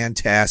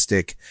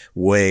fantastic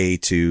way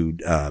to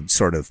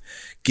sort of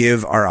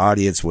give our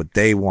audience what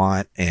they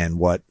want and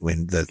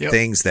when the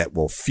things that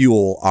will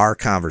fuel our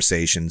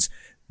conversations.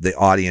 The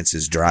audience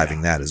is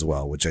driving that as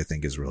well, which I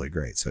think is really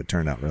great. So it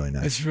turned out really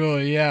nice. It's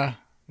really,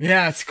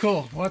 it's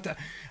cool.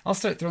 I'll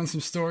start throwing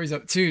some stories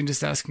up too and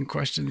just asking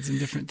questions and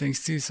different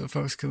things too so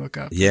folks can look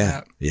up.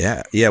 Yeah.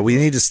 We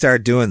need to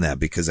start doing that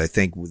because I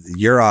think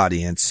your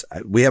audience,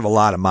 we have a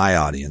lot of my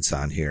audience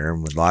on here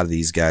and a lot of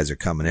these guys are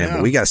coming in,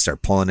 but we got to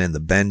start pulling in the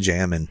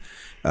Benjamin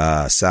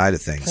side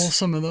of things. Pull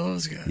some of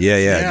those guys.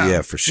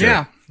 Yeah, for sure.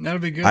 Yeah, that'll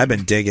be good. I've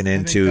been digging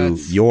into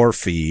your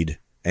feed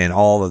and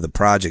all of the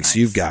projects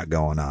you've got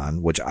going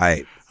on, which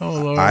I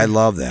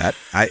love that.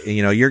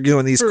 You're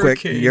doing these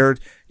quick, your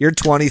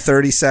 20,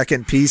 30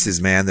 second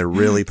pieces, man. They're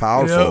really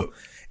powerful.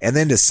 And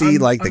then to see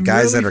the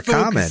guys really that are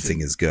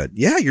commenting is good.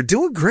 Yeah, you're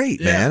doing great,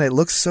 man. It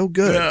looks so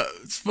good. Yeah,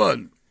 it's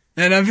fun.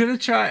 And I'm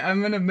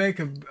going to make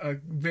a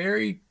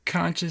very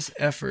conscious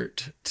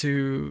effort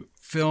to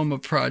film a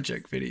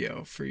project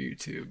video for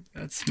YouTube.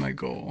 That's my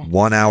goal.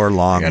 1 hour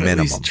long minimum.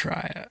 At least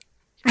try it.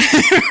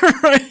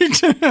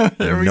 Right.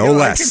 There we no go.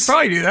 less.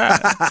 I can probably do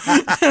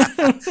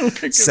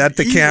that. Set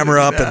the camera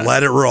up and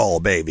let it roll,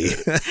 baby.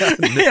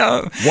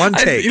 One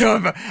take.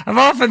 I've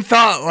often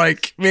thought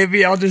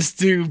maybe I'll just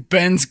do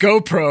Ben's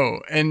GoPro,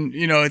 and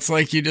it's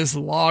like you just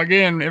log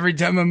in every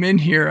time I'm in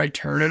here. I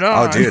turn it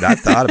on. Oh, dude, I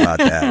thought about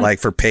that.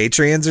 For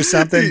Patreons or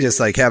something, just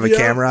have a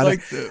camera on it.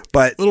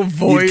 But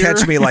you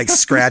catch me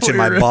scratching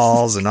my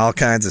balls and all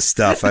kinds of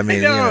stuff. I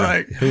mean,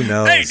 who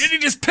knows? Hey, did he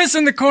just piss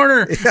in the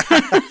corner?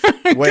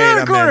 Wait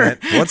a minute.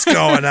 What's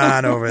going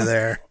on over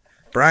there?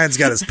 Brian's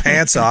got his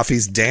pants off.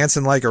 He's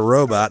dancing like a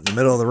robot in the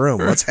middle of the room.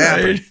 What's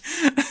happening?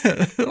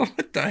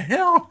 What the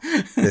hell?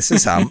 This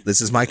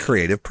is my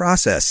creative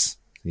process.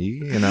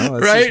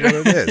 That's right? Just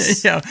what it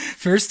is. Yeah.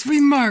 First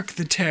we mark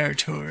the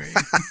territory.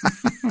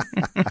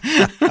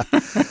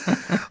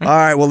 All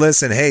right. Well,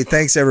 listen. Hey,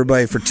 thanks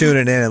everybody for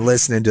tuning in and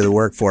listening to the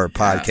Work For It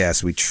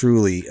podcast. We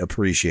truly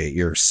appreciate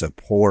your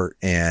support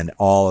and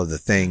all of the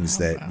things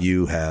that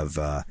you have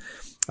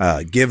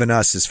given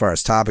us as far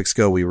as topics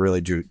go. We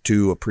really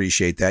do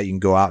appreciate that. You can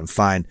go out and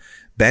find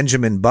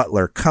Benjamin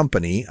Butler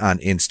Company on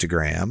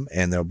Instagram,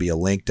 and there'll be a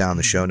link down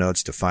the show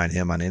notes to find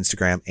him on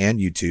Instagram and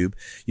YouTube.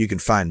 You can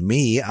find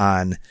me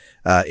on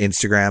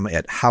Instagram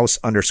at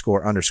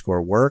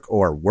house__work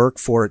or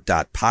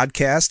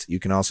workforit.podcast. You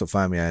can also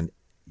find me on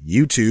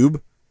YouTube.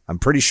 I'm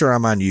pretty sure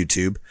I'm on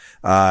YouTube,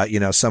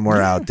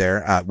 somewhere out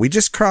there. We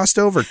just crossed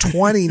over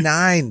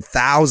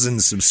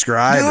 29,000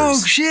 subscribers. Oh,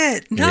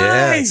 shit. Nice.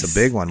 Yeah, it's a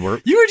big one.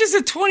 You were just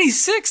at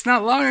 26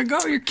 not long ago.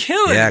 You're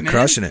killing it, man. Yeah,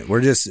 crushing it.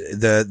 We're just,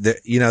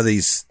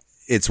 these,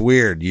 it's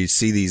weird. You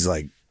see these,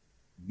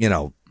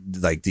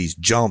 these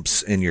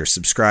jumps in your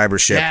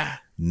subscribership. Yeah.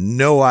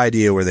 No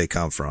idea where they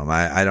come from.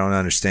 I don't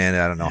understand it.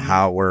 I don't know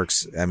how it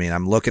works. I mean,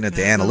 I'm looking at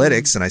the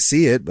analytics and I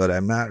see it, but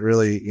I'm not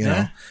really,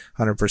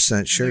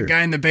 100% sure. The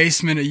guy in the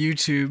basement of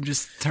YouTube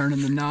just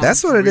turning the knob.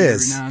 That's what it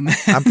is. I'm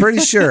pretty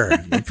sure.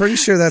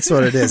 That's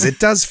what it is. It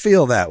does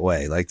feel that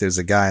way. Like there's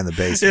a guy in the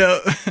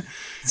basement. Yeah.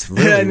 It's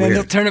really and then weird.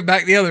 they'll turn it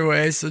back the other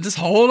way. So just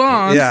hold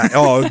on. Yeah.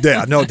 Oh,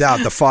 yeah. No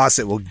doubt. The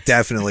faucet will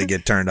definitely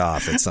get turned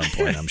off at some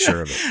point. I'm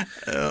sure of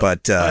it.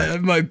 But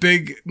my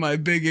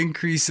big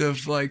increase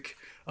of like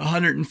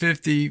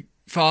 150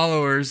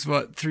 followers,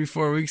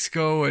 3-4 weeks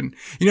ago, and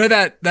you know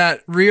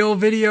that reel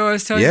video I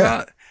was telling you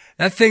about.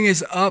 That thing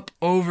is up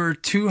over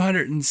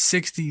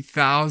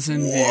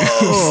 260,000 views.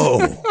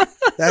 Whoa,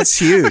 that's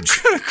huge.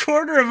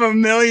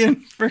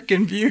 250,000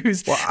 freaking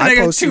views. Well, and I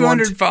got posted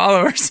 200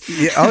 followers.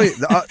 Yeah.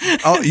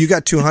 Oh, you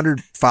got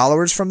 200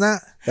 followers from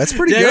that? That's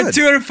pretty good. I got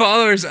 200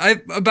 followers.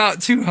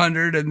 About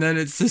 200, and then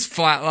it's just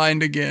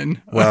flatlined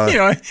again. Well,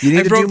 you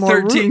need I broke to do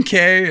more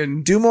 13K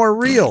and do more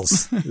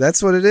reels.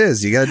 That's what it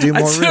is. You got to do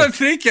more That's reels. what I'm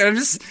thinking. I'm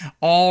just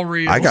all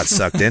reels. I got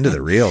sucked into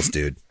the reels,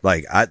 dude.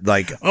 I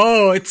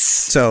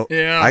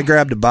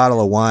grabbed a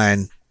bottle of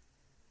wine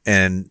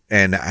and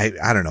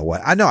I don't know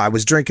what. I know I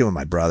was drinking with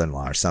my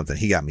brother-in-law or something.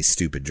 He got me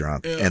stupid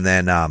drunk. Yeah. And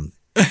then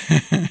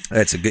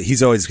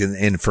he's always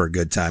in for a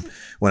good time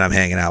when I'm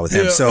hanging out with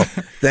him. Yeah. So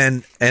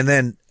then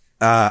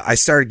I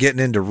started getting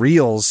into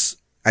reels.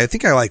 I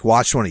think I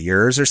watched one of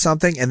yours or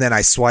something, and then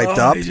I swiped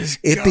up.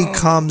 It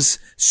becomes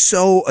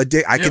so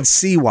addictive. I can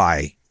see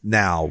why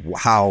now,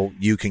 how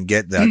you can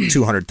get that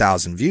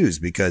 200,000 views,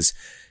 because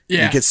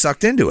you get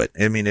sucked into it.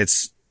 I mean, and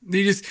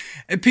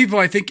people,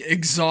 I think,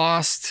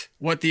 exhaust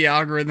what the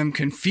algorithm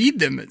can feed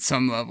them at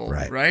some level,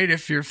 right?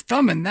 If you're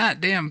thumbing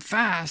that damn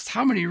fast,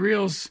 how many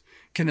reels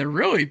can there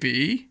really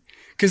be?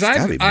 Because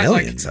I've be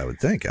millions, I would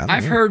think.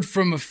 I've heard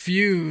from a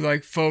few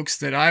folks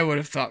that I would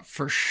have thought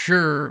for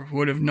sure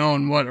would have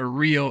known what a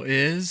reel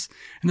is,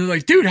 and they're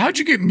like, "Dude, how'd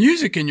you get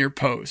music in your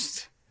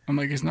post?" I'm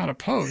like, "It's not a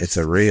post. It's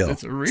a reel.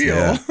 It's a reel."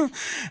 Yeah.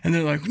 And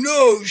they're like,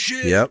 "No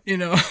shit." Yep.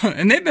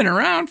 And they've been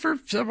around for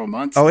several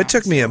months. Oh, it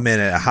took me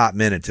a hot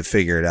minute to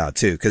figure it out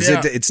too, because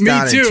it's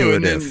not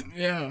intuitive.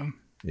 Yeah.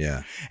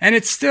 And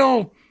it's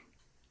kind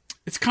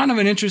of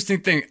an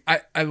interesting thing.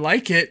 I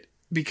like it,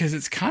 because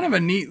it's kind of a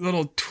neat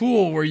little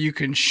tool where you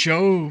can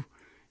show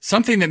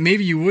something that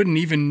maybe you wouldn't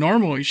even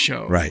normally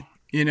show. Right.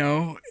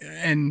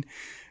 And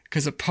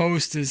because a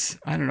post is,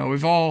 I don't know,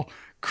 we've all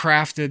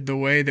crafted the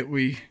way that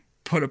we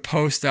put a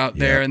post out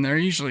there, and they're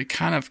usually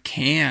kind of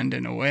canned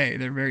in a way.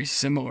 They're very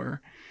similar.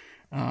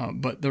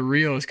 But the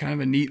reel is kind of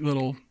a neat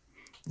little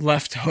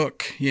left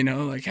hook,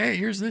 hey,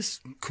 here's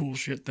this cool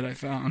shit that I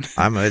found.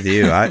 I'm with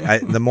you. I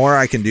the more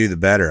I can do, the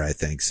better, I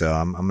think. So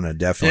I'm going to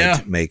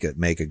definitely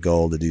make a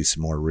goal to do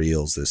some more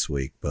reels this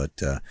week.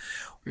 But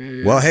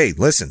well, hey,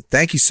 listen,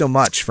 thank you so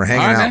much for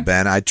hanging out, man.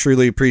 Ben. I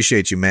truly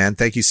appreciate you, man.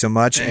 Thank you so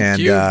much. Thank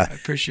you. I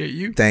appreciate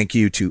you. Thank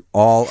you to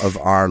all of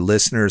our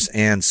listeners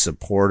and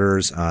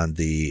supporters on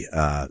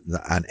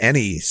on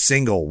any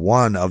single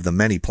one of the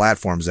many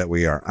platforms that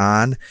we are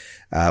on.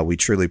 We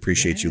truly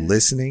appreciate you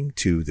listening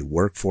to the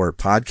Work For It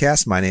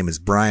podcast. My name is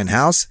Brian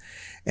House,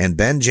 and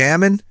Ben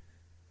Jammin,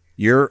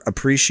 you're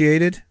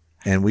appreciated,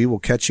 and we will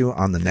catch you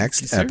on the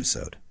next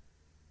episode.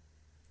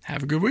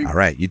 Have a good week. All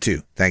right, you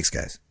too. Thanks,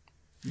 guys.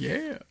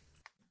 Yeah.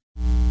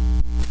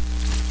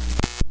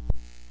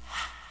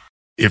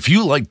 If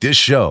you like this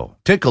show,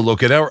 take a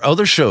look at our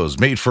other shows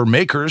made for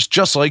makers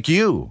just like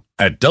you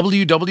at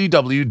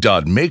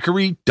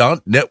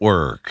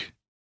www.makery.network.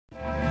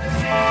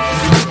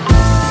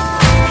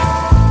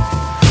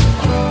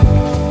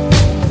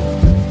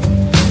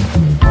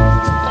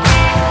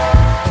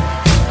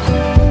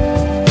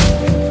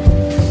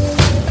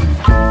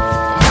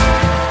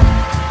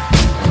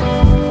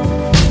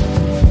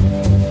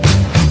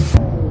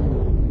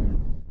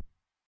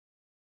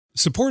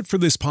 Support for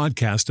this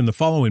podcast and the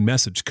following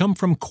message come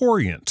from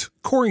Corient.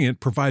 Corient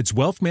provides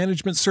wealth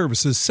management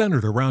services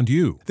centered around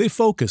you. They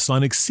focus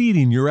on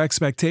exceeding your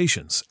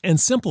expectations and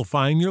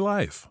simplifying your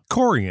life.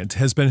 Corient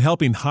has been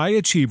helping high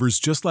achievers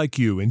just like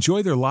you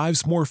enjoy their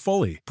lives more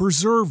fully,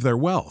 preserve their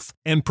wealth,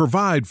 and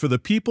provide for the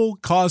people,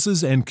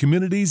 causes, and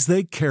communities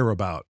they care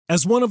about.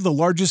 As one of the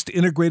largest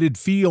integrated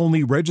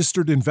fee-only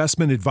registered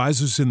investment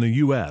advisors in the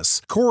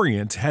U.S.,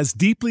 Corient has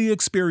deeply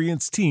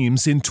experienced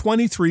teams in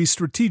 23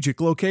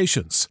 strategic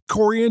locations.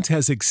 Corient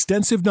has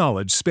extensive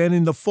knowledge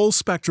spanning the full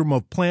spectrum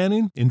of planning,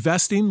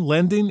 investing,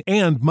 lending,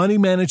 and money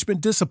management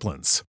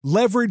disciplines.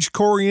 Leverage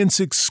Corient's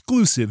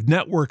exclusive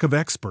network of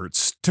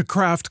experts to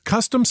craft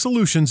custom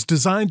solutions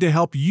designed to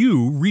help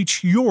you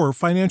reach your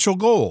financial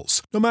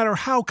goals, no matter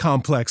how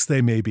complex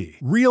they may be.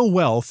 Real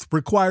wealth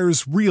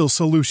requires real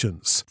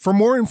solutions. For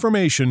more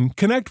information,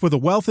 connect with a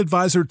wealth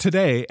advisor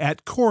today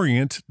at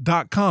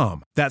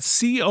Corient.com.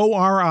 That's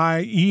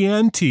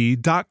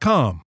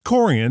Corient.com.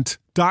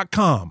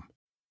 Corient.com.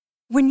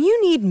 When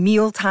you need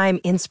mealtime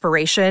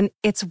inspiration,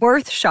 it's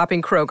worth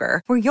shopping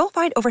Kroger, where you'll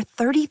find over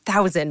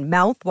 30,000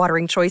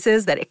 mouth-watering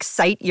choices that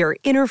excite your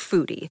inner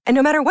foodie. And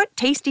no matter what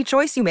tasty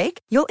choice you make,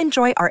 you'll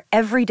enjoy our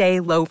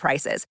everyday low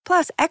prices,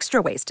 plus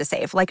extra ways to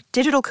save, like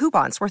digital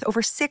coupons worth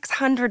over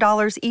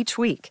 $600 each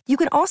week. You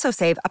can also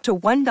save up to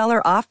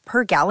 $1 off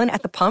per gallon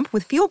at the pump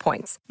with fuel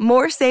points.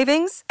 More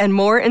savings and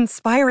more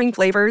inspiring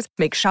flavors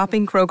make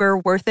shopping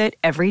Kroger worth it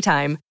every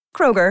time.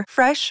 Kroger,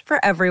 fresh for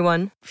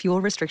everyone.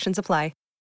 Fuel restrictions apply.